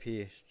magic they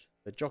appear.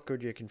 The Jock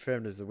Goodyear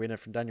confirmed as the winner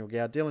from Daniel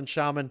Gow. Dylan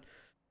Sharman,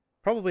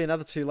 probably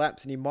another 2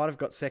 laps and he might have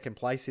got second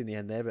place in the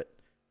end there, but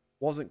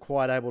wasn't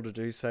quite able to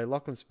do so.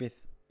 Lachlan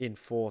Smith in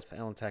 4th,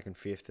 Alan Tack in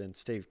 5th, and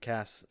Steve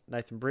Cass,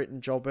 Nathan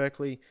Britton, Joel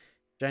Berkeley,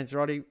 James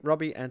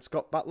Robbie, and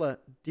Scott Butler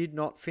did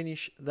not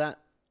finish that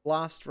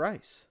last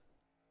race.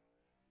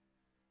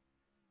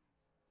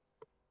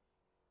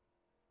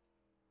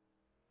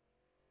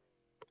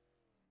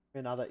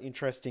 Another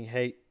interesting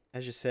heat.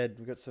 As you said,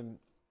 we've got some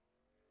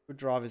good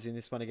drivers in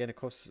this one again. Of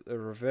course, a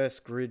reverse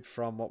grid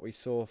from what we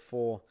saw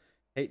for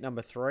heat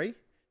number 3.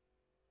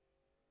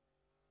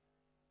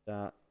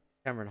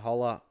 Cameron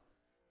Holler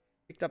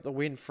picked up the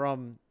win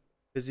from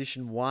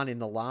position 1 in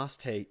the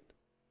last heat.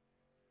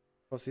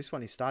 Of course, this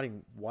one is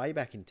starting way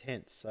back in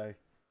 10th. So,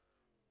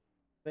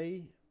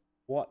 see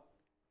what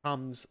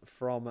comes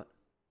from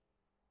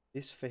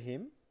this for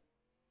him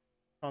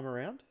time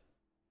around.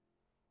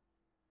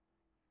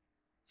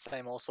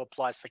 Same also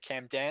applies for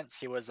Cam Dance.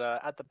 He was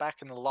at the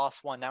back in the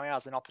last one. Now he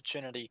has an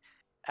opportunity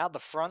out the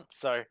front,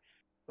 so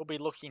he'll be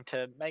looking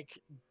to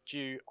make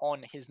due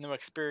on his new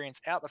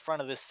experience out the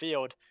front of this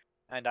field.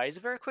 And he's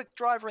a very quick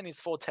driver in these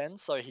 410s,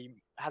 so he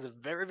has a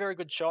very, very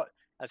good shot,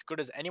 as good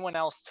as anyone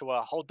else, to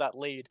hold that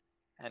lead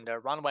and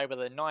run away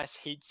with a nice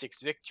Heat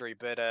 6 victory.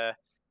 But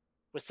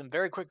with some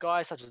very quick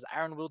guys such as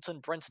Aaron Wilton,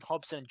 Brenton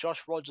Hobson, and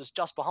Josh Rogers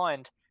just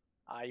behind,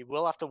 he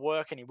will have to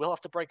work and he will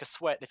have to break a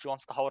sweat if he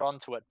wants to hold on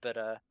to it. But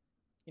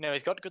you know,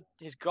 he's got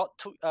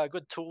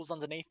good tools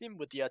underneath him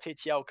with the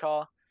TTL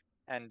car,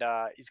 and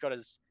he's got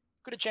as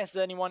good a chance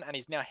as anyone. And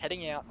he's now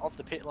heading out of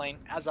the pit lane,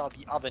 as are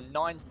the other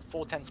 9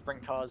 410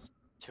 sprint cars,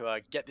 to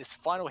get this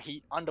final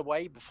heat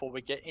underway before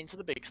we get into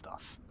the big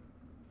stuff.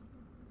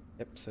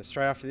 Yep. So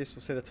straight after this,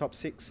 we'll see the top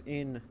 6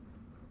 in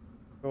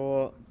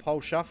for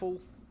pole shuffle.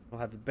 We'll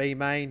have the B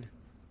main.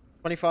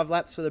 25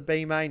 laps for the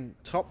B main.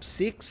 Top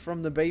 6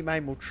 from the B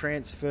main will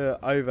transfer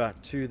over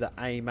to the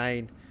A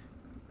main.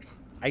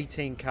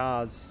 18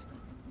 cars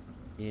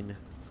in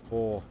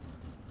for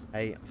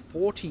a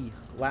 40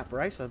 lap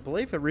race. I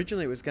believe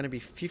originally it was going to be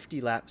 50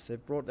 laps.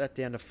 They've brought that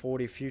down to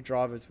 40. A few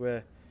drivers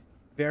were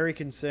very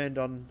concerned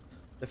on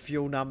the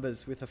fuel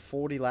numbers with a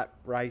 40 lap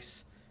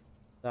race.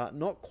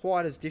 Not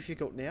quite as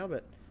difficult now,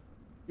 but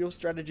fuel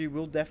strategy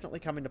will definitely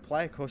come into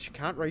play. Of course, you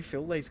can't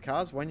refuel these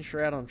cars once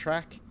you're out on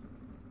track.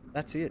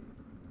 That's it.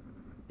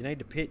 You need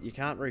to pit. You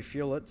can't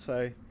refuel it,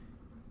 so you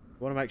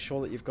want to make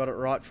sure that you've got it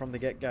right from the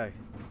get-go.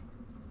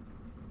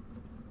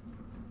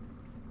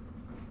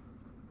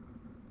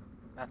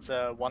 That's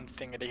one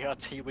thing at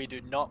ERT we do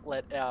not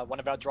let one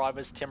of our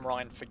drivers, Tim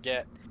Ryan,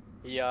 forget.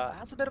 He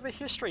has a bit of a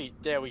history,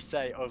 dare we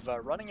say, of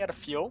running out of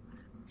fuel.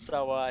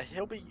 So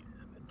he'll be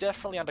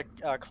definitely under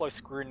close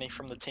scrutiny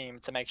from the team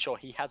to make sure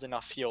he has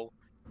enough fuel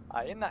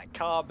in that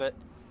car. But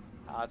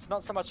it's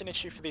not so much an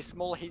issue for these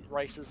smaller heat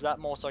races. That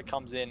more so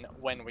comes in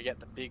when we get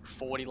the big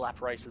 40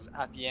 lap races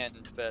at the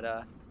end.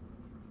 But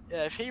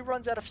yeah, if he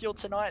runs out of fuel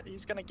tonight,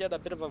 he's going to get a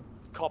bit of a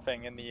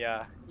copping in the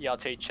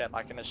ERT chat,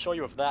 I can assure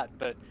you of that.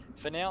 But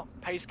for now,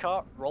 pace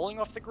car rolling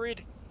off the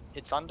grid.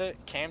 It's under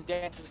Cam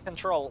Dance's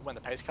control when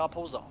the pace car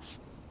pulls off.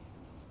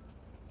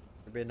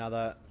 It'll be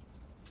another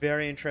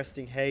very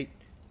interesting heat.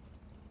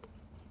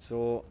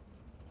 Saw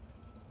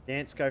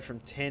Dance go from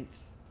 10th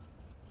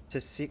to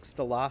 6th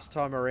the last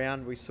time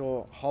around. We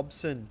saw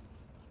Hobson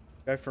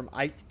go from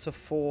 8th to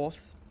 4th.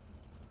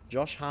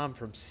 Josh Harm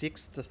from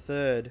 6th to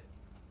 3rd.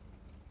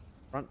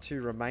 Front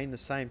 2 remain the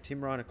same.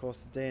 Tim Ryan, of course,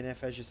 the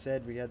DNF, as you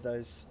said, we had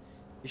those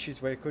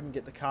issues where he couldn't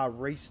get the car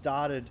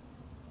restarted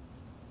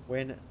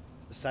when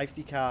the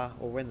safety car,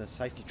 or when the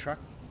safety truck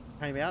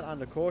came out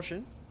under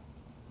caution.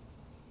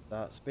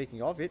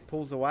 Speaking of, it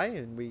pulls away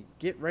and we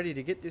get ready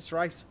to get this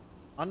race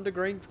under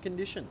green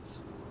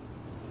conditions.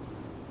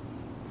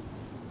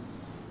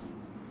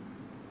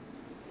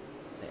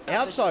 The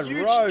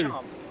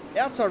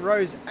outside row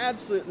is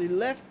absolutely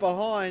left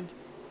behind.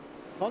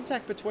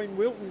 Contact between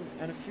Wilton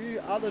and a few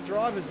other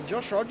drivers. And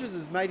Josh Rogers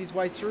has made his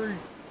way through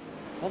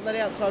on that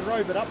outside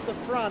row, but up the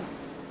front,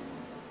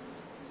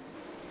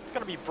 it's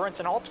going to be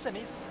Brenton Hobson.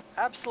 He's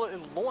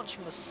absolutely launched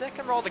from the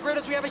second row of the grid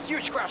as we have a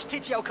huge crash.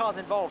 TTL cars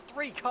involved,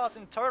 3 cars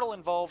in total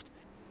involved.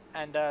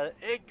 And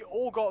it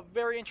all got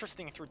very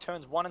interesting through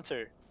turns 1 and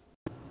 2.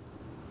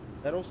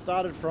 That all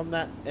started from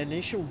that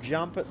initial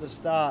jump at the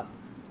start.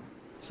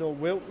 Saw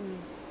Wilton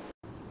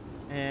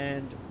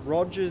and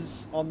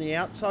Rogers on the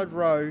outside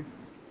row.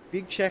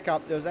 Big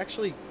checkup. There was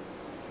actually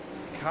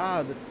a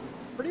car that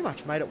pretty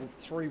much made it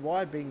 3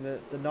 wide, being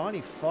the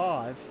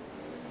 95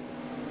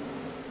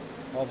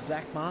 of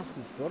Zach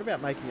Masters. Thought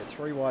about making it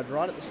 3 wide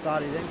right at the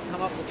start. He then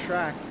come up the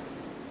track.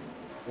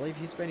 I believe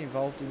he's been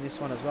involved in this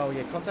one as well.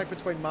 Yeah, contact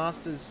between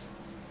Masters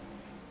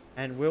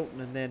and Wilton,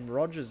 and then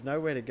Rogers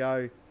nowhere to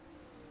go.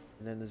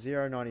 And then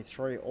the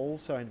 093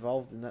 also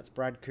involved, and that's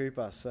Brad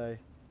Cooper. So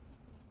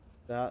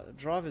the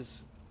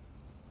drivers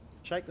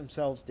shake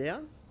themselves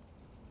down.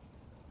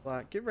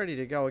 But get ready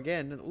to go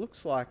again. And it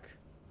looks like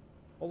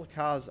all the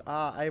cars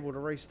are able to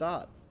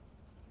restart,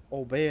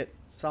 albeit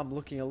some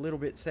looking a little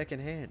bit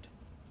second-hand.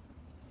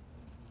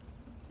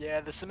 Yeah,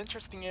 there's some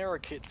interesting error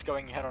kits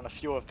going ahead on a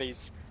few of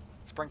these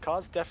sprint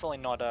cars. Definitely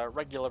not a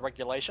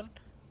regulation,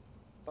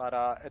 but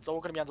it's all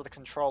going to be under the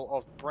control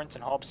of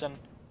Brenton Hobson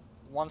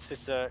once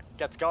this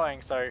gets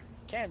going. So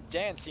Cam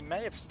Dance, he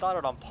may have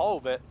started on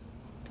pole, but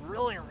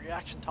brilliant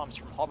reaction times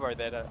from Hobbo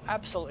there to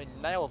absolutely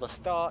nail the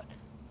start.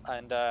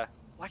 And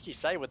like you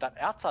say, with that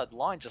outside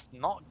line just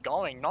not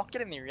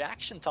getting the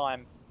reaction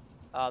time,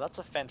 that's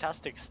a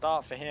fantastic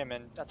start for him,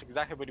 and that's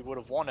exactly what he would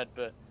have wanted.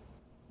 But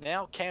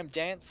now Cam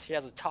Dance, he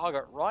has a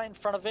target right in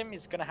front of him.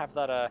 He's going to have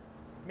that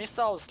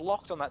missiles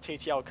locked on that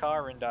TTL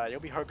car, and you'll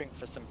be hoping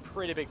for some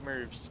pretty big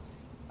moves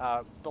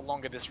the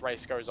longer this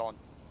race goes on.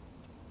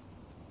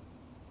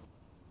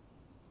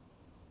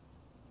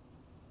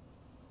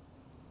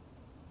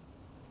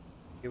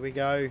 Here we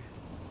go.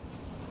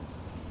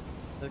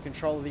 The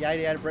control of the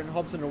 88 of Brenton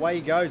Hobson. Away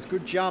he goes.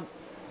 Good jump.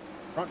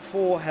 Front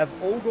four have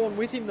all gone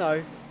with him though.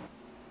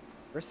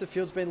 The rest of the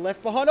field's been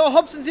left behind. Oh,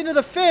 Hobson's into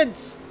the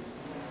fence.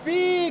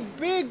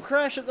 Big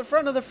crash at the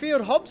front of the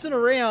field. Hobson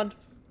around.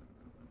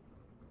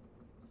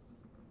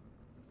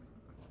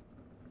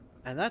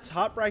 And that's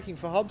heartbreaking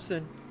for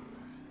Hobson.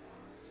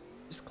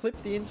 Just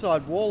clipped the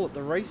inside wall at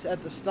the race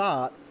at the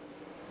start.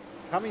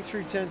 Coming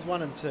through turns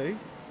 1 and 2.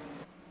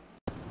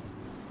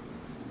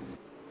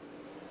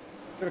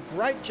 Got a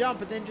great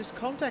jump and then just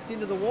contact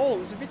into the wall. It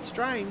was a bit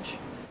strange.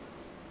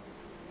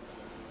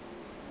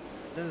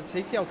 Then the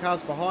TTL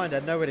cars behind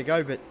had nowhere to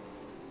go but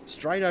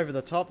straight over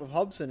the top of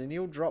Hobson, and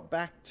he'll drop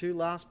back to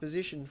last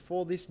position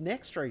for this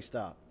next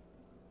restart.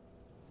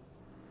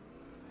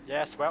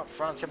 Yes, well, up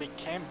front it's going to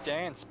be Cam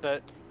Dance,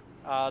 but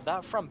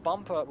that front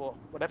bumper, or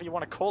whatever you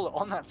want to call it,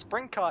 on that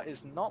sprint car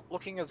is not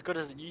looking as good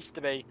as it used to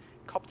be.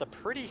 Copped a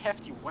pretty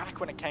hefty whack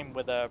when it came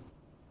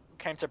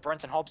to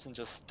Brenton Hobson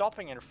just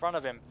stopping in front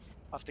of him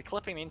after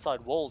clipping the inside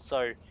wall.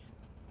 So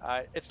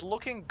it's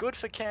looking good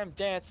for Cam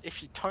Dance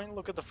if you don't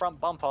look at the front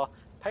bumper.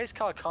 Pace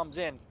car comes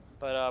in,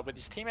 but with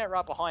his teammate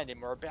right behind him,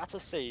 we're about to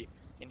see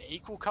in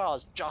equal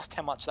cars just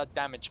how much that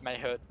damage may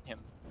hurt him.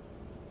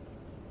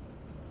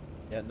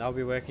 Yeah, and they'll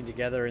be working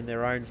together in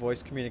their own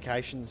voice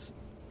communications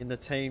in the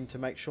team to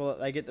make sure that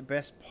they get the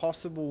best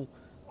possible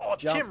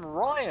jump. Tim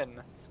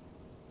Ryan!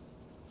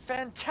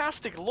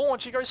 Fantastic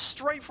launch. He goes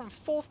straight from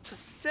 4th to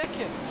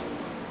 2nd.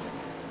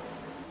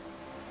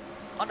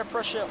 Under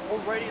pressure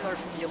already though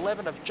from the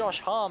 11 of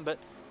Josh Harm, but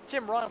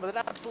Tim Ryan with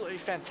an absolutely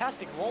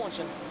fantastic launch,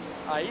 and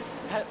he's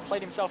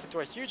played himself into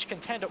a huge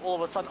contender all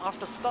of a sudden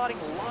after starting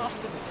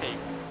last in this heat.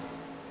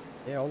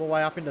 Yeah, all the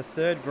way up into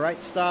 3rd.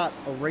 Great start,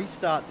 a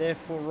restart there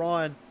for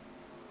Ryan.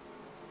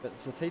 But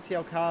it's the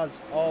TTL cars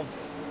of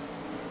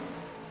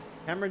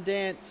Cameron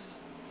Dance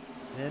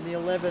and the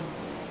 11.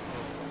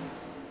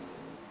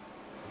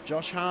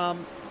 Josh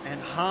Harm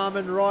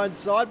and Ryan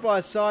side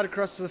by side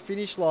across the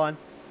finish line.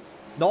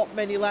 Not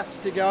many laps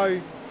to go.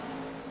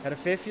 Had a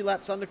fair few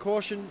laps under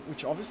caution,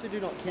 which obviously do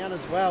not count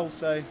as well,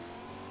 so. And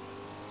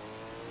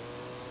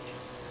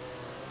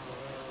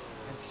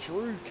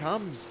through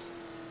comes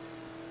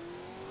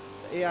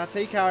the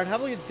ERT car, and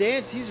have a look at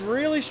Dance. He's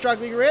really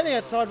struggling around the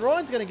outside.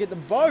 Ryan's going to get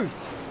them both.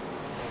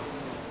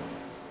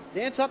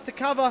 Dance up to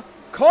cover.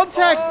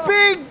 Contact!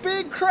 Oh.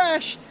 Big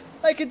crash!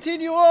 They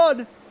continue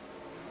on.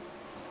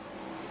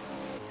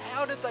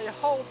 How did they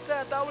hold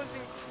that? That was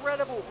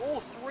incredible.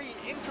 All 3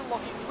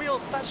 interlocking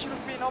wheels. That should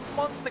have been a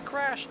monster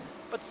crash.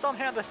 But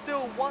somehow they're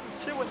still 1,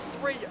 2, and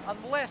 3,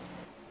 unless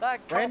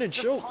that car Brandon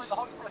just Schultz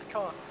behind the hot breath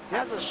car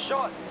has a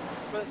shot.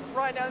 But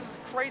right now, this is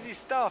crazy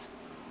stuff.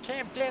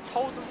 Cam Dance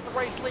holds onto the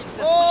race lead.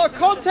 Oh,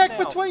 contact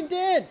between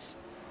Dance.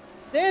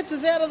 Dance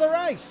is out of the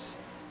race.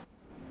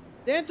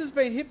 Dance has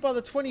been hit by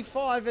the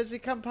 25 as he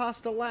come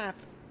past a lap.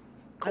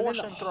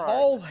 Caution and then throw. A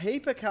whole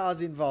heap of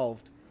cars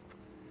involved.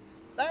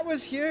 That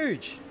was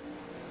huge.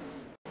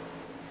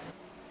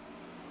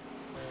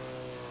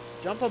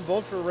 Jump on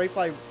board for a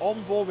replay.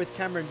 On board with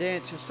Cameron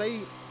Dance. You'll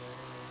see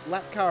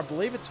lap car, I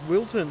believe it's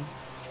Wilton.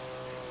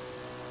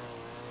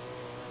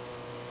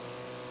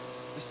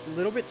 Just a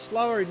little bit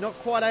slower. Not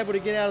quite able to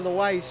get out of the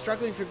way. He's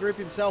struggling for grip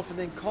himself. And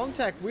then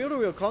contact,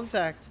 wheel-to-wheel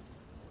contact.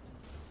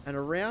 And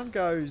around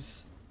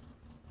goes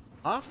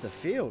half the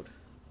field.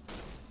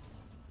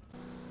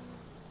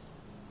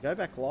 Go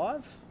back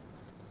live.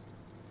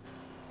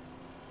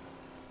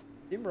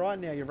 Tim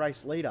Ryan now your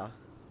race leader.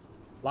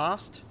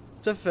 Last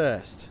to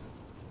first.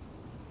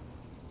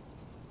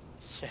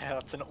 Yeah,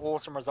 that's an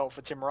awesome result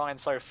for Tim Ryan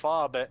so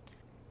far, but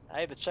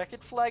hey, the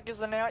checkered flag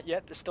isn't out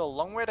yet. There's still a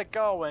long way to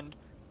go, and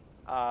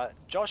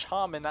Josh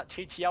Harm in that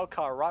TTL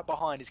car right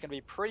behind is going to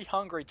be pretty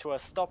hungry to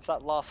stop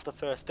that last to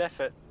first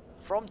effort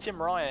from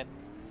Tim Ryan.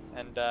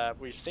 And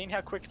we've seen how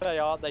quick they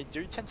are. They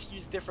do tend to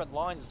use different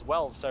lines as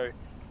well, so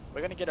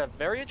we're going to get a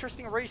very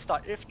interesting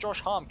restart if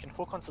Josh Harm can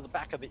hook onto the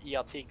back of the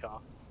ERT car.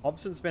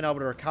 Hobson's been able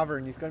to recover,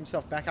 and he's got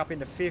himself back up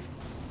into 5th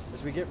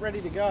as we get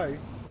ready to go.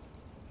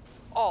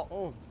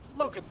 Oh.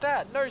 Look at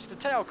that, nose to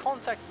tail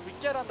contacts as we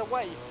get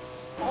underway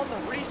on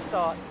the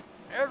restart.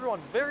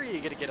 Everyone very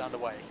eager to get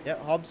underway.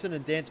 Yep, Hobson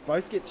and Dance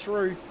both get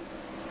through.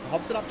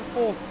 Hobson up to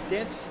 4th,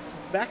 Dance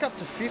back up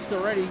to 5th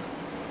already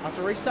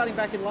after restarting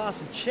back in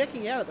last and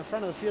checking out at the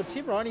front of the field.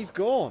 Tim Ryan, he's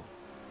gone.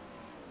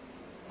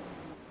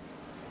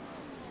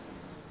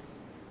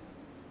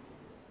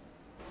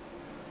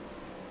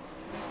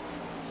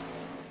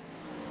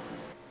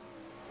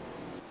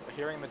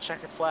 hearing the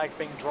checkered flag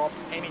being dropped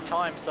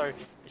anytime. So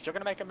if you're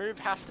going to make a move, it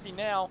has to be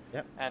now.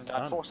 Yep. And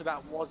unfortunately,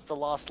 that was the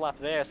last lap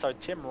there. So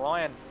Tim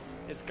Ryan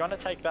is going to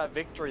take that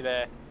victory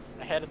there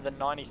ahead of the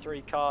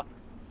 93 car.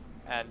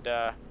 And,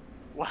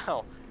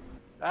 wow,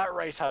 that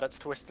race had its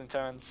twists and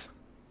turns.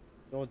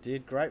 Sure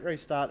did. Great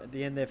restart at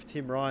the end there for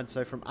Tim Ryan.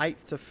 So from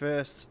 8th to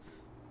 1st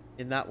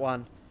in that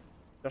one.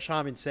 Josh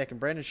Harm in 2nd.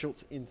 Brandon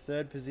Schultz in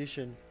 3rd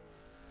position.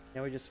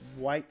 Now we just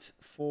wait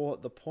for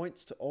the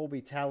points to all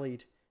be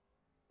tallied.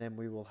 Then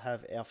we will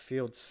have our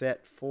field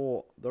set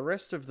for the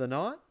rest of the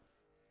night.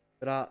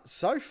 But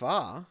so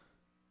far,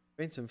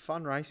 been some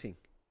fun racing.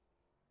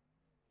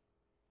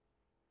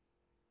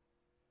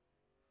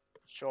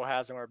 Sure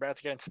has, and we're about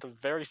to get into the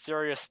very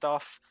serious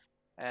stuff.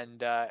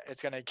 And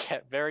it's going to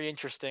get very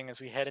interesting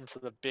as we head into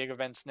the big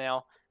events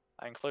now,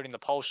 including the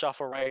pole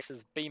shuffle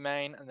races, B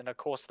main, and then of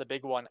course the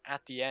big one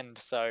at the end.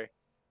 So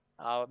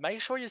make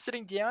sure you're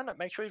sitting down,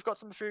 make sure you've got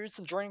some food,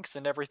 some drinks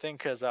and everything,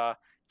 because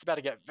it's about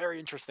to get very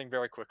interesting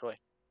very quickly.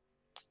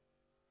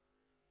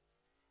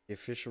 The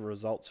official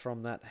results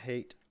from that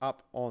heat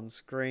up on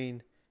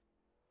screen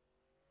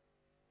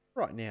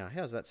right now.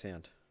 How's that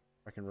sound?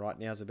 I reckon right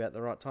now is about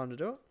the right time to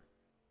do it.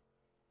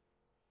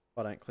 If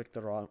I don't click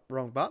the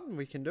wrong button,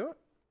 we can do it.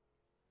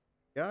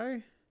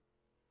 Go.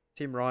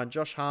 Tim Ryan,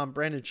 Josh Harm,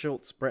 Brandon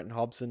Schultz, Bretton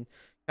Hobson,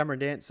 Cameron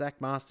Dance, Zach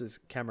Masters,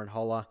 Cameron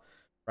Holler,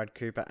 Brad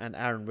Cooper and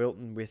Aaron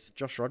Wilton, with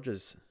Josh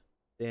Rogers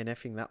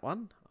DNFing that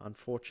one.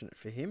 Unfortunate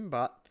for him,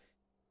 but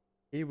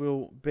he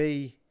will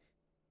be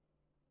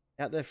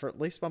out there for at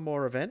least one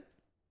more event.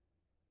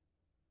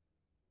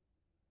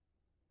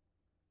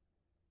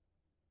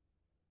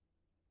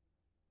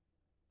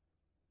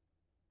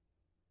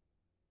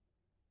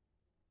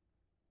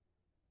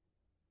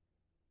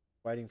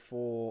 Waiting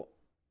for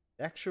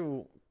the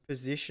actual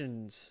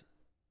positions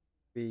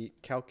to be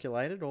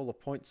calculated, all the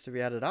points to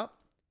be added up,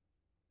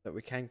 so that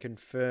we can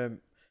confirm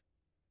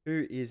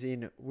who is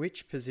in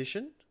which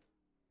position.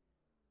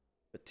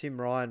 But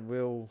Tim Ryan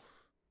will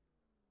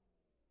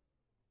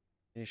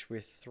finish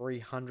with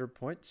 300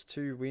 points,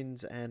 2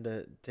 wins and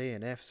a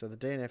DNF. So the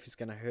DNF is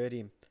going to hurt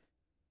him in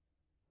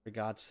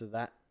regards to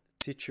that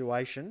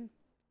situation.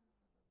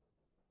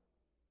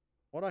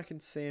 What I can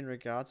see in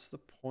regards to the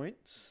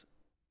points,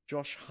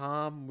 Josh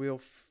Harm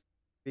will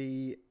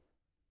be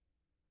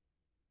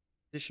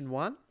position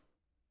 1.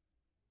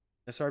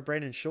 Sorry,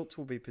 Brandon Schultz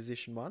will be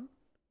position 1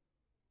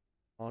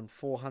 on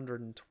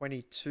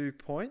 422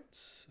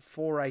 points.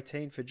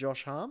 418 for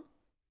Josh Harm.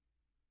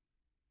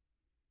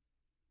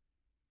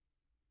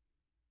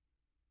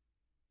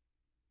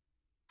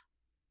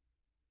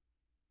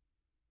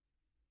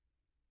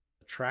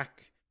 The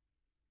track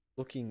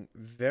looking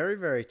very,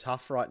 very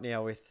tough right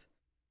now with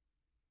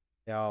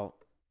how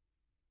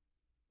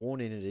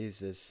worn in it is.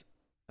 There's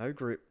no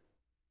grip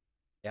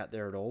out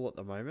there at all at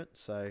the moment.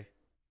 So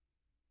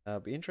it'll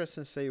be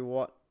interesting to see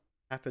what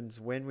happens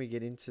when we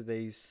get into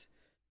these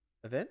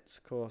events.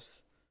 Of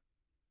course,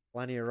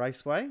 Lanier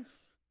Raceway.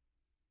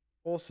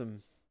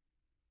 Awesome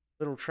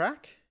little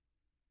track.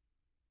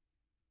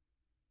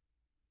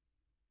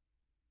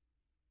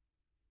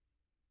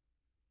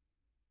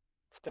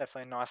 It's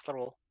definitely a nice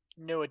little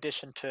new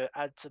addition to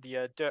add to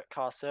the dirt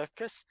car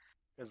circus,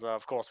 because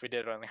of course we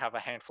did only have a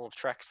handful of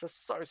tracks for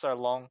so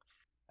long,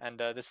 and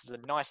this is a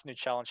nice new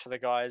challenge for the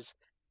guys.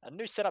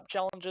 New setup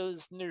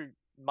challenges, new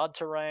mud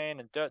terrain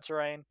and dirt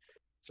terrain,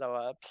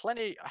 so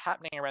plenty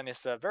happening around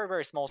this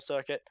very small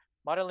circuit.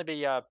 Might only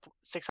be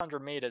 600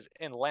 meters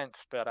in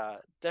length, but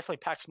definitely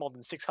packs more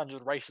than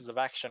 600 races of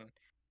action,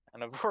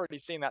 and I've already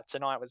seen that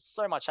tonight with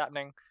so much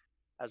happening,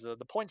 as the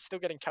points still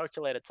getting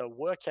calculated to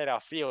work out our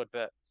field,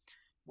 but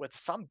with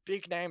some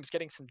big names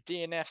getting some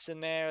DNFs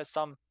in there,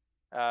 some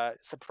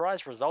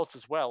surprise results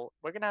as well.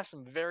 We're going to have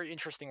some very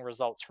interesting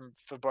results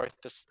for both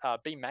the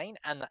B main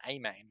and the A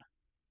main.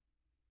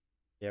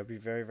 Yeah, it'll be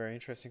very, very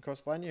interesting. Of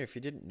course, Lanier, if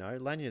you didn't know,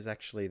 Lanier is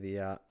actually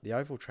the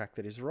oval track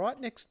that is right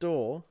next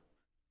door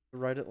to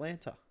Road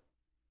Atlanta.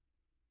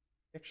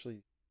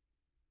 Actually,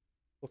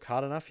 look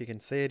hard enough, you can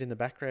see it in the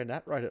background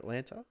at Road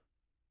Atlanta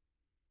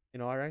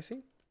in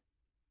iRacing.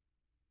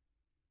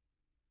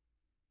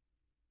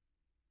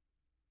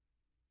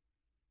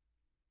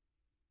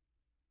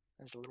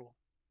 There's a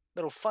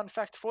little fun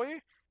fact for you.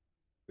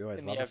 We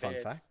always love a fun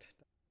fact.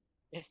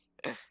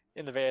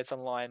 In the V8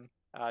 Online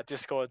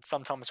Discord,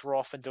 sometimes we're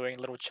often doing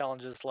little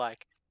challenges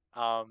like,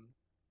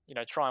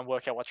 try and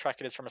work out what track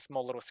it is from a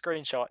small little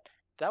screenshot.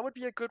 That would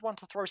be a good one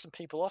to throw some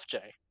people off,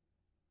 Jay.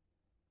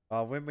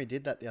 When we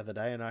did that the other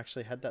day, and I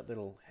actually had that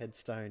little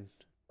headstone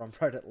from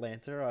Road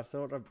Atlanta, I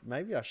thought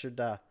maybe I should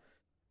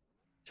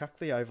chuck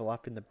the oval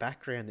up in the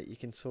background that you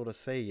can sort of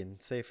see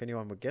and see if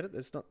anyone would get it.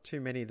 There's not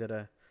too many that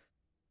are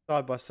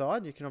side by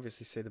side. You can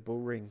obviously see the bull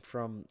ring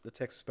from the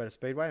Texas Motor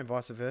Speedway and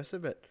vice versa,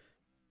 but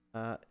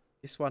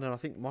this one, and I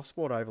think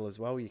Mosport Oval as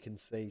well, you can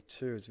see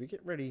too, as we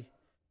get ready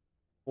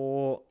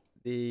for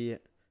the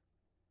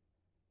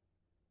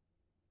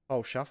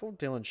pole shuffle.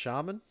 Dylan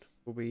Sharman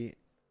will be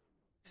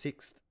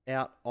 6th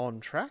out on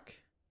track.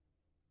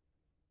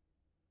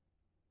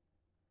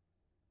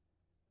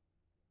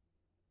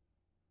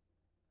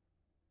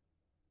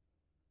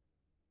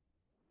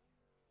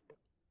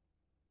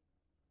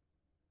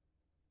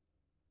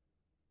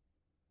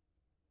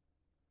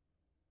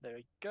 There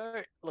we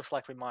go. Looks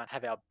like we might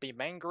have our B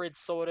main grid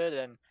sorted,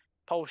 and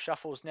pole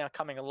shuffle's now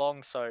coming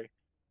along, so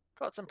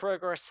got some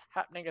progress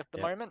happening at the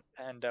Yep. moment,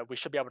 and we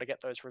should be able to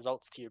get those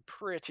results to you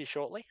pretty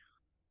shortly.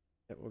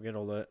 Yep, we'll get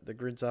all the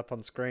grids up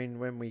on screen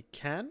when we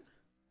can.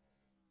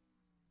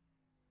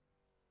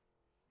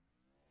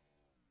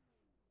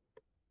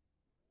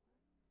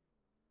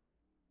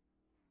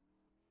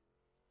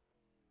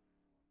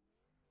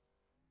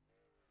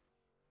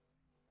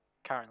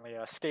 Currently,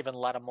 Stephen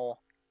Lattimore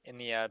in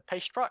the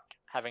pace truck,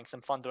 having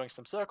some fun doing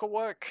some circle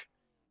work.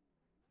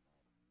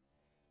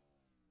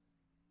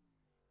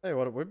 Tell you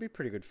what, it would be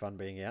pretty good fun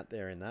being out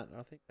there in that.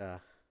 I think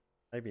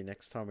maybe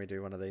next time we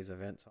do one of these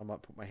events, I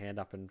might put my hand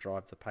up and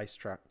drive the pace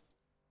truck.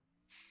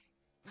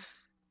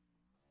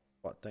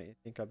 What, don't you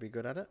think I'd be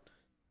good at it?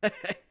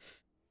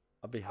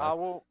 I'd be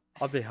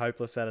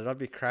hopeless at it. I'd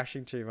be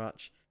crashing too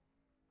much.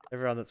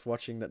 Everyone that's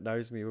watching that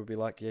knows me would be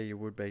like, yeah, you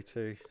would be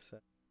too. So.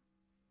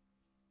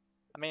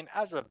 I mean,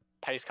 as a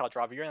pace car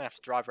driver, you only have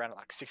to drive around at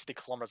like 60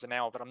 kilometers an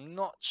hour, but I'm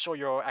not sure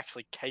you're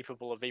actually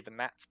capable of even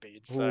that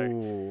speed. So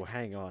ooh,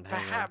 hang on.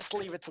 Perhaps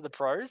leave it to the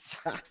pros.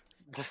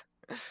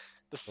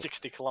 The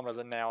 60 kilometers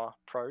an hour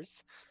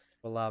pros.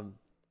 Well,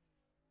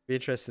 be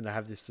interesting to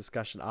have this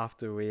discussion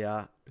after we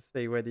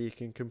see whether you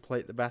can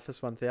complete the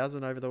Bathurst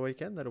 1000 over the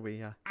weekend. That'll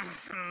be a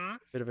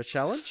bit of a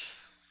challenge.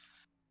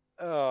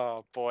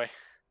 Oh boy.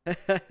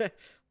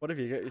 What have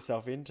you got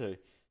yourself into?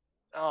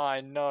 Oh,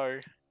 I know.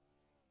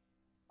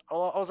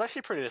 Well, I was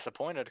actually pretty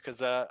disappointed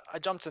because I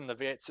jumped in the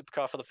V8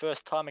 supercar for the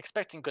first time,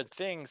 expecting good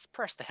things.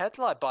 Pressed the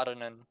headlight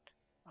button, and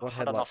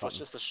I don't know if it was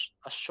just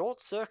a short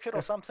circuit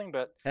or something.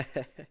 But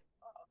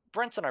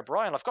Brenton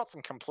O'Brien, I've got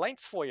some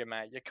complaints for you,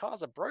 mate. Your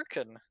cars are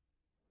broken.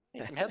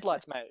 Need some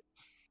headlights, mate.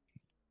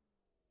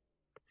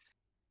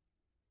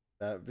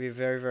 It'll be a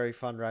very, very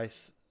fun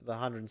race. The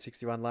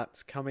 161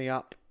 laps coming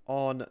up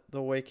on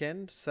the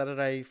weekend,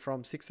 Saturday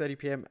from 6:30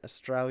 p.m.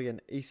 Australian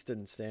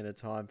Eastern Standard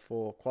Time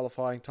for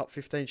qualifying top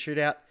 15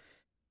 shootout.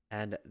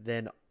 And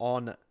then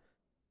on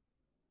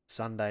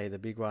Sunday, the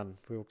big one,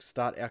 we'll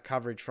start our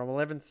coverage from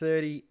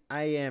 11:30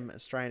 a.m.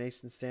 Australian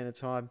Eastern Standard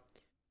Time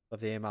of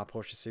the MR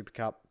Porsche Super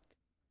Cup.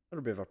 A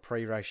little bit of a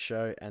pre-race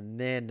show, and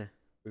then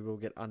we will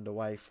get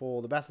underway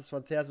for the Bathurst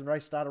 1000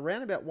 race start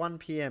around about 1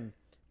 p.m.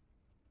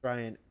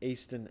 Australian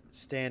Eastern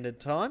Standard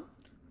Time,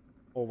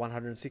 or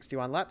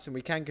 161 laps, and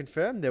we can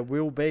confirm there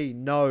will be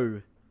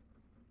no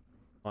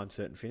time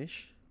certain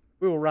finish.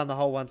 We will run the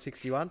whole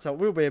 161, so it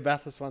will be a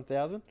Bathurst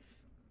 1000.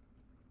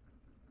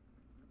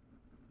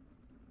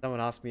 Someone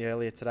asked me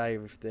earlier today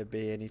if there'd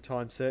be any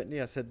time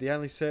certainty. I said the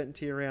only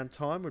certainty around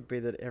time would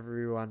be that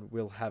everyone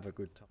will have a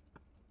good time.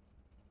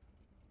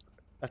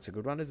 That's a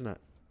good one, isn't it?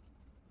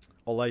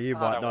 Although you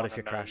might not if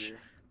you crash.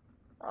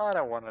 I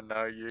don't want to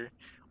know you.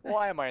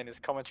 Why am I in this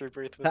commentary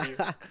booth with you?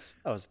 That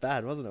was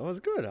bad, wasn't it? It was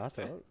good, I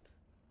thought.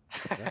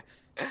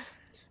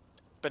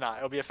 But no,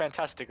 it'll be a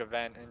fantastic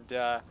event,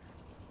 and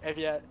if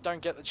you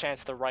don't get the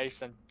chance to race,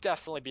 then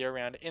definitely be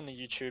around in the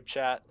YouTube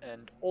chat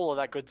and all of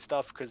that good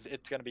stuff, because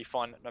it's going to be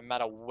fun no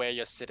matter where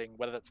you're sitting,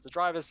 whether it's the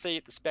driver's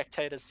seat, the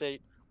spectator's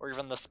seat, or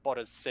even the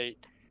spotter's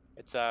seat.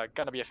 It's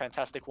going to be a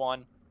fantastic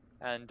one,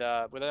 and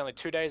with only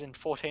 2 days and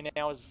 14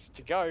 hours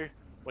to go,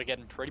 we're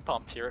getting pretty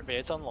pumped here at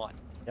V8 Online.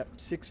 Yep,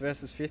 6th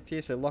versus 5th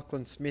here, so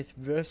Lachlan Smith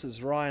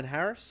versus Ryan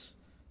Harris.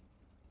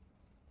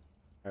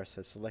 Harris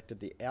has selected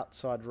the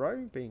outside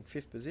row, being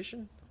 5th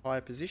position,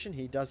 higher position.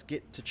 He does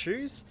get to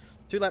choose.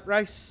 2-lap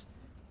race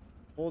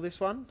for this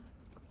one.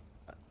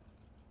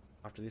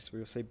 After this, we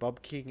will see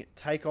Bob King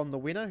take on the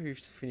winner,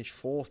 who's finished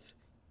 4th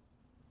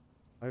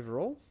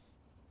overall.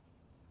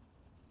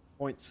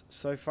 Points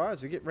so far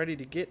as we get ready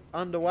to get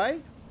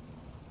underway.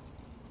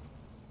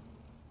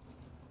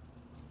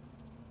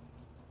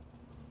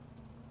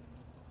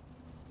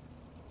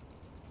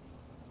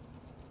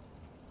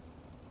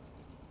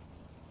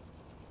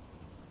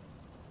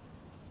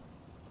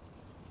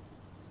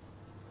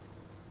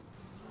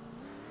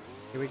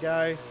 Here we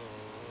go.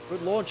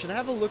 Good launch, and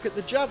have a look at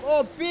the jump.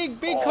 Oh, big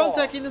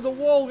contact into the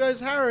wall goes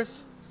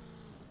Harris.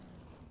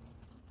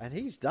 And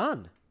he's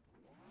done.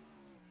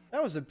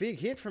 That was a big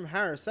hit from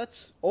Harris.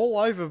 That's all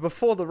over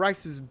before the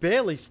race has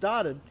barely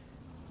started.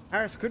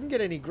 Harris couldn't get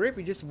any grip.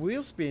 He just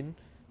wheel spin.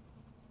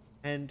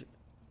 And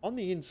on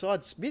the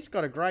inside, Smith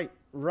got a great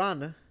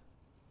run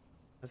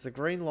as the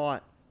green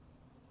light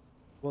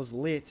was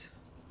lit.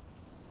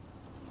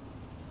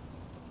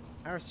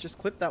 Harris just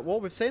clipped that wall.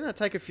 We've seen that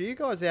take a few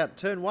guys out.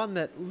 Turn 1,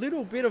 that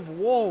little bit of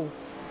wall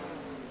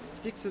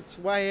sticks its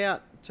way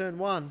out. Turn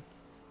 1.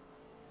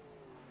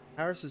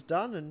 Harris is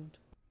done, and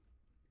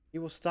he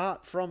will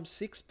start from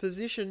 6th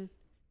position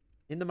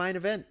in the main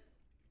event.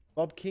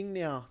 Bob King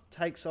now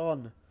takes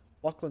on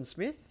Lachlan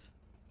Smith.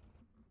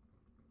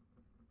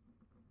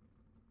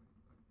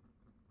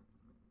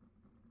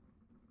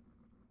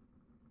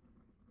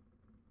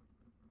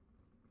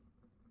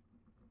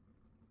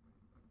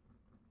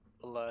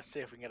 We'll see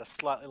if we can get a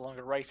slightly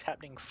longer race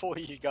happening for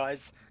you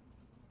guys.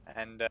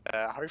 And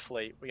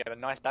hopefully we get a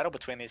nice battle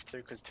between these two,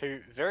 because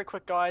two very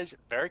quick guys,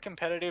 very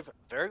competitive,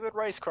 very good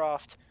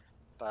racecraft.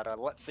 But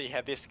let's see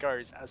how this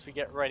goes as we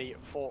get ready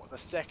for the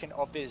second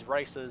of these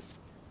races.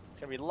 It's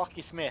going to be Lucky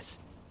Smith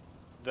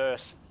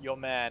versus your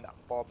man,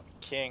 Bob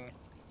King.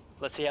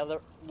 Let's see how the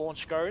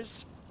launch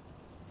goes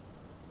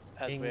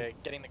as we're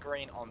getting the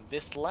green on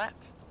this lap.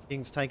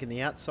 King's taken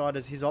the outside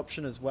as his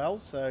option as well,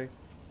 so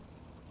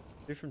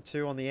 2 from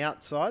 2 on the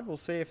outside. We'll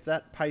see if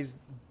that pays a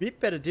bit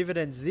better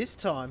dividends this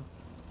time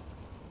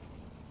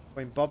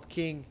between Bob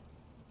King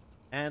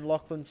and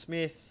Lachlan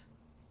Smith.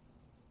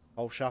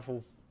 Whole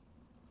shuffle.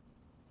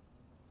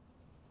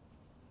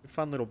 Good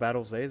fun little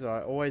battles these.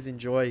 I always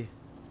enjoy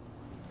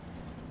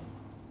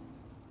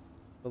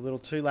the little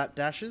 2-lap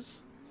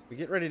dashes. So we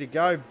get ready to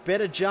go.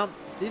 Better jump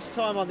this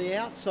time on the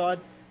outside.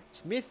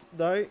 Smith,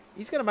 though,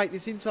 he's going to make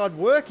this inside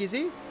work, is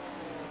he?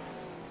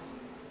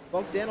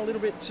 Bogged down a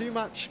little bit too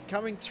much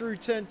coming through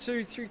turn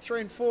 2, through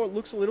 3 and 4. It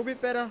looks a little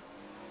bit better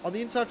on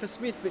the inside for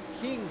Smith, but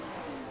King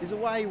is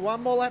away.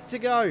 1 more lap to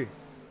go.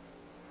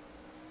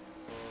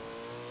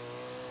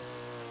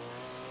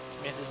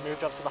 Smith has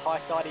moved up to the high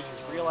side.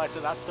 He's realised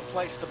that that's the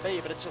place to be,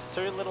 but it's just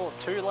too little,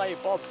 too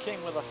late. Bob King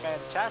with a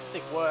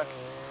fantastic work,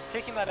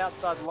 picking that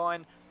outside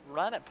line,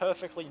 ran it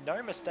perfectly,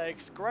 no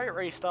mistakes, great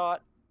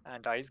restart,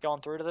 and he's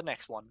gone through to the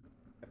next one.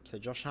 Yep, so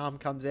Josh Harm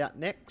comes out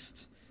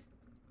next.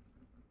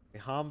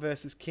 Harm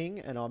versus King,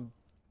 and I'm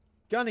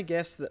going to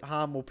guess that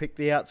Harm will pick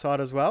the outside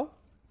as well.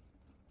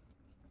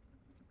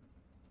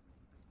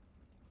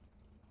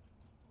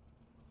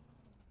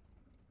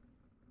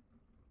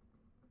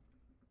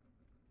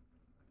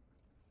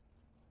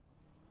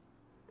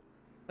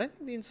 I don't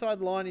think the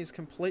inside line is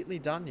completely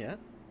done yet.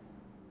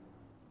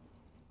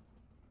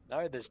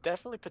 No, there's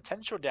definitely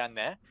potential down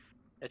there.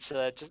 It's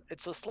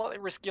a slightly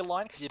riskier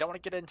line because you don't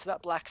want to get into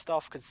that black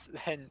stuff because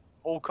then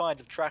all kinds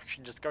of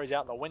traction just goes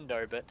out the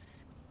window. But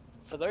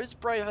for those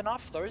brave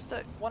enough, those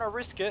that want to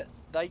risk it,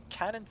 they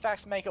can in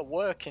fact make it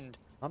work. And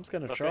I'm just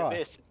going to look try. at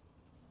this.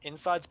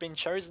 Inside's been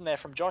chosen there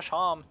from Josh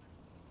Harm.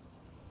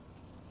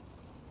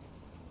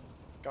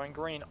 Going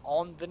green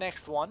on the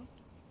next one.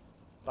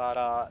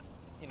 But,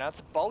 you know,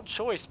 it's a bold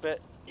choice. But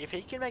if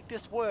he can make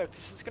this work,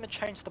 this is going to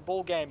change the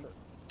ball game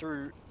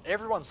through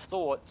everyone's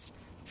thoughts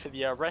for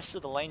the rest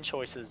of the lane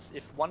choices.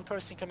 If one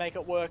person can make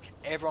it work,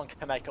 everyone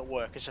can make it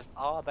work. It's just,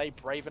 are they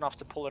brave enough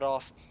to pull it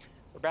off?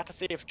 We're about to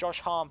see if Josh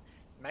Harm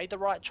made the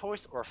right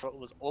choice or if it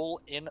was all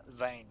in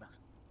vain.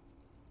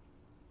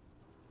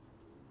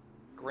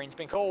 Green's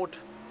been called.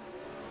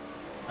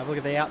 Have a look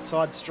at the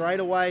outside straight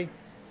away.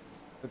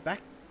 But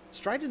back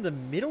straight in the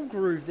middle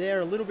groove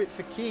there a little bit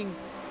for King.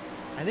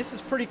 And this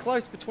is pretty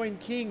close between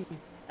King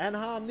and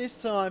Harm this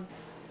time.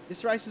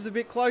 This race is a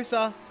bit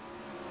closer.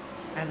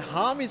 And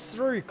Harm is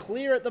through,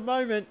 clear at the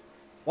moment.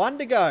 1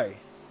 to go.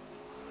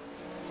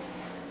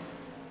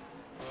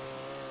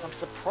 I'm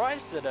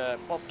surprised that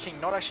Bob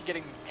King not actually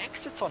getting the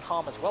exits on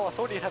Harm as well. I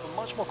thought he'd have a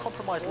much more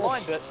compromised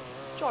line, but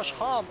Josh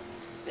Harm,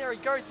 there he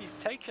goes, he's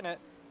taken it.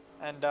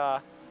 And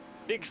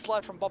big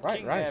slide from Bob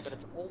King there, but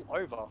it's all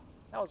over.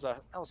 That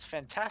was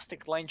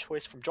fantastic lane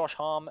choice from Josh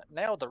Harm.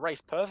 Nailed the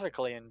race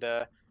perfectly, and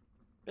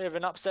bit of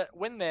an upset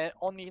win there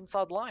on the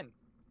inside line.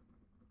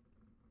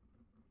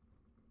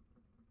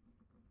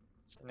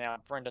 So now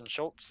Brendan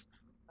Schultz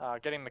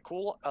getting the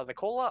call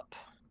up.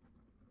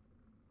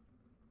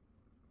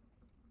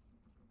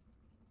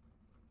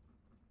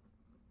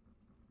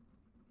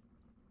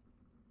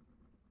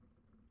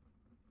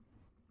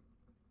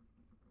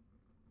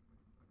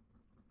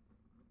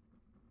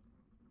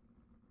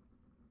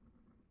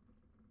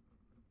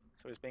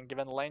 So he's been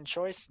given the lane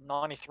choice.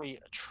 93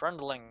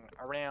 trundling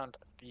around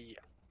the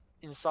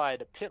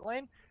inside pit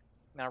lane.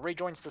 Now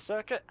rejoins the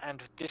circuit,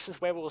 and this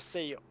is where we'll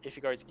see if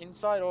he goes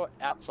inside or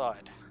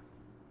outside.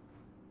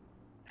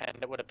 And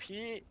it would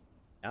appear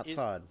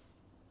outside.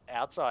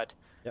 Outside.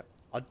 Yep.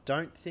 I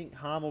don't think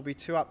Harm will be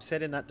too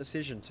upset in that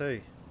decision too.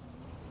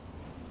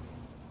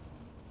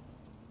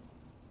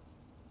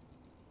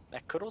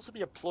 That could also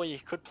be a ploy you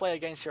could play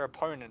against your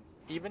opponent.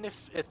 Even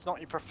if it's not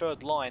your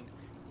preferred line,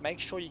 make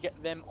sure you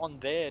get them on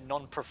their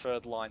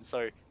non-preferred line.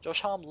 So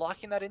Josh Harm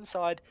liking that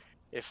inside.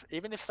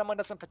 Even if someone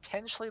doesn't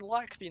potentially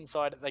like the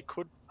inside, they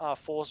could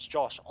force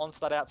Josh onto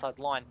that outside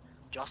line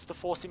just to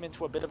force him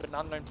into a bit of an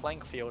unknown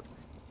playing field.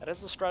 That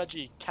is a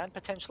strategy you can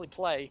potentially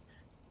play,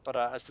 but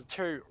as the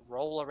two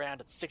roll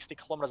around at 60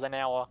 kilometers an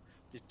hour,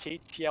 this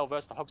TTL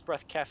versus the Hog's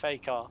Breath Cafe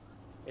car,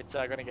 it's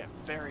going to get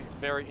very,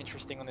 very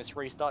interesting on this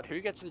restart. Who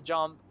gets the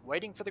jump?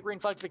 Waiting for the green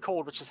flag to be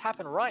called, which has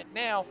happened right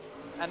now,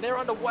 and they're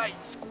underway.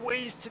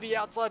 Squeezed to the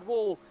outside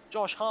wall.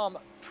 Josh Harm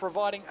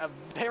providing a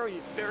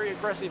very, very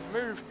aggressive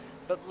move.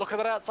 But look at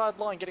that outside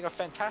line, getting a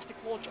fantastic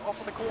launch off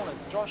of the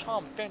corners. Josh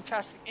Harm,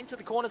 fantastic into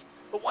the corners.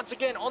 But once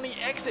again, on the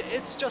exit,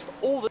 it's just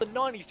all the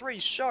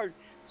 93s show.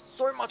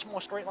 So much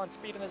more straight line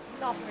speed, and there's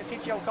nothing the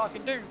TTL car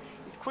can do.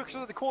 He's quick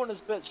through the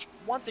corners, but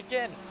once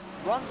again,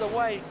 runs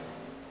away.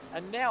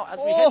 And now,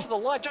 as we head to the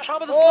line, Josh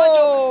Harm with a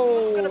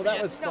slide jump.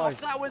 That was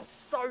close. That was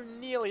so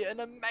nearly an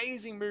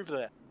amazing move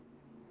there.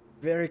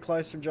 Very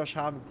close from Josh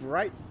Harm.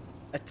 Great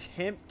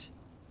attempt to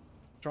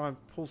try and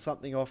pull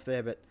something off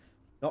there, but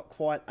not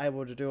quite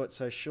able to do it.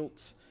 So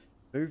Schultz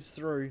moves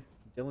through.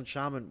 Dylan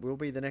Sharman will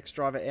be the next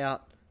driver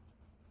out.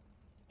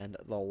 And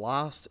the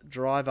last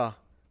driver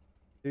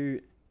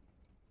to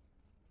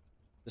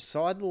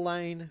decide the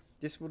lane.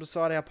 This will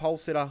decide our pole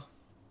sitter.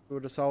 We'll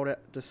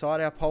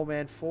decide our pole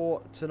man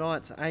for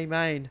tonight's A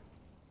main.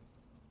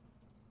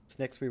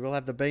 Next we will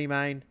have the B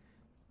main.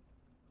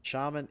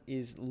 Sharman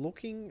is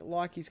looking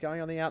like he's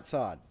going on the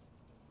outside.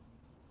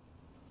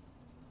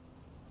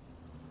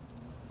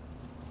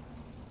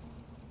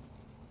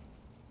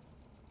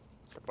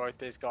 So both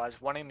these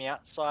guys wanting the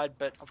outside,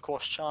 but of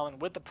course Sharman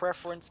with the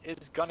preference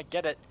is going to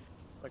get it.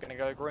 We're going to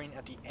go green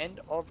at the end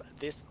of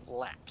this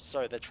lap.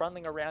 So they're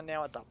trundling around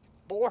now at the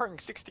boring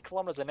 60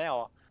 kilometers an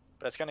hour,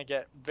 but it's going to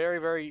get very,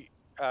 very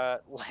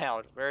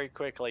loud very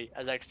quickly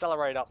as they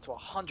accelerate up to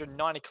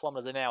 190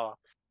 kilometers an hour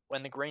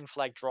when the green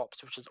flag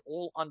drops, which is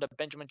all under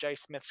Benjamin J.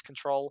 Smith's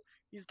control.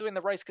 He's doing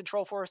the race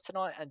control for us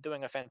tonight and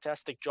doing a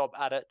fantastic job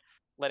at it,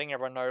 letting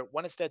everyone know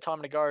when it's their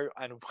time to go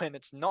and when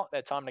it's not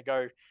their time to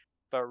go.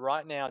 But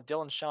right now,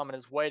 Dylan Sharman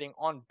is waiting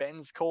on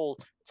Ben's call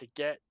to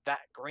get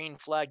that green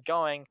flag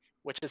going,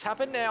 which has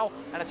happened now,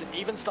 and it's an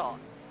even start.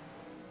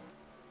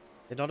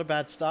 Yeah, not a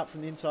bad start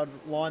from the inside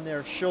line there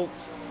of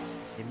Schultz.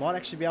 He might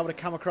actually be able to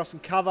come across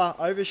and cover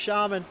over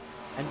Sharman.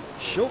 And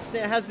Schultz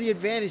now has the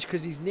advantage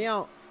because he's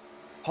now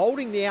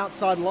holding the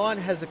outside line,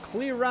 has a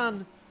clear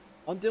run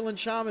on Dylan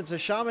Sharman. So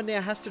Sharman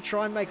now has to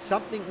try and make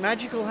something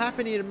magical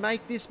happen here to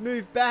make this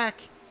move back.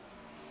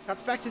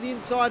 Cuts back to the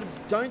inside.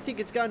 Don't think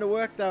it's going to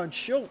work though. And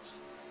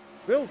Schultz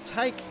will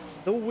take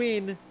the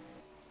win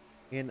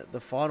in the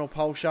final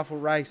pole shuffle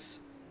race.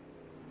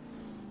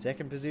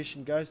 Second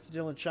position goes to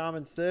Dylan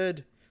Sharman.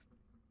 Third,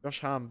 Josh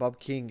Harm, Bob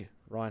King,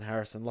 Ryan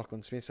Harris and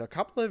Lachlan Smith. So a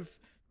couple of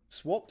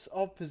swaps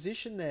of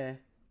position there.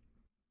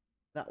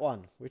 That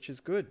one, which is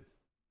good.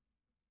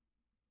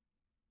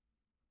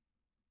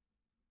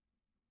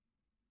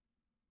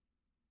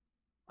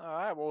 All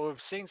right, well,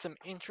 we've seen some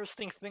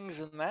interesting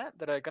things in that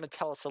are going to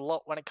tell us a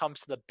lot when it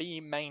comes to the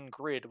B main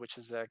grid, which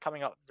is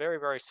coming up very,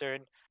 very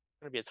soon. It's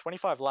going to be a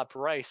 25-lap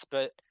race,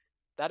 but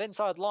that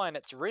inside line,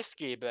 it's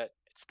risky, but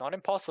it's not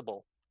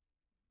impossible.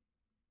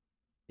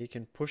 You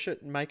can push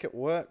it and make it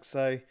work.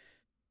 So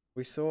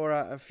we saw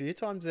a few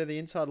times there the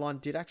inside line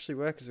did actually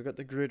work as we've got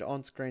the grid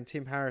on screen.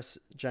 Tim Harris,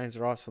 James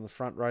Rice on the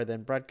front row,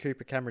 then Brad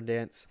Cooper, Cameron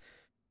Dance,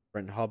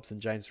 Brenton Hobbs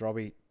and James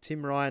Robbie,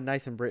 Tim Ryan,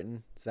 Nathan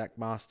Britton, Zach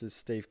Masters,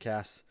 Steve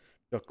Cass,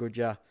 Doc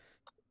Goodyear,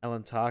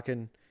 Alan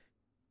Tarkin,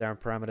 Darren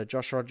Parameter,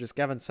 Josh Rogers,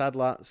 Gavin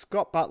Sadler,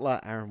 Scott Butler,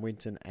 Aaron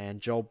Winton and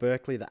Joel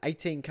Berkeley. The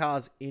 18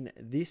 cars in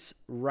this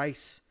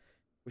race,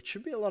 which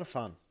should be a lot of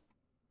fun.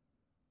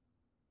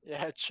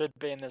 Yeah, it should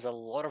be, and there's a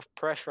lot of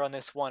pressure on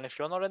this one. If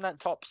you're not in that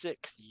top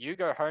 6, you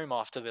go home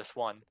after this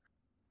one.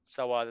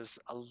 So there's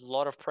a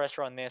lot of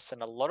pressure on this,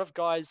 and a lot of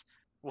guys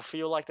will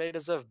feel like they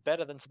deserve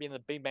better than to be in the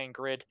B main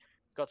grid.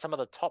 Got some of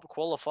the top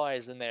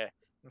qualifiers in there,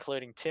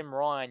 including Tim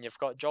Ryan. You've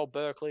got Joel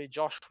Berkeley,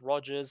 Josh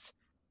Rogers.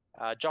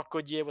 Jock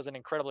Goodyear was an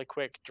incredibly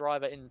quick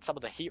driver in some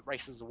of the heat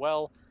races as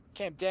well.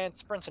 Cam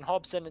Dance, Brenton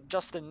Hobson,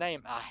 just to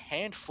name a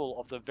handful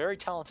of the very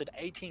talented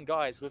 18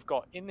 guys we've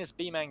got in this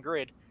B main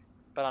grid.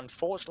 But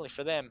unfortunately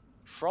for them,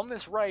 from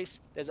this race,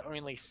 there's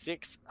only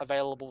 6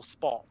 available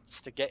spots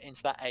to get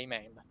into that A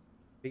main.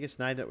 Biggest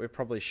name that we're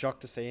probably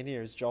shocked to see in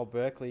here is Joel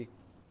Berkeley,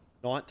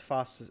 third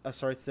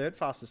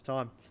fastest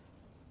time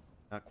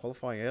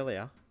qualifying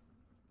earlier.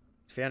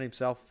 He's found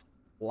himself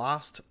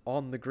last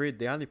on the grid.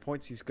 The only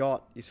points he's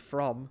got is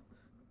from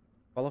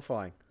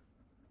qualifying,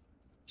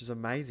 which is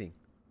amazing.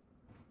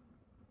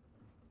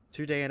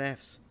 2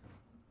 DNFs.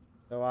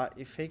 So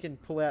if he can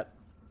pull out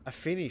a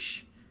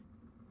finish,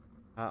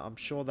 I'm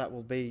sure that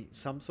will be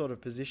some sort of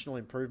positional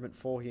improvement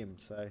for him.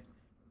 So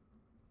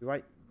we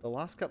wait the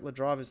last couple of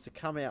drivers to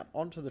come out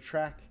onto the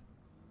track,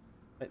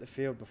 take the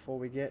field before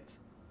we get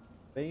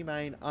B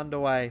main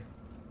underway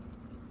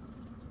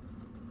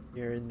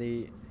here in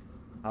the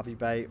Hervey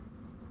Bay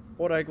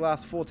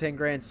Autoglass 410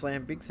 Grand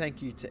Slam. Big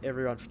thank you to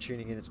everyone for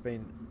tuning in. It's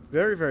been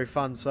very, very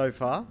fun so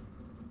far.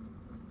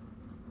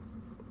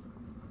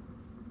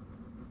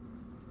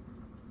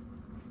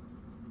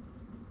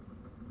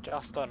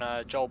 Just on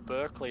Joel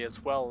Berkeley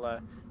as well,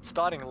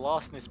 starting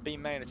last in this B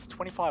main, it's a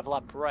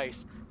 25-lap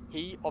race.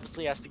 He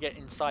obviously has to get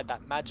inside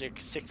that magic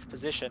 6th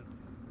position.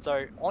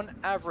 So on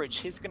average,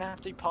 he's going to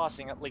have to be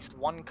passing at least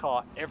one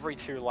car every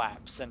 2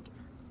 laps. And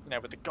you know,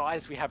 with the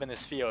guys we have in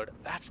this field,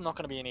 that's not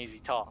going to be an easy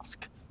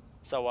task.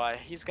 So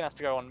he's going to have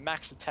to go on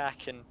max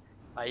attack, and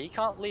he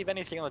can't leave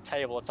anything on the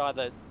table. It's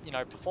either, you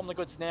know, perform the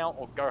goods now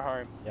or go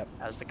home. Yep.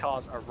 As the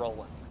cars are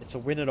rolling. It's a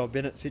win it or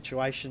bin it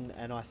situation,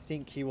 and I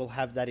think he will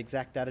have that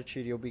exact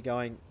attitude. He'll be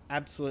going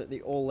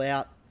absolutely all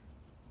out,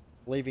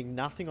 leaving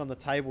nothing on the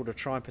table to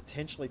try and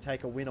potentially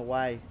take a win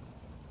away.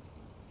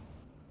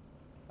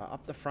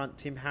 Up the front,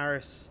 Tim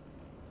Harris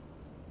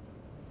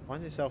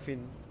finds himself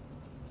in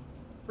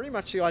pretty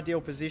much the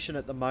ideal position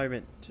at the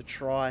moment to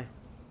try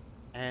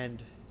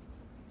and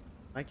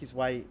make his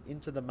way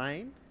into the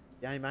main,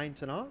 the A main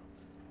tonight.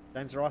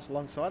 James Rice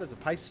alongside as the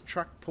pace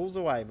truck pulls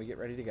away and we get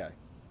ready to go.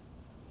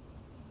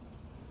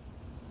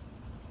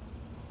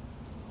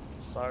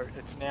 So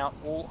it's now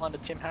all under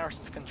Tim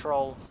Harris's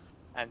control.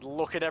 And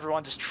look at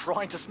everyone just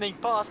trying to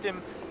sneak past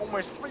him.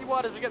 Almost 3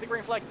 wide as we get the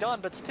green flag done,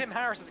 but Tim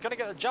Harris is going to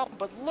get the jump.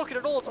 But look at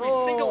it all. It's going to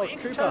be single into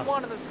Cooper. turn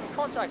 1, and there's some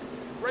contact.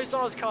 Race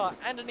on his car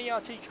and an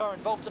ERT car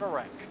involved in a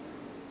wreck.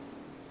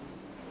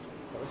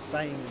 That was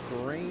staying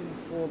green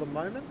for the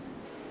moment.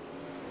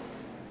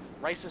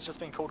 Race has just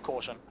been called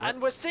caution.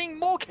 And we're seeing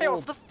more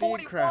chaos. The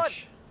 41.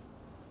 Crash.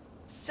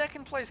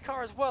 Second place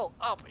car as well,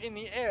 up in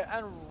the air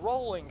and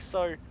rolling.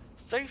 So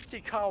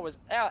safety car was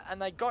out and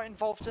they got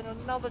involved in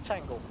another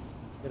tangle.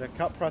 Get a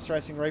Cup Price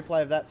Racing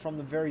replay of that from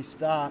the very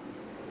start.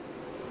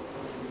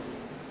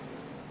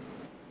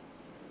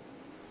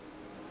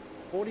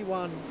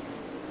 41.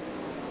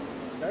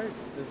 No,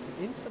 there's an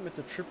incident with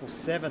the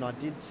 777 I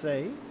did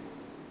see.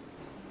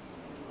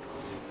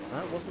 No,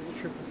 it wasn't the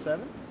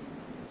 777.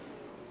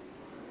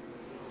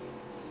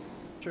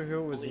 Not sure who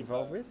it was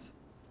involved with.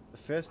 The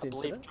first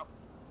incident.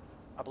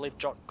 I believe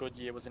Jock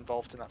Goodyear was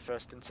involved in that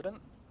first incident.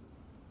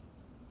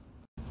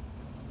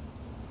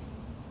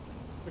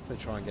 Quickly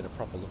try and get a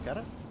proper look at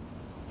it.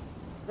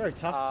 Very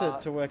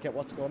tough to work out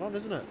what's going on,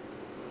 isn't it?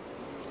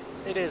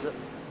 It is. It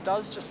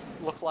does just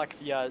look like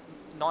the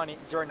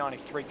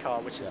 093 car,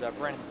 which is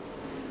Brennan.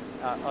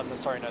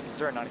 Sorry, no,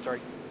 the 093.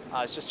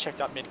 It's just checked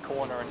up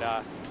mid-corner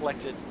and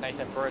collected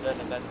Nathan Burden,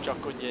 and then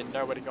Jock Goodyear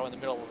nowhere to go in the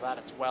middle of that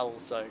as well.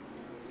 So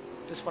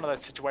just one of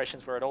those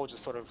situations where it all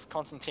just sort of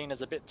Constantine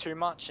is a bit too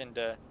much, and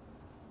you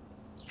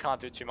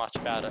can't do too much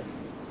about it.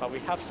 But we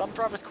have some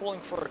drivers calling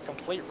for a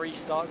complete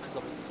restart because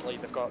obviously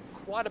they've got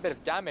quite a bit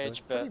of damage. It was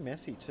pretty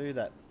messy too,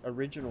 that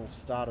original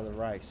start of the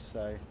race.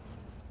 So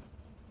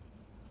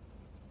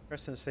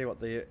interesting to see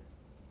what the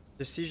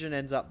decision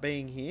ends up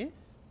being here.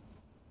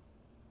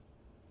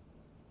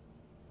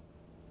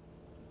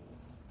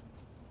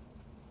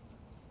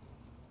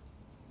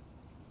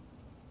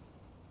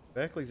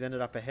 Berkeley's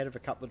ended up ahead of a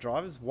couple of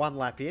drivers, 1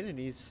 lap in, and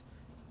he's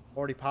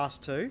already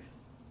passed 2.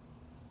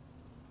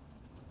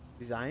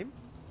 His aim.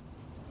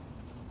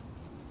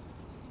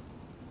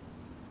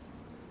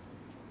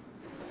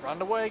 Run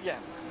away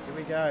again. Here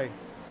we go.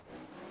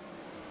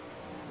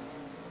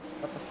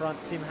 Up the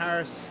front, Tim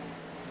Harris.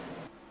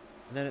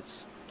 And then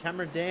it's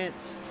Cameron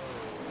Dance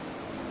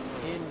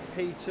in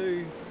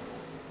P2.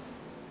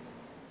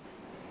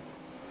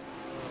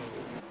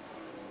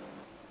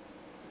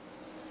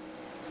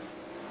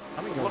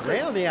 Coming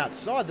around the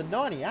outside, the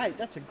 98.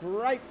 That's a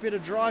great bit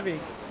of driving.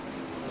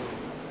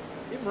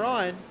 Tim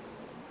Ryan.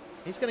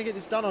 He's going to get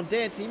this done on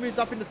Dance. He moves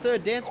up into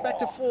 3rd. Dance back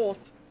to 4th.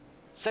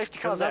 Safety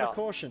car's out. Another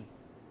caution.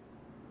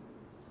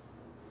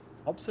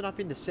 Hobson up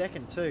into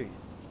 2nd too.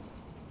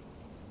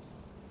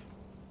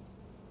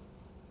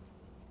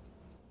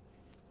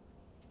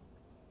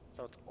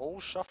 So it's all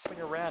shuffling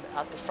around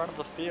at the front of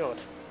the field.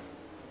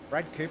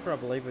 Brad Cooper, I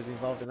believe, was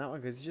involved in that one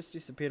because he just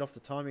disappeared off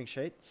the timing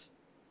sheets.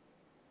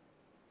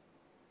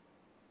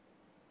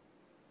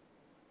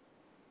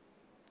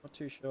 Not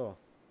too sure.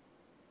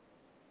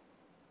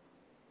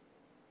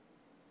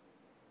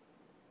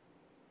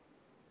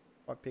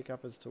 Quite pick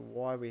up as to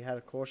why we had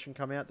a caution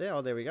come out there.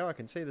 Oh, there we go. I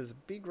can see there's a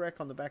big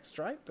wreck on the back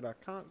straight, but I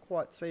can't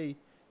quite see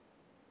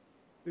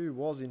who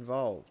was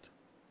involved.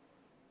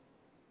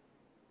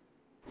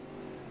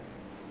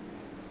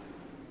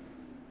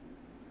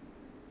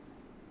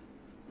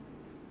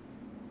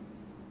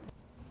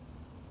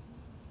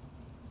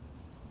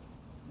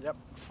 Yep,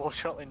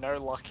 fortunately no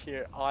luck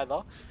here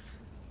either.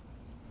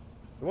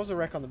 There was a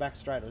wreck on the back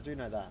straight, I do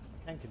know that.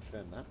 I can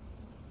confirm that.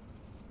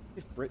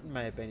 If Britain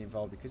may have been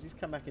involved because he's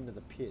come back into the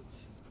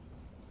pits.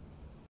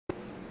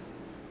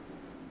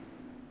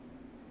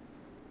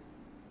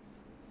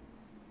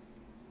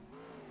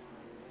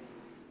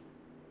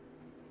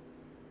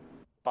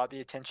 But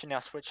the attention now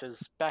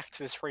switches back to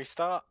this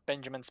restart.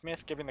 Benjamin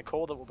Smith giving the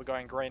call that we'll be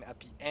going green at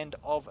the end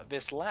of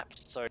this lap.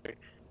 So we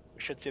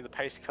should see the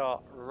pace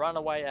car run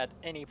away at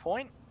any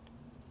point,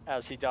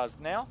 as he does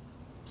now.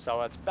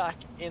 So it's back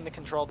in the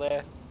control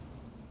there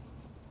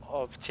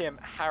of Tim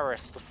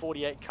Harris, the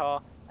 48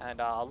 car. And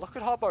look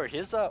at Hobbo,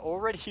 he's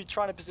already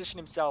trying to position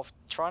himself,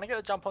 trying to get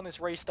a jump on this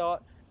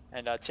restart.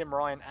 And Tim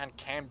Ryan and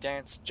Cam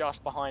Dance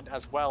just behind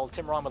as well.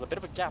 Tim Ryan with a bit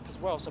of a gap as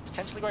well, so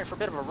potentially going for a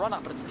bit of a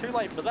run-up, but it's too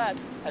late for that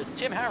as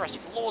Tim Harris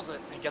floors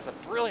it and gets a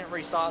brilliant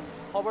restart.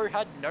 Hobbo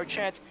had no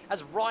chance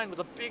as Ryan with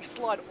a big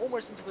slide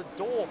almost into the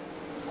door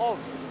of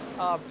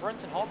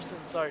Brenton Hobson.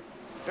 So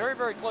very,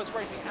 very close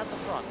racing at the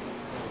front.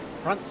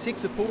 Front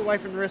 6 are pulled away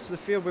from the rest of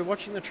the field. We're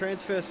watching the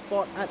transfer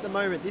spot at the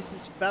moment. This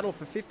is battle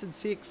for 5th and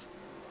 6th,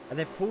 and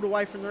they've pulled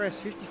away from the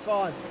rest.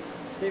 55,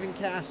 Stephen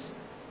Cass,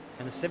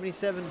 and a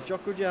 77,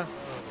 Jock Goodyear.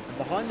 And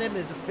behind them,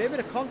 there's a fair bit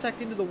of contact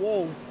into the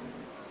wall.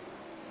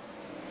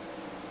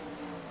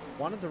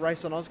 One of the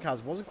Race on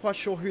Ozcars, wasn't quite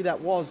sure who that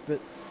was, but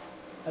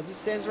as it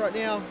stands right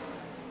now,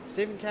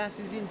 Stephen Cass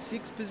is in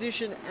 6th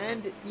position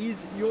and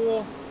is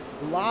your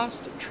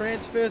last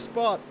transfer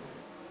spot.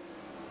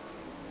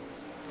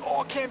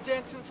 Oh, Cam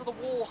Dance into the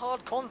wall,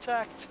 hard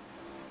contact.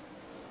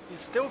 He's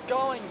still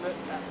going, but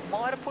that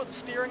might have put the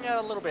steering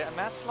out a little bit, and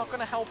that's not going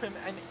to help him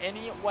in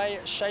any way,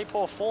 shape,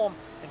 or form.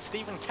 And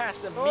Stephen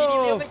Cass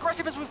immediately on the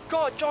aggressive as we've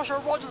got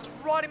Joshua Rogers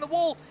riding the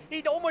wall.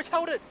 He almost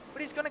held it,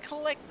 but he's going to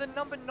collect the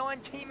number 9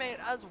 teammate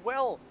as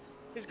well.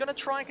 He's going to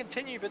try and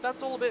continue, but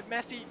that's all a bit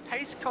messy.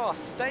 Pace car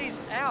stays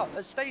out,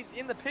 stays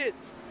in the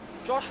pits.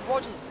 Josh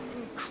Rogers,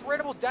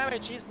 incredible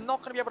damage. He's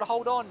not going to be able to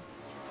hold on,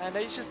 and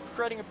he's just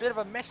creating a bit of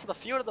a mess of the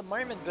field at the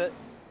moment, but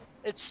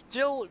it's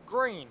still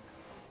green.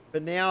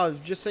 But now,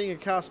 just seeing a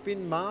car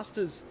spin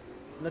Masters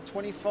in the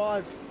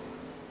 25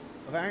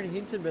 of Aaron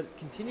Hinton, but it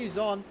continues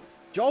on.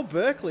 Joel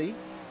Berkeley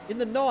in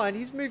the 9,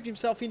 he's moved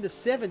himself into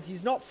 7th.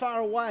 He's not far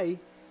away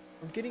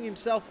from getting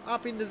himself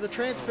up into the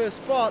transfer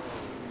spot.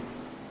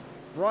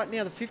 Right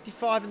now, the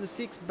 55 and the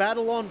 6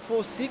 battle on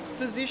for 6th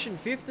position.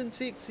 5th and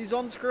 6th is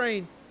on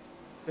screen.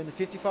 Between the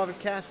 55 of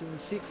Cass and the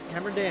 6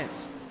 Cameron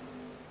Dance.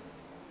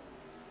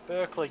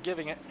 Berkeley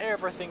giving it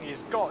everything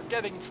he's got,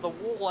 getting to the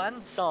wall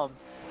and some,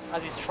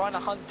 as he's trying to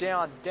hunt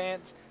down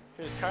Dance,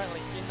 who's currently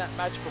in that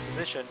magical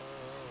position.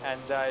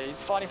 And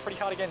he's fighting pretty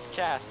hard against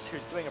Cass,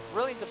 who's doing a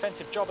brilliant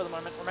defensive job at the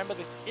moment. Remember,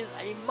 this is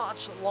a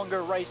much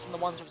longer race than the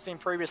ones we've seen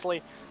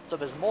previously, so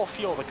there's more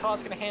fuel. The car's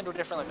going to handle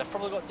differently. They've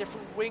probably got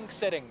different wing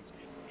settings.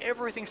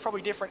 Everything's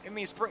probably different in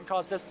these sprint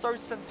cars. They're so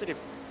sensitive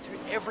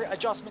to every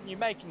adjustment you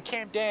make. In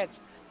Cam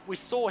Dance, we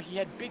saw he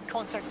had big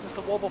contact against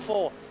the wall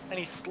before, and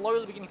he's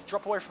slowly beginning to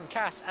drop away from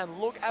Cass. And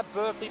look at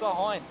Berkeley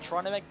behind,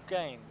 trying to make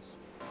gains.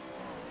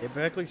 Yeah,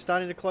 Berkeley's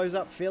starting to close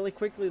up fairly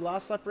quickly.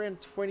 Last lap around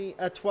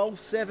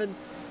 12.7.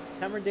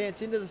 Cameron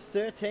Dance into the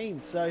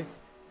 13. So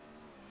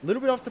a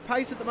little bit off the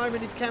pace at the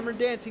moment is Cameron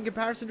Dance in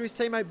comparison to his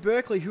teammate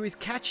Berkeley, who is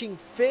catching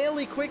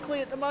fairly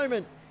quickly at the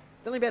moment.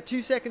 Only about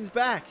 2 seconds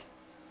back.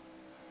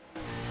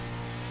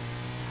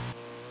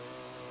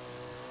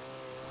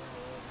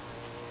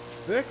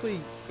 Berkeley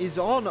is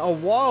on a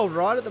wild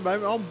ride at the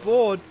moment, on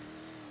board.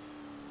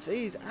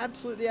 See, he's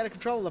absolutely out of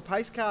control. The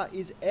pace car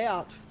is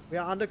out. We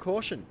are under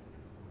caution.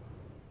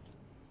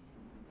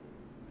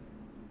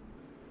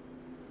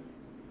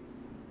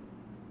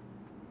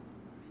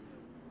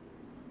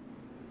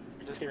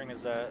 We're just hearing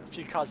there's a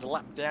few cars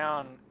lapped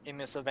down in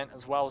this event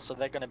as well, so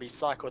they're going to be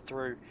cycled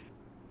through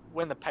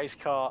when the pace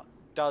car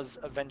does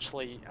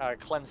eventually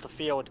cleanse the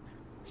field.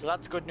 So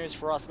that's good news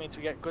for us. Means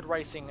we get good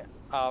racing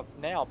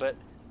now, but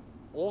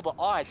all the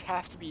eyes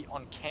have to be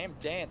on Cam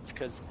Dance,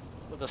 because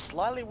with a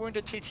slightly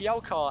wounded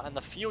TTL car and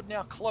the field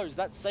now closed,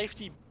 that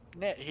safety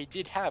net he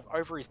did have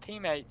over his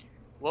teammate,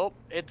 well,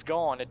 it's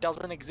gone. It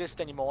doesn't exist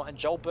anymore, and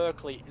Joel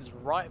Berkeley is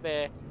right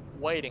there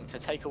waiting to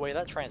take away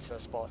that transfer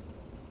spot.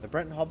 So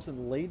Brenton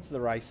Hobson leads the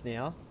race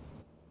now.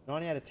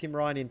 90 out of Tim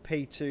Ryan in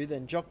P2,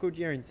 then Jock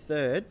Goodyear in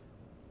 3rd.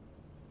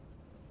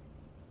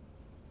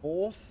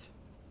 4th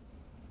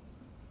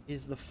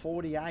is the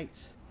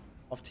 48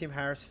 of Tim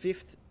Harris.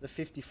 5th, the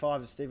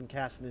 55 of Stephen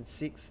Cass, and then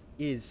 6th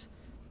is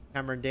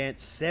Cameron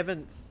Dance.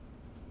 7th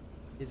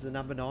is the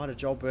number 9 of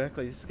Joel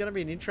Berkeley. This is going to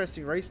be an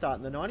interesting restart,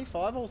 and the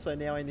 95 also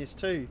now in this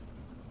too.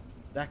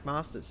 Zach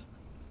Masters.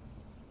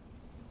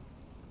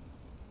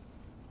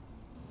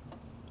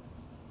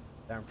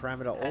 Darren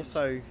Parameter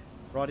also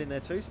right in there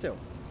too still.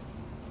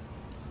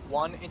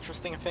 One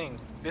interesting thing,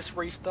 this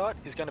restart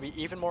is going to be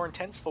even more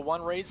intense for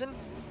one reason: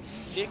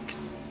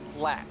 6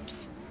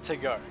 laps to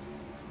go.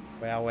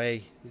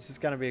 Wowee, this is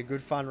going to be a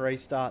good fun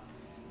restart.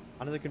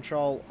 Under the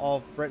control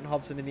of Brenton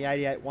Hobson in the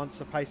 88 once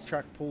the pace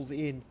track pulls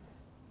in.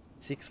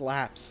 6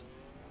 laps.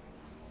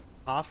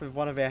 Half of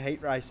one of our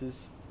heat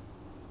races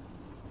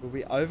will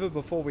be over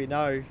before we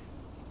know.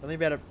 Only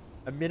about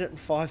a minute and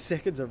 5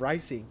 seconds of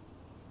racing.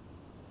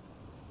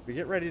 We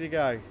get ready to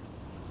go.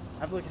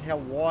 Have a look at how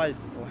wide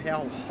or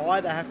how high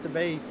they have to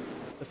be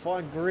to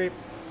find grip.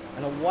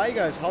 And away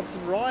goes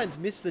Hobson. Ryan's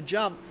missed the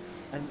jump.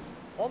 And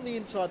on the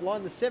inside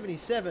line, the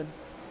 77.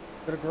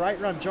 Got a great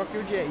run. Jock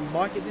Goodyear, he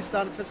might get this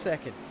done for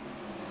 2nd.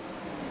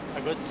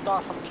 A good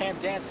start from Cam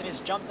Dance, and he's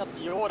jumped up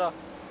the order.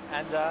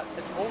 And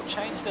it's all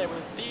changed there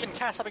with Stephen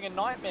Cass having a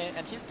nightmare,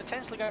 and he's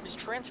potentially going to have his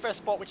transfer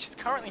spot, which he's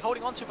currently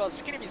holding onto by the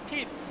skin of his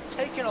teeth,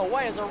 taken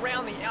away as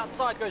around the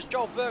outside goes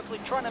Joel Berkeley,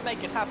 trying to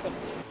make it happen.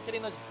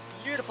 Getting those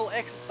beautiful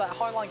exits that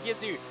Highline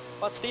gives you,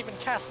 but Stephen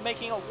Cass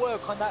making it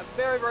work on that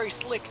very, very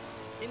slick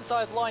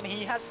inside line.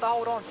 He has to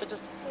hold on for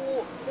just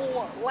 4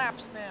 more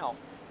laps now.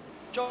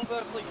 Joel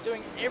Berkeley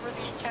doing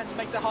everything he can to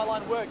make the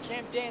Highline work.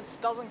 Cam Dance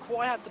doesn't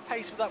quite have the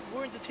pace with that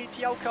wounded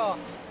TTL car.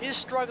 He's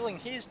struggling.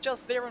 He's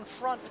just there in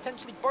front,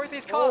 potentially both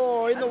his cars.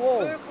 Oh, in the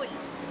wall. Berkeley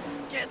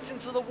gets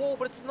into the wall,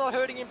 but it's not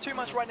hurting him too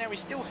much right now. He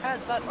still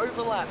has that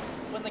overlap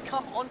when they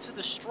come onto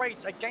the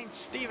straights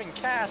against Stephen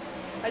Cass.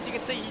 As you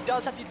can see, he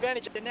does have the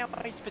advantage, and now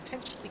he's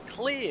potentially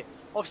clear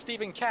of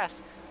Stephen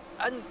Cass.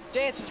 And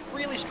Dance is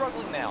really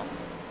struggling now.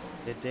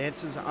 Yeah,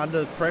 Dance is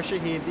under pressure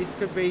here. This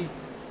could be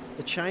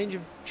the change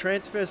of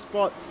transfer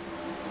spot.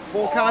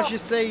 4 cars you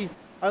see,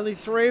 only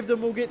 3 of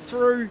them will get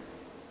through.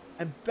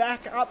 And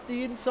back up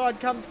the inside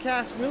comes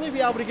Cass. Will he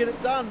be able to get it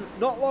done?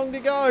 Not long to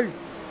go.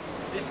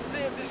 This is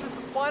it. This is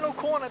the final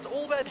corner. It's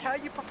all about how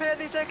you prepare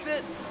this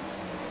exit.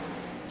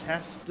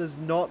 Cass does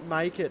not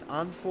make it.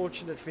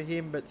 Unfortunate for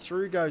him, but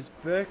through goes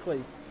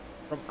Berkeley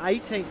from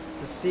 18th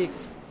to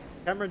 6th.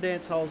 Cameron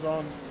Dance holds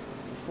on.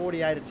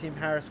 48 of Tim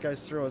Harris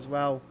goes through as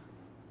well.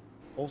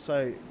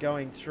 Also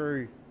going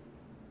through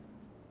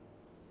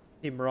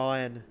Tim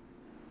Ryan,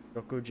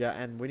 Gokuja,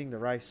 and winning the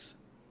race,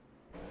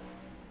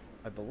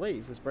 I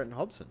believe, was Brenton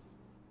Hobson.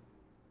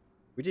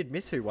 We did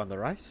miss who won the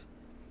race.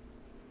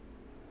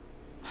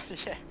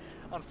 Yeah,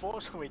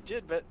 unfortunately we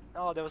did, but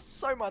oh, there was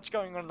so much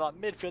going on in that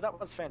midfield. That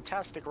was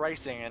fantastic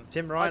racing, and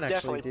Tim Ryan actually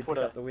definitely did put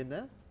pick up the win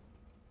there.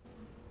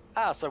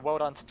 So well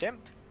done to Tim.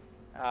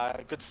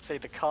 Good to see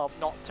the car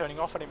not turning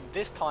off on him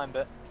this time,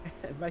 but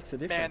It makes a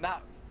difference. man,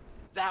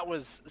 that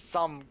was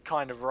some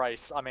kind of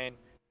race. I mean,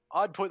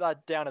 I'd put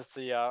that down as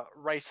the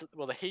race,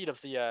 well, the heat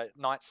of the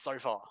night so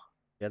far.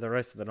 Yeah, the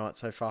rest of the night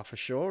so far for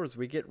sure, as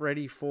we get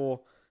ready for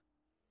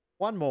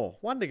one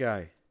to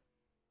go.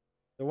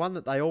 The one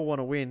that they all want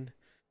to win.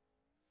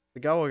 The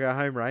go or go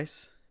home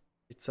race.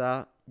 It's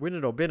win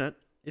it or bin it.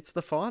 It's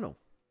the final.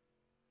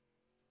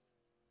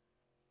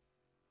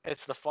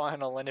 It's the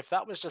final, and if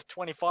that was just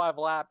 25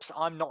 laps,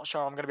 I'm not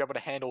sure I'm going to be able to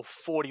handle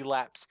 40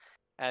 laps.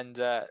 And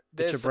Get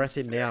there's your breath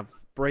in now.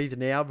 Breathe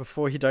now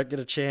before you don't get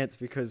a chance,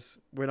 because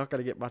we're not going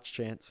to get much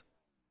chance.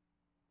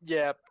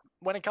 Yeah,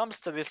 when it comes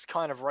to this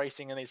kind of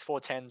racing in these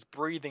 410s,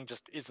 breathing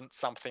just isn't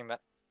something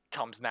that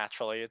comes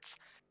naturally. It's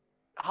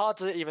hard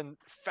to even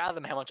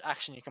fathom how much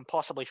action you can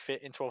possibly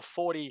fit into a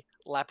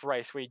 40-lap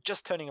race where you're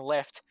just turning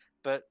left.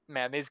 But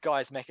man, these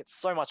guys make it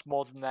so much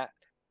more than that,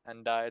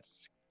 and I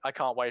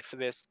can't wait for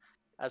this,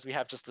 as we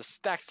have just a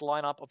stacked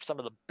lineup of some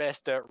of the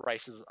best dirt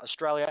races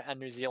Australia and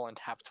New Zealand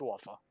have to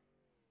offer.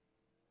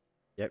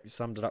 Yep, you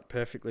summed it up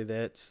perfectly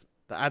there. It's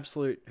the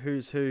absolute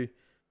who's who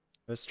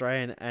of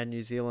Australian and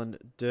New Zealand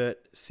dirt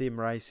sim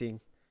racing.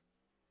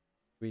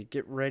 We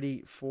get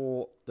ready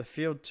for the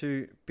field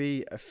to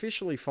be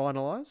officially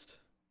finalised.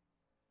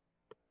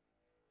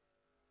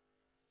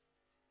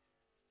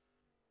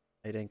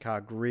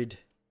 18-car grid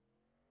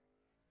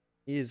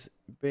is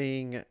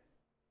being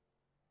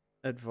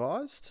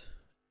advised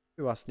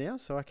to us now,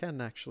 so I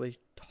can actually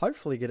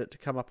hopefully get it to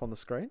come up on the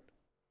screen.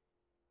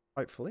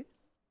 Hopefully.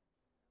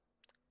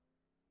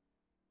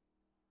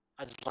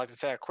 I'd just like to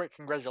say a quick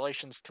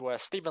congratulations to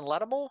Stephen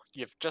Lattimore.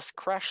 You've just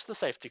crashed the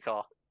safety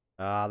car.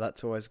 Ah,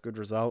 that's always a good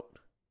result.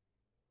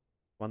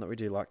 One that we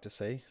do like to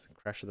see.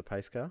 Crash of the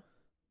pace car.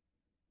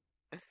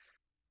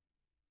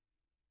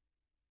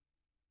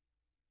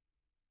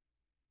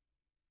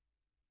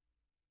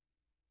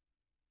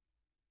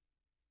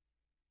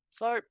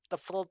 So, the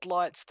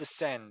floodlights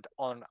descend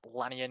on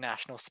Lanier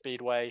National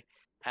Speedway,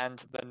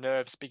 and the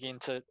nerves begin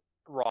to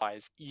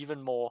rise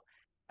even more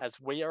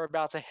as we are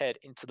about to head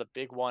into the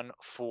big one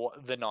for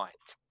the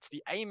night. It's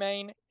the A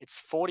main, it's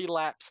 40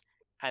 laps,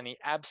 and the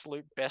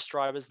absolute best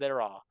drivers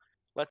there are.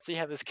 Let's see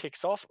how this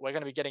kicks off. We're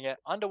going to be getting it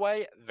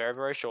underway very,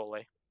 very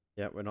shortly.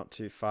 Yeah, we're not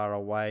too far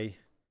away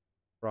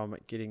from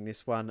getting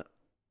this one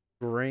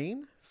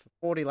green for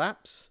 40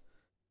 laps.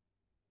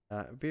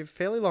 It'll be a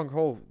fairly long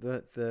haul.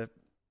 The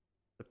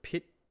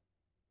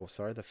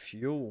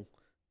fuel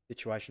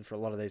situation for a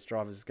lot of these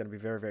drivers is going to be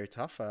very, very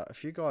tough. A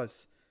few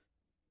guys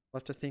will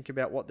have to think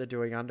about what they're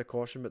doing under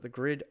caution, but the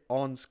grid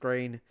on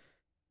screen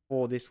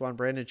for this one: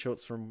 Brandon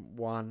Schultz from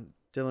 1,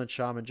 Dylan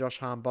Sharman, Josh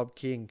Harm, Bob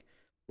King,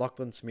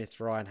 Lachlan Smith,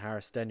 Ryan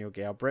Harris, Daniel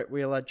Gow, Brett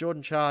Wheeler,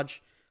 Jordan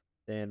Charge,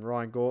 then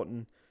Ryan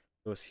Gorton,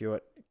 Lewis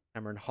Hewitt,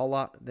 Cameron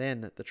Holler.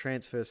 Then the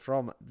transfers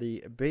from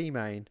the B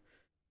main.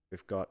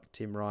 We've got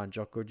Tim Ryan,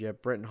 Jock Goodyear,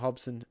 Brenton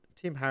Hobson,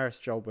 Tim Harris,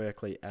 Joel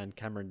Berkeley, and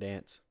Cameron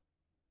Dance.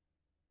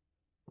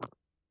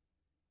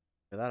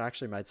 Yeah, that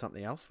actually made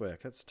something else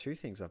work. That's two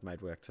things I've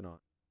made work tonight.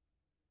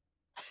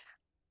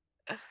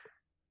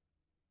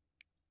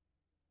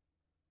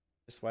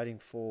 Just waiting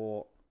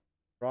for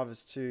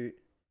drivers to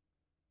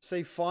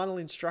see final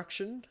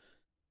instruction.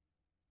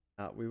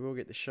 We will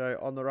get the show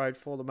on the road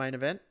for the main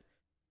event.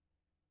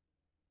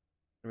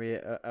 It'll be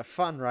a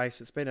fun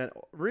race. It's been a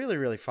really,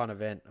 really fun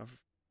event. I've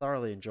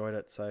thoroughly enjoyed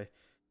it. So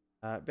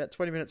about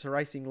 20 minutes of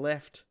racing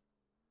left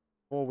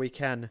before we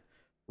can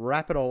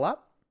wrap it all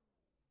up.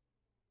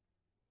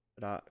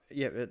 But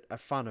yeah, a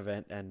fun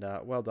event, and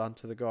well done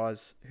to the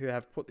guys who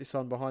have put this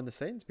on behind the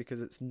scenes,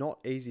 because it's not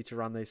easy to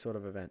run these sort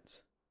of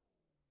events.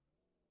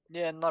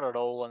 Yeah, not at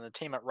all. And the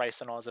team at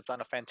Race and Oz have done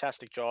a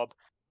fantastic job,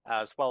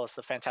 as well as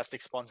the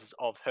fantastic sponsors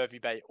of HERVEY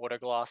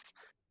AUTOGLASS,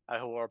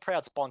 who are a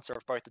proud sponsor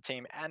of both the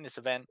team and this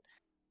event.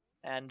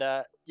 And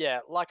yeah,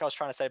 like I was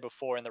trying to say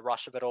before in the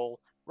rush of it all,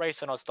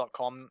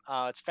 raceandoz.com,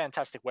 it's a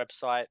fantastic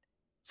website,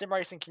 sim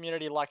racing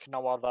community like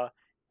no other.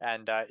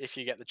 And if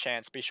you get the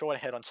chance, be sure to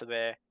head onto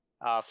there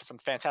for some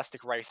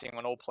fantastic racing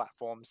on all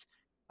platforms.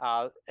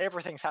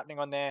 Everything's happening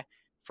on there,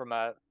 from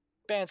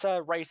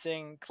banter,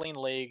 racing, clean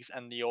leagues,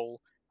 and the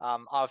all.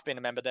 I've been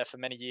a member there for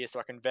many years, so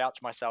I can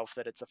vouch myself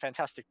that it's a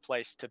fantastic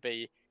place to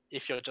be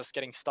if you're just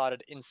getting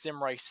started in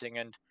sim racing.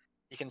 And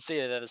you can see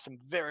that there's some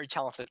very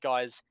talented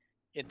guys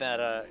in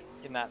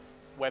that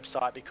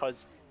website,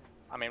 because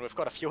I mean, we've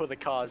got a few of the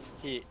cars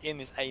here in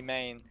this A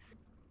main,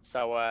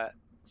 so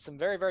some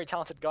very, very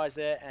talented guys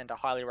there, and I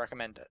highly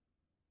recommend it.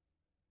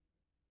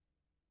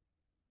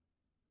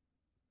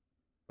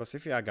 course,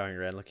 if you are going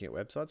around looking at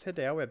websites, head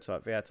to our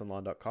website,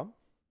 v8online.com.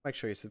 Make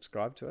sure you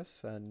subscribe to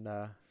us and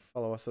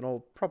follow us on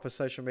all proper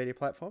social media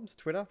platforms,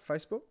 Twitter,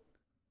 Facebook.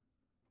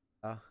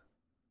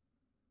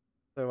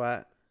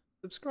 So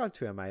subscribe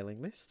to our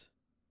mailing list.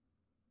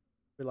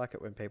 We like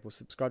it when people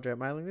subscribe to our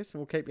mailing list,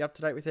 and we'll keep you up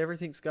to date with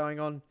everything that's going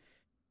on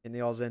in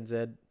the Oz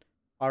NZ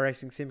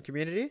iRacing Sim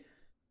community,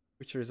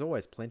 which there is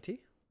always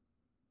plenty.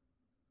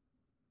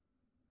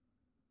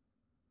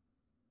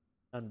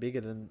 None bigger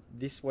than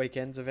this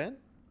weekend's event.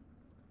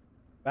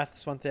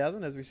 Bathurst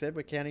 1000, as we said,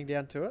 we're counting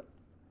down to it.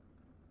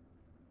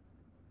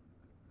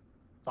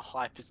 The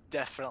hype is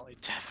definitely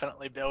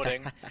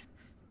building.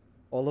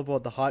 All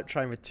aboard the hype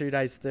train with 2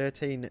 days,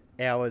 13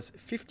 hours,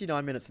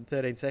 59 minutes and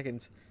 13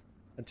 seconds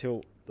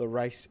until the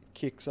race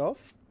kicks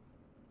off.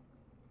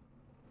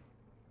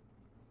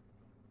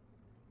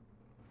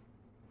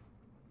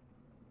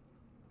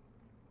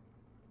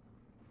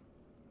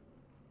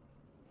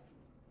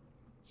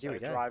 So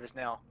drivers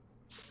now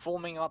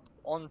forming up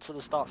onto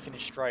the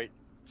start-finish straight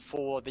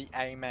for the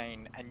A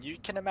main, and you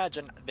can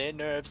imagine their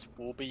nerves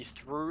will be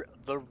through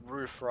the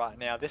roof right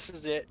now. This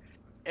is it.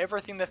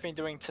 Everything they've been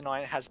doing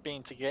tonight has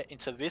been to get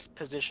into this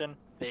position.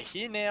 They're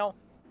here now.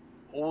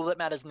 All that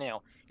matters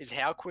now is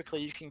how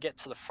quickly you can get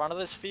to the front of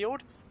this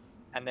field,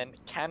 and then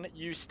can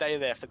you stay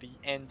there for the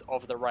end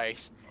of the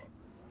race.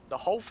 The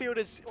whole field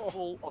is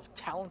full of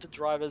talented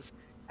drivers,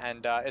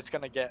 and it's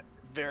going to get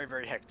very,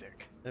 very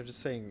hectic. They're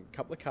just seeing a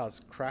couple of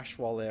cars crash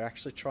while they're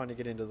actually trying to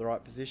get into the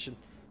right position.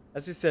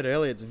 As we said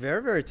earlier, it's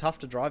very, very tough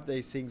to drive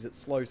these things at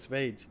slow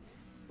speeds,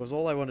 because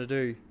all they want to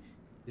do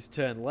is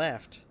turn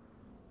left.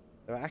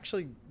 So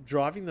actually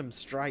driving them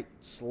straight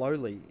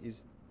slowly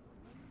is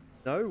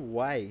no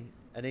way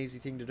an easy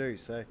thing to do.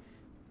 So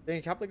seeing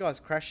a couple of guys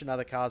crash in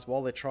other cars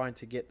while they're trying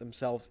to get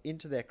themselves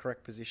into their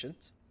correct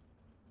positions.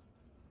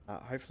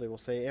 Hopefully we'll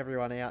see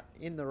everyone out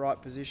in the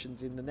right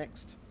positions in the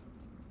next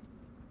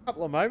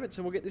couple of moments,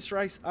 and we'll get this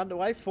race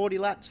underway. 40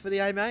 laps for the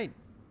A main.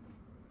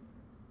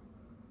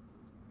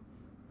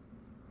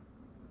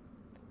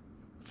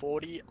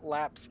 40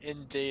 laps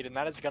indeed, and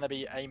that is going to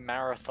be a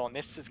marathon.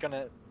 This is going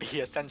to be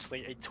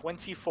essentially a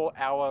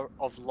 24-hour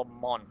of Le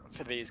Mans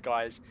for these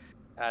guys.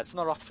 It's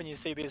not often you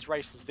see these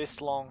races this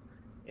long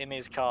in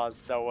these cars,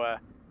 so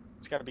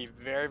it's going to be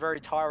very, very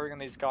tiring on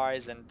these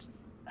guys. And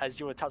as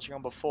you were touching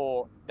on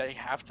before, they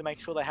have to make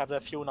sure they have their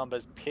fuel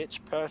numbers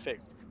pitch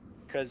perfect,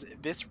 because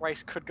this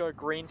race could go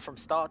green from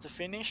start to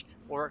finish,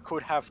 or it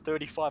could have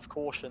 35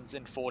 cautions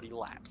in 40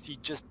 laps. You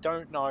just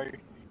don't know,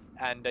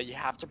 and you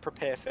have to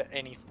prepare for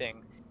anything.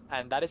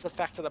 And that is a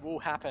factor that will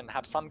happen.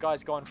 Have some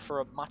guys gone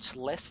for much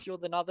less fuel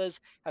than others?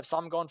 Have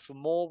some gone for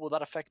more? Will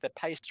that affect their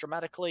pace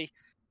dramatically?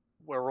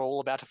 We're all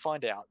about to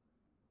find out.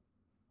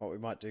 What we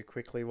might do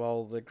quickly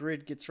while the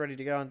grid gets ready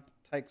to go and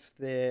takes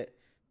their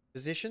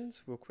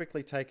positions, we'll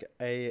quickly take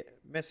a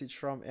message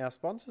from our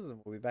sponsors, and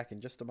we'll be back in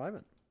just a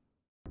moment.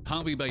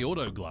 HERVEY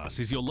AUTOGLASS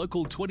is your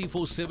local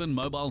 24/7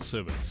 mobile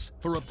service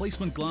for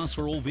replacement glass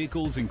for all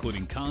vehicles,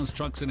 including cars,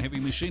 trucks and heavy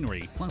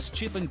machinery, plus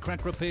chip and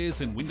crack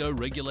repairs and window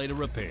regulator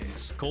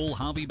repairs. Call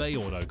HERVEY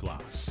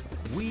AUTOGLASS.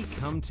 We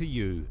come to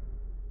you.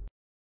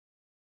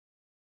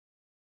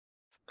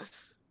 The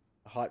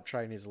hype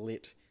train is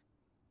lit.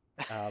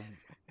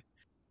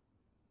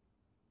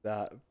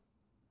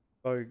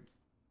 Bo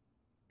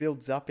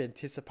builds up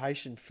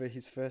anticipation for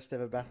his first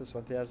ever Bathurst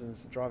 1000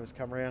 as the drivers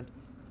come around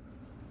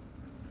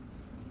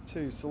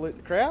to salute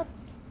the crowd.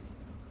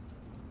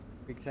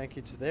 Big thank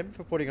you to them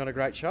for putting on a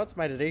great show. It's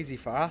made it easy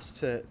for us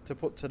to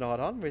put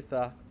tonight on with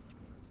how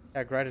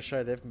great a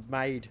show they've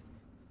made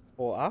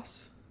for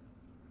us.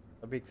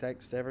 A big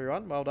thanks to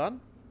everyone. Well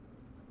done.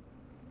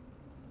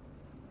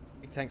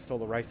 Big thanks to all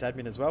the race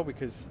admin as well,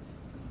 because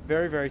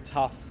very, very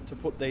tough to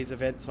put these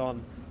events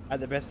on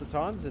at the best of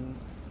times, and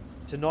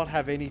to not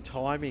have any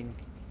timing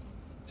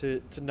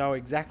to know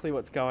exactly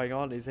what's going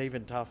on is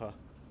even tougher.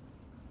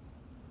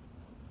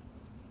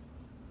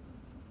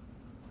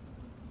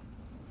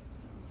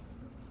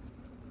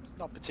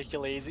 Not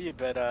particularly easy,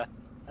 but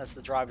as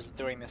the drivers are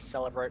doing this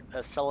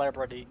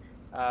celebrity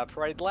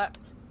parade lap,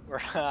 we're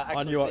actually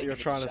I knew what you were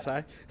trying to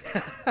say.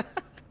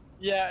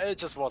 Yeah, it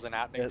just wasn't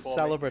happening for me.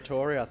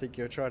 Celebratory, I think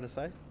you were trying to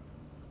say.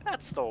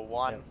 That's the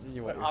one. Yeah, you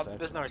knew what you were saying.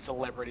 There's no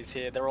celebrities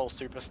here. They're all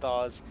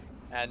superstars,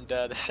 and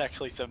there's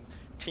actually some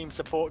team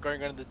support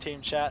going on in the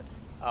team chat.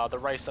 The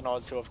Race and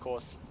Oz, who of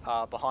course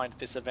are behind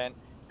this event,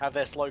 have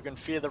their slogan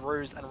 "Fear the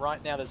Ruse," and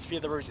right now there's "Fear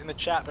the Ruse" in the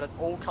chat, but it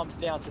all comes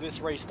down to this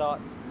restart.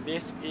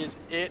 This is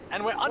it,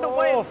 and we're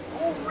underway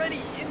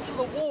already into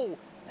the wall.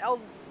 Our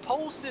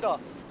pole sitter,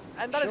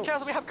 and that is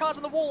chaos. We have cars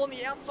on the wall on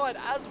the outside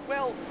as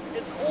well.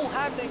 It's all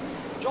happening.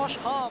 Josh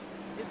Harm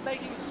is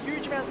making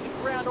huge amounts of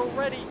ground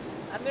already,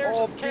 and there's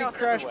just chaos big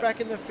crash everywhere.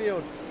 back in the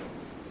field.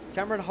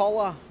 Cameron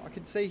Holler, I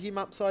can see him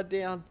upside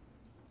down.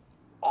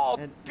 Oh,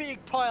 and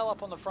big pile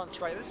up on the front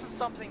straight. This is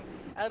something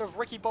out of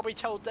Ricky Bobby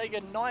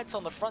Talladega Nights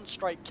on the front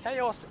straight.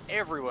 Chaos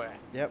everywhere.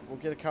 Yep, we'll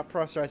get a Cup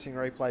Price Racing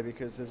replay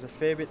because there's a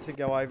fair bit to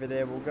go over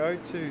there. We'll go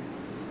to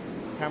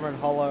Cameron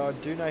Hollow. I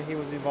do know he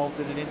was involved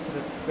in an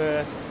incident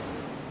first.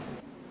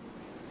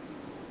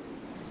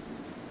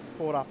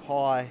 caught up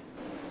high.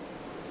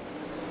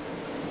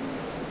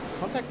 There's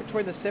contact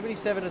between the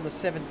 77 and the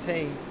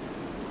 17,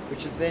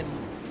 which is then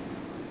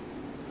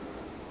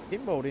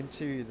pinballed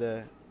into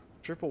the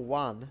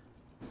 111.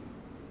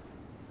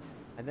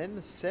 And then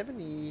the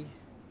 79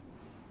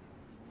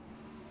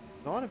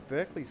 of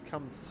Berkeley's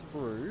come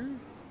through.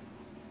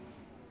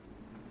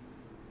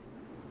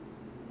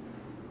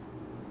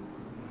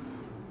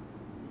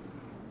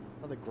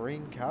 Another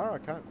green car. I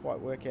can't quite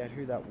work out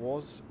who that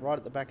was right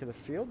at the back of the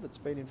field that's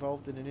been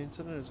involved in an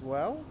incident as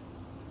well.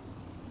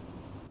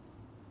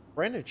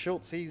 Brendan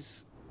Schultz,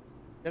 he's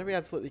going to be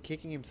absolutely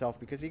kicking himself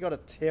because he got a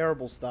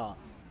terrible start.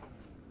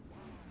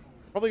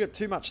 Probably got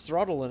too much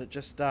throttle and it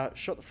just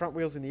shot the front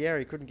wheels in the air.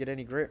 He couldn't get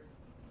any grip.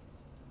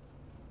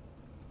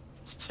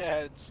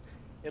 Yeah,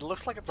 it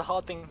looks like it's a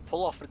hard thing to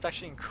pull off, but it's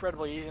actually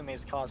incredibly easy in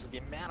these cars with the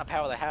amount of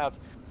power they have.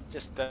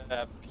 Just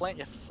plant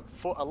your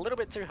foot a little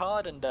bit too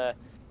hard and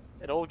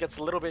it all gets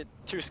a little bit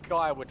too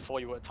skyward for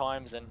you at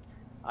times. And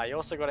you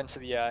also got into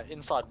the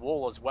inside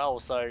wall as well,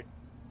 so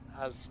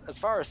as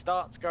far as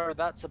starts go,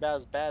 that's about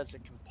as bad as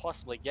it can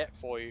possibly get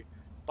for you.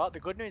 But the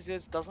good news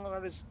is, doesn't look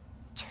like there's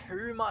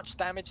too much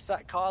damage to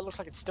that car. It looks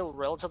like it's still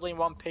relatively in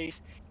one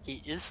piece.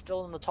 He is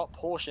still in the top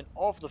portion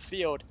of the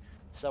field,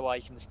 so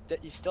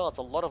he still has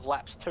a lot of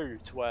laps too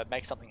to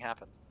make something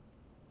happen.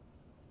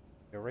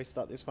 We'll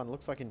restart this one.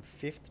 Looks like in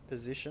 5th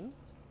position.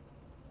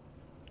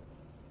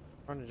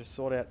 Trying to just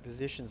sort out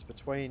positions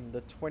between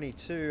the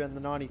 22 and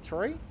the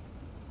 93.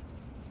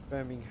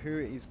 Confirming who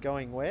is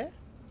going where.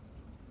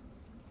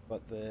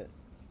 But the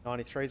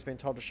 93 has been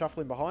told to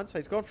shuffle in behind, so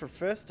he's gone from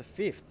 1st to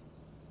 5th.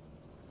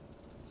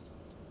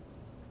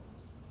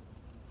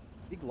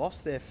 Big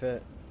loss there for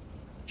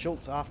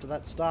Schultz after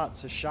that start.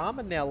 So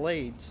Sharman now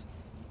leads.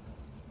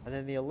 And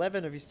then the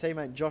 11 of his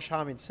teammate Josh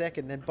Harm in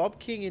 2nd. Then Bob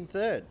King in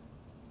 3rd.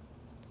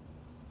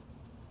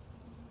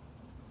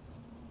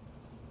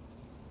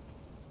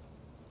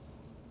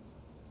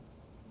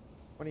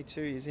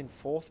 '22 is in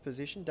 4th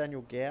position,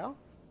 Daniel Gow.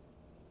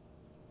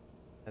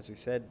 As we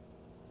said,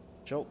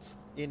 Schultz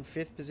in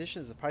 5th position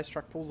as the pace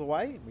truck pulls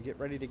away. We get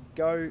ready to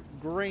go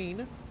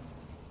green.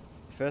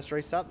 First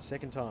restart, the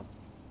 2nd time.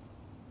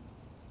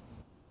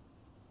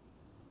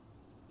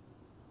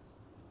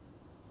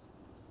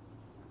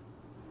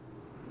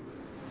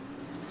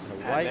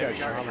 And away goes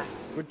Sharman.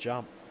 Good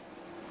jump.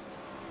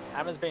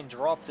 Hammer's been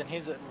dropped and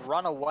he's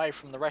run away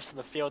from the rest of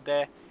the field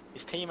there.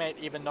 His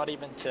teammate not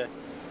even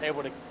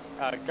able to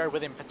go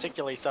with him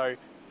particularly. So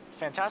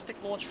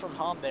fantastic launch from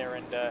Harm there,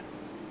 and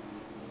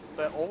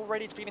but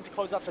already it's beginning to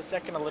close up for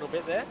 2nd a little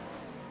bit there.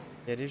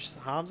 It is.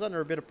 Harm's under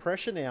a bit of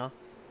pressure now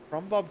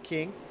from Bob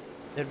King.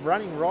 They're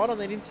running right on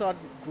that inside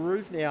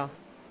groove now.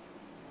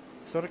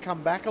 Sort of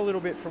come back a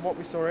little bit from what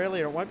we saw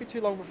earlier. It won't be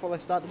too long before they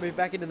start to move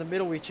back into the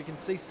middle, which you can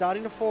see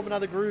starting to form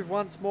another groove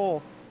once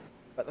more.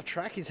 But the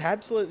track is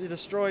absolutely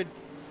destroyed.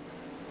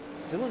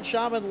 Dylan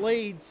Sharman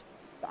leads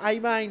the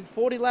A-Main,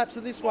 40 laps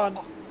of this one,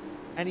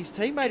 and his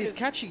teammate is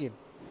catching him.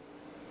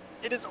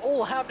 It is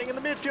all happening in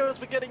the midfield as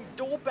we're getting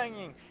door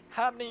banging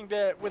happening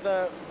there with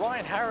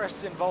Ryan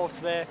Harris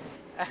involved there.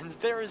 And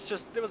there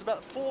was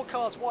about 4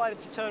 cars wide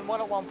into turn 1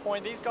 at one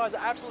point. These guys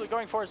are absolutely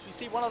going for it. We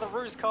see one of the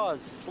Ruse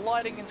cars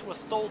sliding into a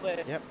stall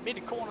there. Yep.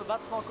 Mid-corner,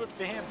 that's not good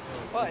for him.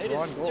 But it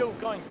is still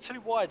going too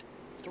wide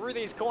through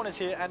these corners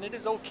here, and it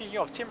is all kicking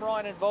off. Tim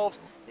Ryan involved.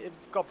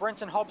 You've got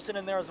Brenton Hobson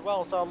in there as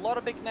well. So a lot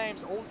of big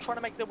names all trying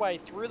to make their way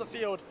through the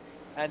field.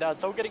 And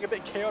it's all getting a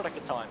bit chaotic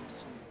at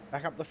times.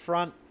 Back up the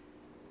front.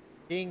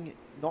 King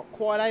not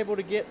quite able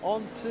to get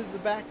onto the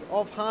back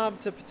of Harm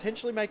to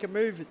potentially make a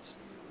move. It's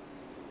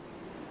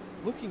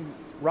looking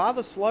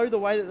rather slow the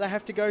way that they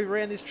have to go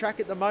around this track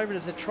at the moment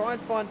as they try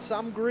and find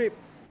some grip.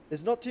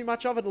 There's not too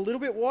much of it. A little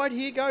bit wide.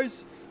 Here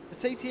goes the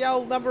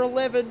TTL number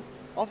 11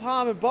 of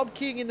Harm and Bob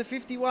King in the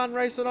 51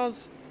 race on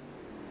Oz.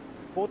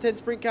 410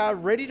 sprint car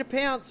ready to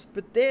pounce,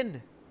 but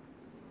then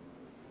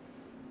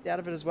out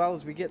of it as well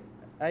as we get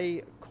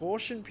a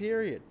caution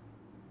period.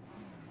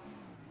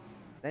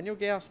 Daniel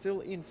Gow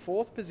still in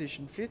 4th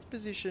position. 5th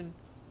position,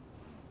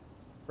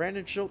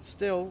 Brandon Schultz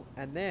still,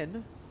 and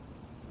then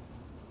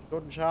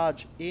Jordan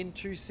Charge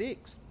into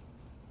 6th.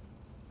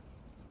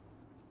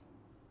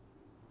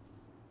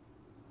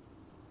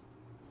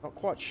 Not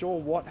quite sure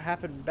what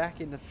happened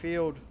back in the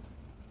field.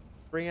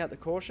 Bring out the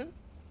caution.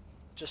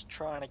 Just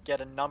trying to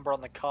get a number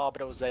on the car,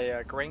 but it was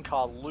a green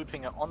car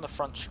looping it on the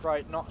front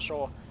straight. Not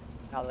sure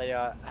how they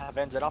have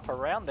ended up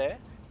around there,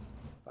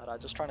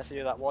 but just trying to see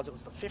who that was. It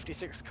was the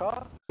 56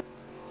 car.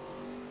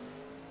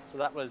 So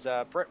that was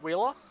Brett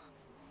Wheeler.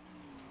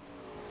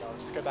 So I'll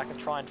just go back and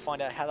try and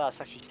find out how that's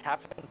actually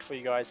happened for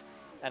you guys.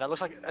 And it looks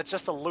like it's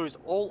just a lose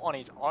all on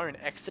his own,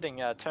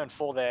 exiting turn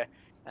 4 there.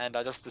 And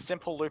just a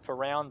simple loop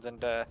around,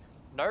 and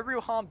no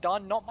real harm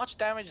done, not much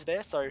damage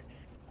there. So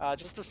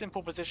just a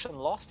simple position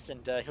lost,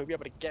 and he'll be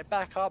able to get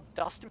back up,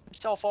 dust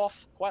himself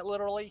off, quite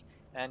literally,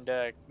 and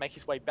make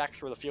his way back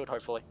through the field,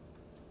 hopefully.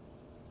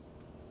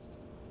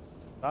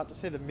 Start to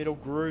see the middle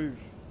groove.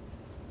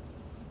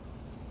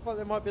 Looks like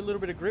there might be a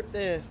little bit of grip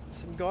there.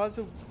 Some guys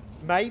will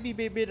maybe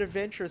be a bit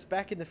adventurous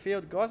back in the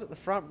field. Guys at the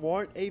front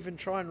won't even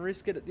try and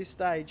risk it at this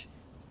stage.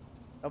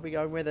 They'll be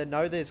going where they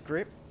know there's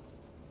grip.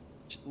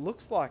 Which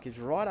looks like is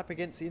right up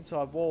against the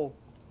inside wall.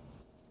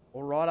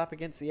 Or right up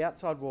against the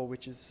outside wall,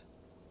 which is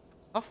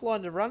a tough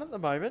line to run at the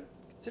moment.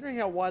 Considering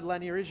how wide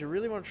Lanier is, you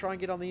really want to try and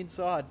get on the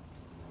inside.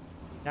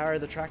 Narrow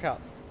the track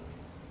up.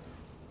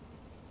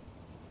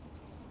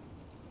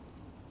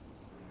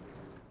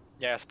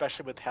 Yeah,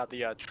 especially with how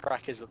the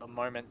track is at the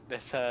moment.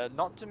 There's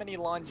not too many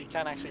lines you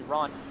can actually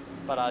run,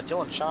 but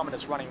Dylan Sharman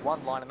is running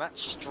one line, and that's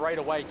straight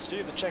away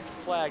to the checkered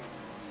flag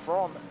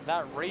from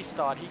that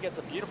restart. He gets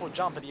a beautiful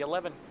jump at the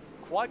 11.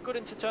 Quite good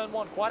into turn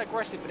 1, quite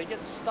aggressive, but he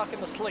gets stuck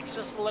in the slicks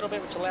just a little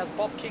bit, which allows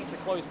Bob King to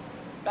close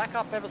back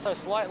up ever so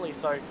slightly.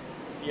 So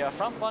the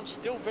front bunch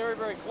still very,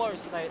 very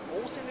close, and they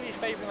all seem to be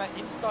favouring that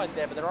inside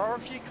there, but there are a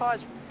few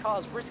cars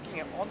risking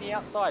it on the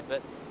outside,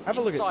 but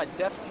inside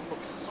definitely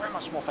looks so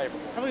much more favourable.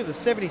 Have a look at the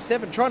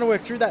 77 trying to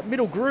work through that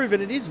middle groove,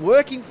 and it is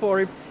working for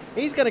him.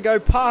 He's going to go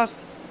past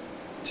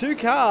 2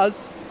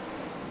 cars.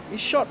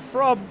 He's shot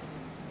from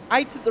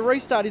 8th at the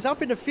restart. He's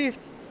up into 5th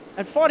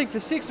and fighting for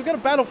 6th. We've got a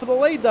battle for the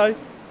lead though.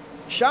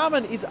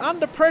 Sharman is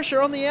under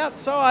pressure on the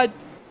outside.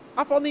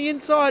 Up on the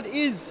inside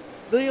is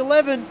the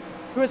 11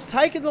 who has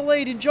taken the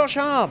lead in Josh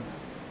Harm.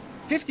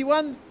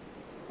 51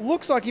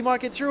 looks like he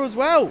might get through as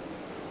well.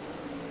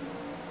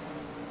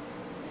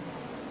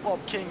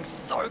 Bob King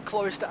so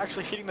close to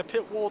actually hitting the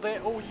pit wall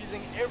there, all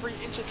using every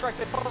inch of track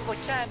they possibly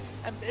can,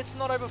 and it's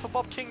not over for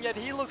Bob King yet.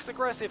 He looks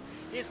aggressive,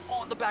 he's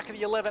on the back of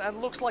the 11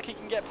 and looks like he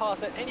can get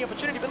past at any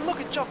opportunity, but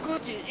look at Jock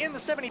Goodyear in the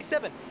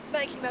 77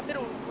 making that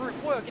middle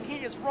groove work, and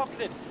he is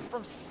rocketed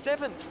from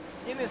 7th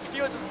in this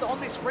field just on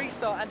this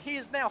restart, and he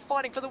is now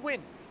fighting for the win.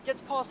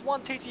 Gets past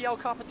one TTL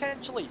car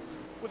potentially.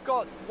 We've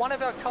got one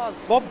of our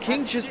cars. Bob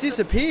King just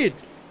disappeared,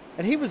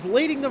 and he was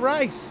leading the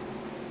race.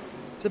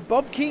 So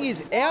Bob King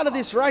is out of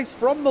this race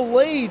from the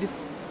lead.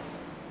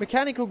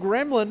 Mechanical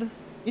gremlin,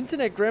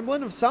 internet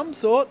gremlin of some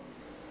sort,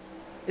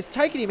 is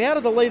taking him out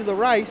of the lead of the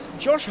race.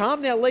 Josh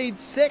Harm now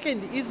leads.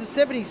 2nd is the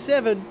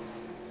 77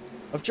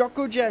 of Jock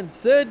Goodyear, and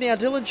 3rd now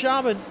Dylan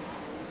Sharman.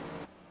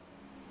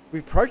 We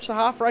approach the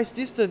half race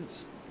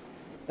distance.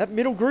 That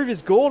middle groove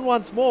is gone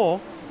once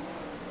more.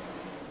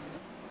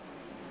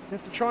 We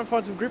have to try and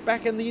find some grip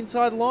back in the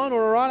inside line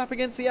or right up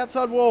against the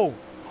outside wall.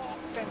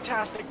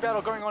 Fantastic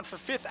battle going on for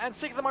 5th and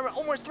 6th at the moment,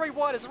 almost 3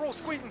 wide as they're all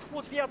squeezing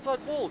towards the outside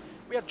wall.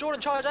 We have Jordan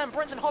Charge and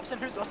Brenton Hobson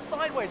who's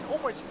sideways,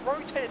 almost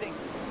rotating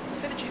the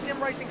Synergy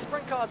Sim Racing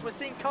sprint cars. We're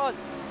seeing cars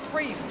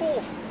 3,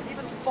 4,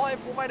 even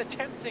 5 wide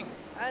attempting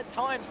at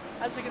times,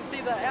 as we can see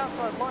the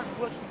outside line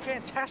working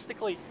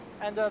fantastically,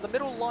 and the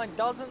middle line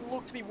doesn't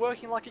look to be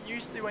working like it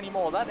used to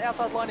anymore. That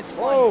outside line is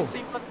flying. Whoa. You can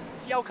see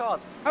the TL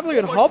cars. Have a look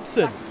at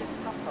Hobson.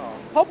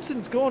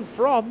 Hobson's gone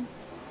from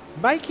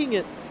making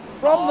it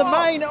from the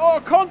main.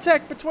 Oh,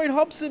 contact between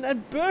Hobson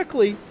and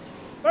Berkeley.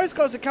 Those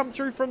guys have come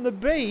through from the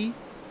B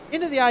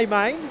into the A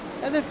main,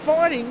 and they're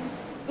fighting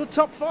the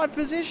top 5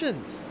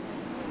 positions.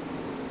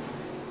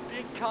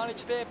 Big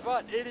carnage there,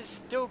 but it is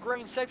still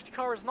green. Safety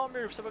car has not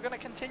moved, so we're going to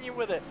continue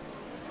with it.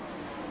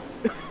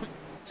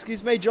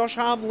 Excuse me, Josh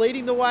Harm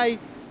leading the way.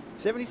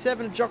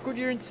 77 and Jock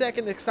Goodyear in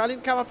 2nd. They're starting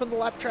to come up in the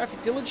lap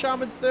traffic. Dylan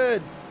Sharman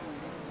 3rd.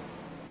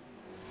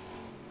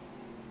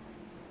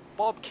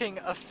 Bob King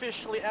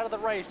officially out of the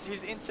race.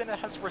 His incident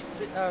has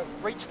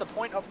reached the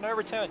point of no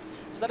return.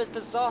 So that is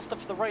disaster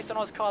for the race on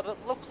his car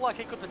that looked like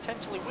he could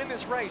potentially win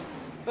this race.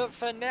 But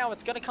for now,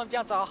 it's going to come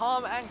down to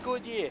Harm and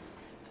Goodyear.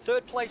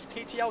 3rd place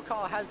TTL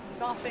car has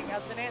nothing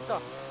as an answer.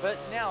 But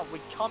now we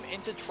come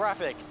into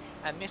traffic.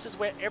 And this is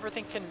where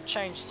everything can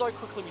change so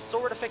quickly. We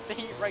saw it affect the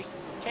heat races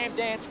with Cam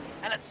Dance,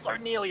 and it so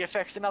nearly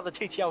affects another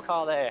TTL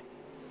car there.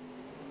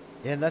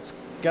 Yeah, and that's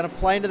going to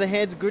play into the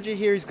hands of Goodyear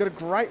here. He's got a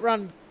great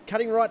run,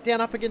 cutting right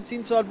down up against the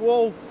inside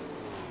wall.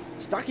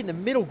 Stuck in the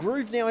middle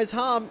groove now is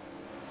Harm.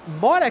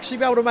 Might actually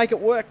be able to make it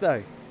work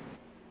though.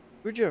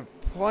 Goodyear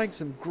applying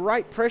some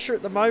great pressure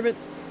at the moment.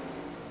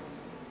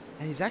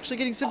 And he's actually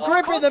getting some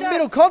grip in the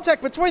middle.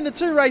 Contact between the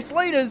 2 race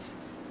leaders.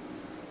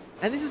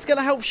 And this is going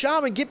to help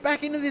Sharman get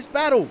back into this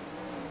battle.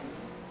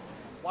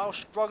 While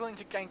struggling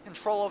to gain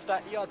control of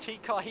that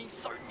ERT car, he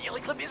so nearly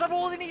clipped the inside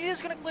wall, and he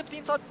is going to clip the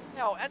inside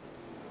now and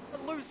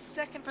lose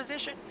 2nd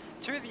position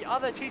to the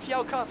other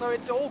TTL car. So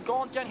it's all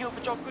gone downhill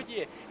for Jock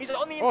Goodyear. He's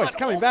on the inside. Oh, he's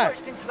coming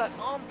back into that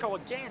Armco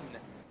again.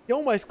 He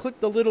almost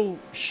clipped the little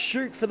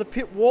chute for the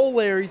pit wall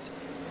there. He's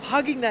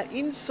hugging that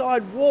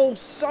inside wall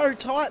so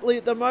tightly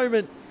at the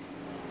moment.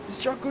 This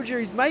Jock Goodyear,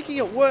 he's making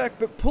it work,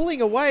 but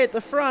pulling away at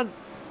the front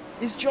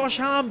is Josh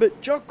Harm. But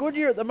Jock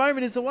Goodyear at the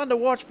moment is the one to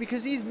watch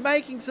because he's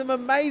making some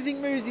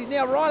amazing moves. He's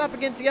now right up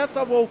against the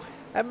outside wall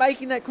and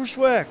making that cush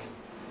work.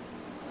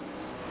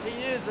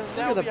 He is, and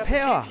now we have the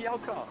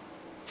TTL car.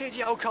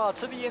 TTL car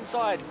to the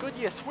inside.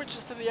 Goodyear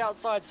switches to the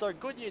outside, so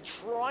Goodyear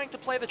trying to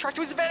play the track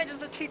to his advantage as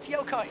the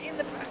TTL car in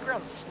the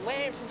background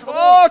slams into the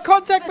wall. Oh,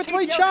 contact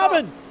between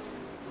Sharman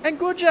and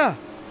Goodyear.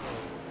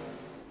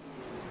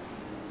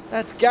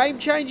 That's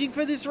game-changing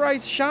for this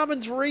race.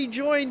 Sharman's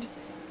rejoined,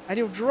 and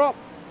he'll drop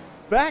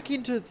back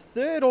into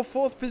 3rd or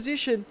 4th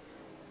position.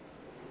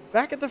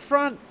 Back at the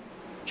front,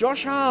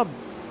 Josh Harm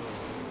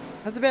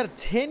has about a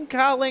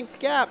 10-car length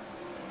gap.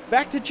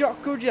 Back to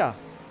Jock Goodyear.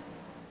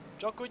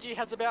 Jock Goodyear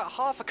has about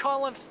half a car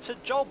length to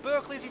Joel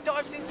Berkeley as he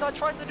dives inside,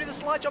 tries to do the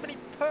slide job, and he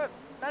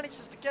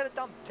manages to get it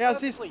done perfectly.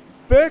 How's this?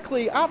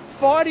 Berkeley up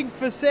fighting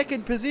for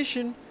second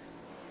position.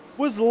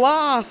 Was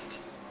last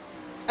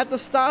at the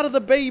start of the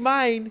B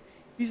main.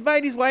 He's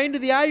made his way into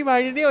the A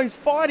main and now he's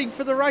fighting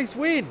for the race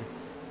win.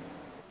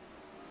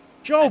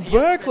 Joel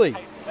Berkeley.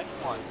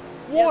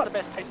 He has the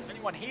best pace of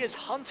anyone. He is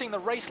hunting the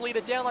race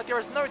leader down like there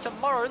is no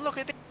tomorrow. Look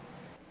at this.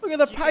 Look at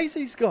the pace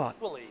he's got.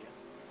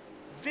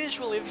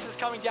 Visually, this is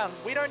coming down.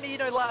 We don't need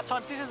no lap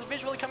times. This is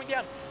visually coming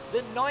down.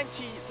 The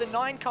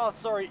 9 car,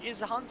 is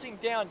hunting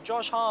down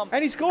Josh Harm.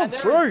 And he's gone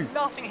through. There is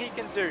nothing he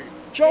can do.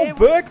 Joel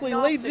Berkeley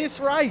leads this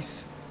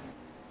race.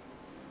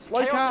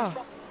 Slow car.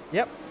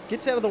 Yep.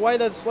 Gets out of the way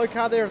though, the slow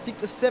car there. I think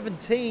the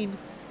 17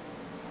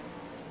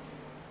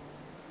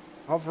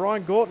 of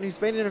Ryan Gorton, who's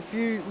been in a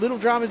few little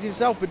dramas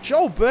himself. But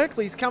Joel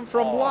Berkeley's come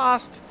from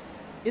last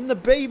in the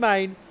B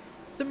main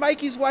to make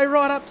his way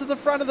right up to the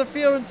front of the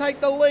field and take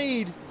the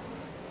lead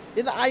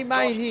in the A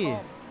main here.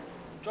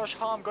 Josh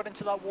Harm got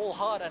into that wall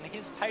hard and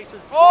his pace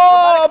is...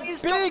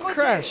 Big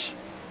crash.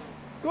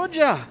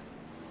 Goodyear.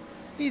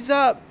 He's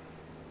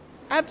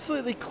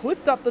absolutely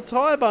clipped up the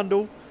tyre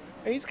bundle.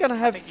 And he's going to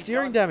have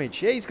steering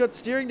damage. Yeah, he's got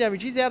steering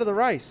damage. He's out of the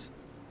race.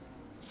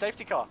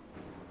 Safety car.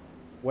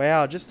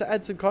 Wow, just to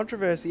add some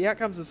controversy, out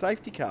comes the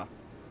safety car.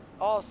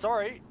 Oh,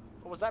 sorry.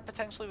 Was that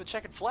potentially the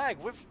checkered flag?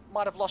 We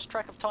might have lost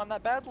track of time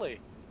that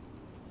badly.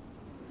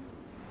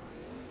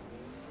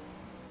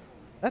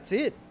 That's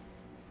it.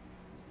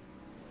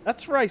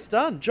 That's race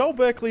done. Joel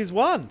Berkeley's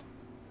won.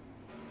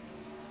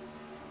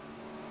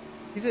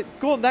 He's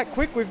gone that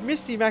quick. We've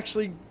missed him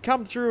actually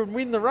come through and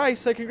win the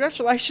race. So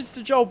congratulations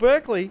to Joel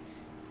Berkeley.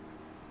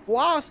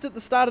 Last at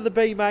the start of the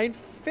B main,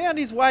 found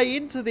his way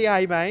into the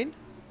A main,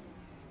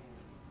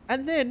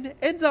 and then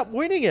ends up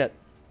winning it.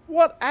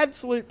 What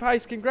absolute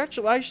pace.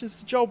 Congratulations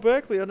to Joel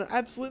Berkeley on an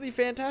absolutely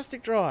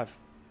fantastic drive.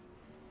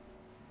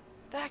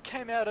 That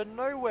came out of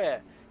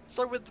nowhere.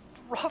 So with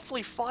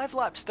roughly 5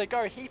 laps to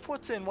go, he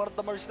puts in one of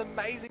the most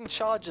amazing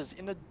charges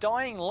in the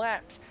dying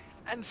laps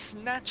and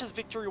snatches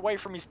victory away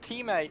from his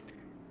teammate.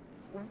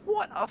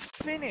 What a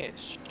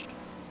finish.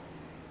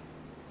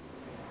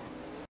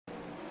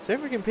 So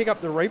if we can pick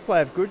up the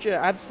replay of Goodyear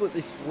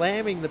absolutely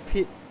slamming the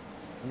pit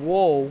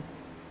wall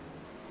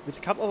with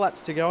a couple of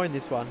laps to go in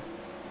this one.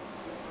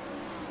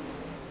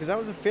 Because that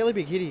was a fairly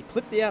big hit. He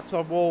clipped the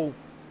outside wall.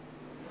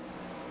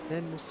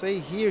 Then we'll see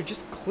here,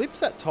 just clips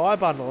that tyre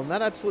bundle, and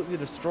that absolutely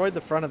destroyed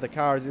the front of the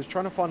car as he was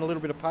trying to find a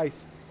little bit of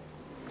pace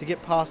to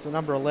get past the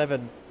number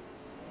 11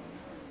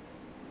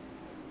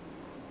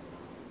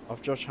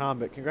 of Josh Harm.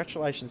 But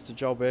congratulations to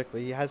Joel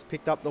Berkeley. He has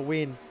picked up the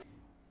win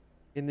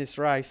in this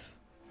race.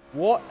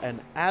 What an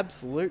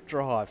absolute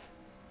drive.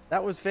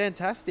 That was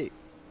fantastic.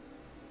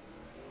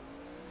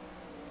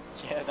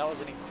 Yeah, that was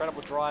an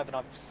incredible drive, and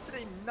I've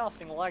seen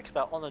nothing like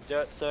that on the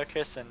dirt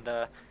circus, and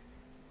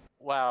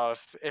wow,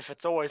 if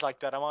it's always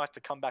like that, I might have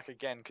to come back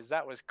again, because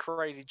that was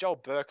crazy. Joel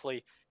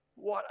Berkeley,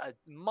 what a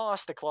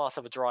masterclass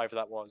of a drive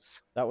that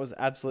was. That was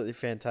absolutely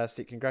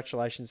fantastic.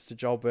 Congratulations to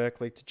Joel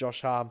Berkeley, to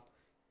Josh Harm,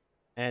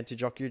 and to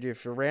Jock Goodyear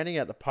for rounding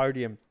out the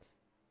podium.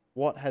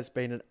 What has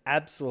been an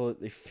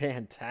absolutely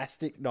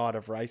fantastic night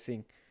of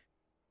racing.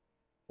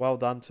 Well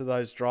done to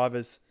those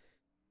drivers.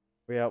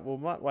 We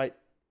might wait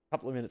a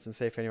couple of minutes and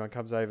see if anyone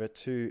comes over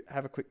to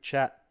have a quick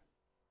chat.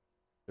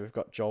 We've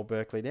got Joel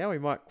Berkeley now. We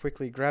might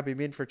quickly grab him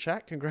in for a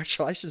chat.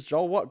 Congratulations,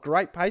 Joel. What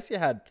great pace you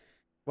had.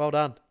 Well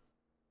done.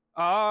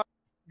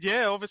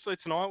 Yeah, obviously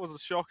tonight was a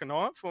shocking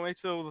night for me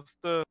till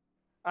the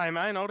A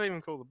main. I'd even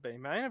call the B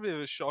main a bit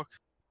of a shock.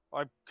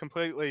 I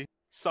completely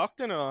sucked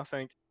in it, I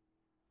think.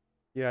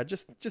 Yeah,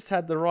 just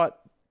had the right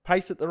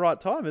pace at the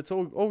right time. It's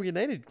all you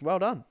needed. Well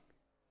done.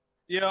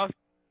 Yeah, I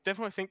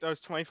definitely think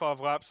those 25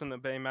 laps in the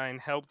B main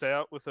helped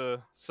out with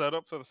the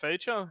setup for the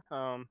feature.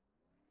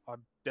 I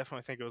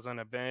definitely think it was an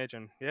advantage,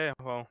 and yeah,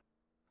 well,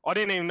 I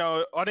didn't even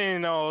know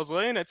I was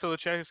leading it till the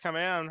checkers come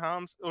out,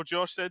 and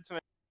Josh said to me,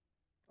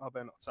 "I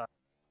better not say."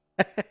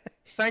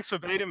 Thanks for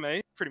beating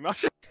me, pretty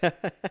much.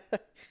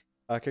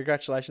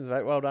 Congratulations,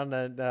 mate. Well done,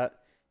 and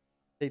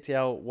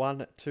TTL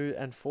 1, 2,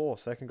 and 4.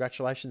 So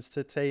congratulations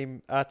to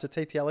TTL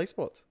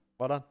Esports.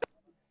 Well done.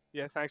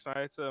 Yeah, thanks,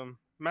 mate.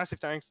 Massive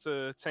thanks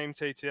to Team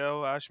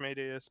TTL, Ash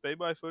Media,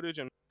 Speedway Footage,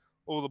 and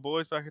all the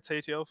boys back at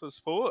TTL for the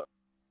support.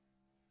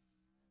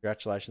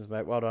 Congratulations,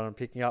 mate. Well done on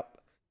picking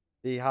up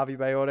the Hervey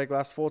Bay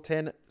Autoglass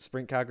 410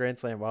 Sprint Car Grand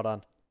Slam. Well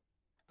done.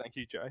 Thank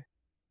you, Jay.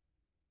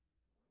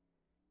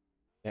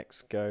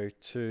 Next, go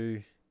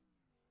to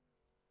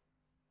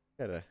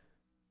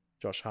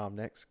Josh Harm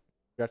next.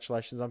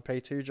 Congratulations on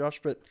P2, Josh.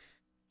 But,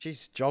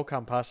 geez, Joel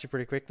come past you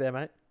pretty quick there,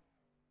 mate.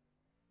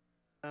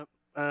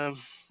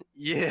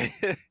 Yeah,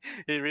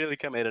 it really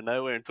came out of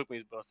nowhere and took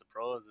me by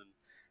surprise. And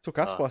took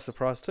us by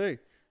surprise too.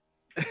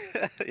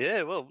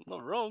 Yeah, well,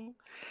 not wrong.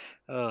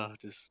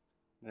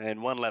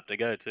 And 1 lap to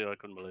go too. I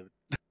couldn't believe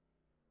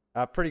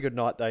it. Pretty good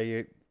night though.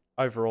 You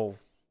overall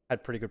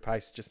had pretty good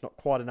pace, just not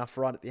quite enough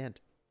right at the end.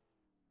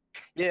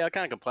 Yeah, I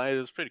can't complain. It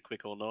was pretty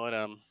quick all night.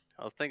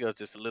 I was thinking I was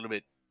just a little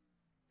bit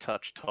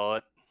touch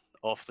tight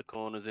off the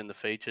corners in the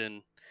feature,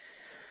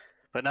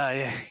 but no,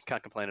 yeah,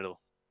 can't complain at all.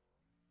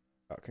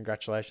 Oh,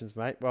 congratulations,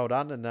 mate. Well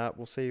done, and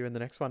we'll see you in the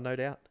next one, no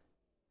doubt.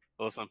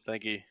 Awesome,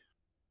 thank you.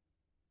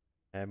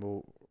 And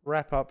we'll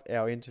wrap up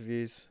our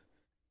interviews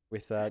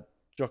with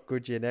Jock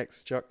Goodyear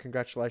next. Jock,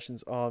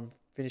 congratulations on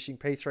finishing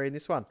P3 in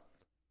this one.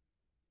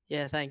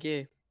 Yeah, thank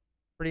you.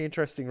 Pretty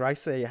interesting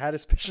race there you had,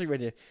 especially when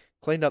you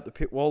cleaned up the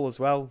pit wall as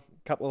well.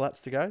 A couple of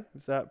laps to go. It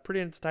was pretty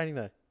entertaining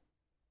though.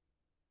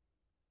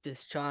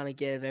 Just trying to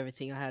get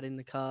everything I had in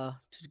the car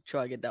to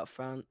try to get up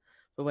front.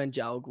 But when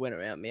Joel went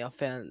around me, I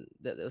found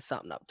that there was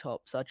something up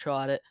top. So I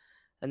tried it.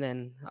 And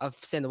then I've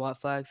seen the white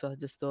flag, so I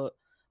just thought,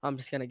 I'm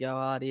just going to go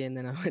hard here. And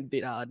then I went a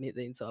bit hard and hit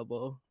the inside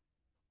ball.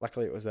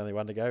 Luckily, it was only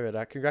one to go.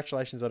 But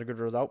congratulations on a good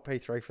result.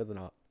 P3 for the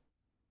night.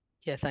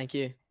 Yeah, thank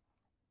you.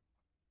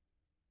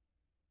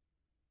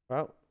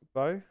 Well,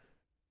 Bo,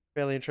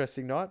 fairly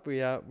interesting night.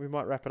 We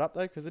might wrap it up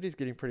though, because it is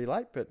getting pretty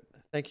late. But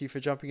thank you for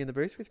jumping in the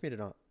booth with me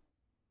tonight.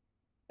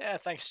 Yeah,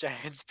 thanks, Jay.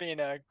 It's been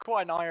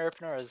quite an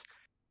eye-opener as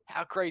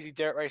how crazy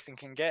dirt racing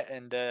can get.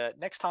 And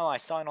next time I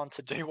sign on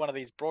to do one of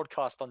these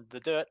broadcasts on the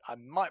dirt, I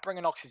might bring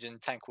an oxygen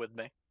tank with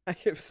me.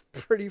 It was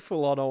pretty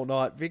full on all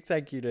night. Big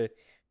thank you to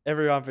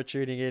everyone for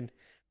tuning in.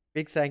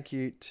 Big thank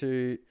you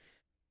to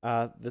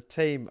the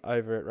team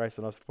over at Race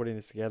on Oz for putting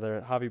this together,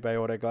 at HERVEY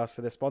AUTOGLASS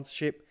for their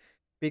sponsorship.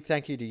 Big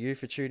thank you to you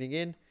for tuning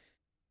in.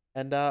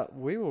 And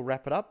we will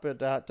wrap it up. But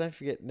don't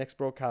forget, next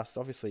broadcast,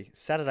 obviously,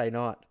 Saturday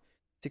night,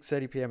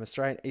 6:30 p.m.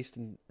 Australian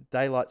Eastern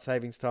Daylight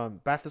Savings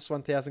Time. Bathurst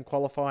 1000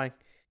 qualifying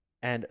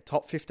and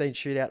top 15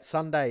 shootout.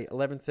 Sunday,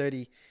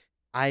 11:30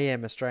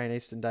 a.m. Australian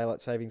Eastern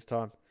Daylight Savings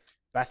Time.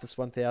 Bathurst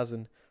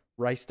 1000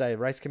 race day.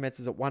 Race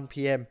commences at 1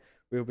 p.m.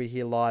 We'll be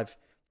here live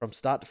from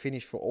start to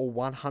finish for all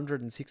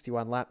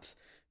 161 laps.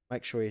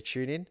 Make sure you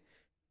tune in.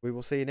 We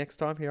will see you next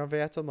time here on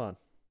V8 Online.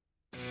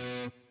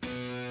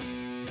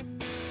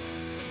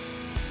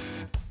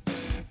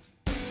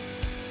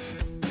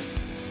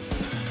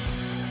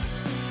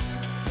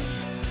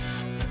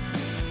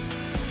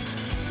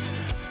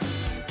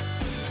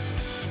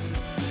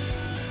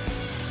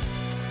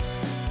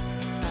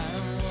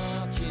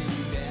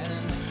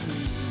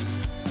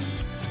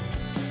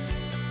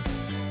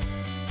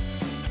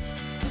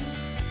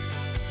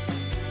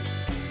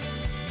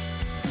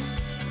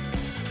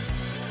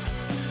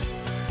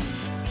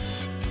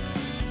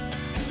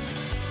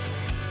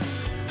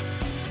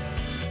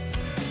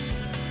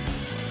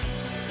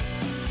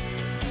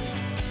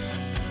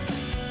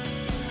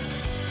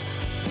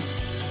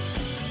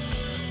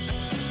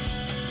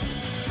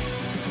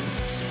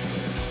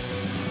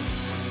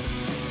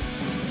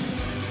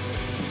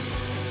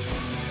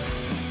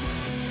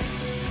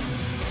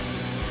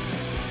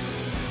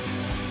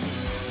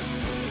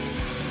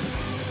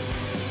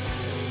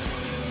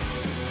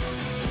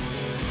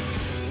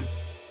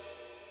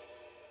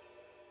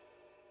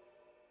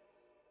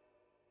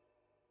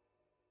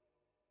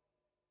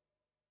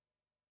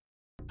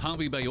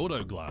 Hervey Bay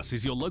Autoglass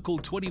is your local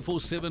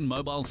 24/7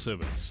 mobile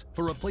service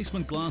for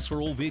replacement glass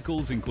for all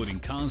vehicles, including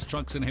cars,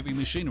 trucks and heavy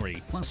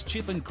machinery, plus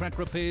chip and crack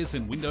repairs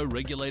and window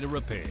regulator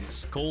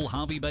repairs. Call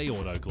Hervey Bay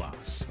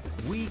Autoglass.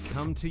 We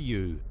come to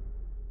you.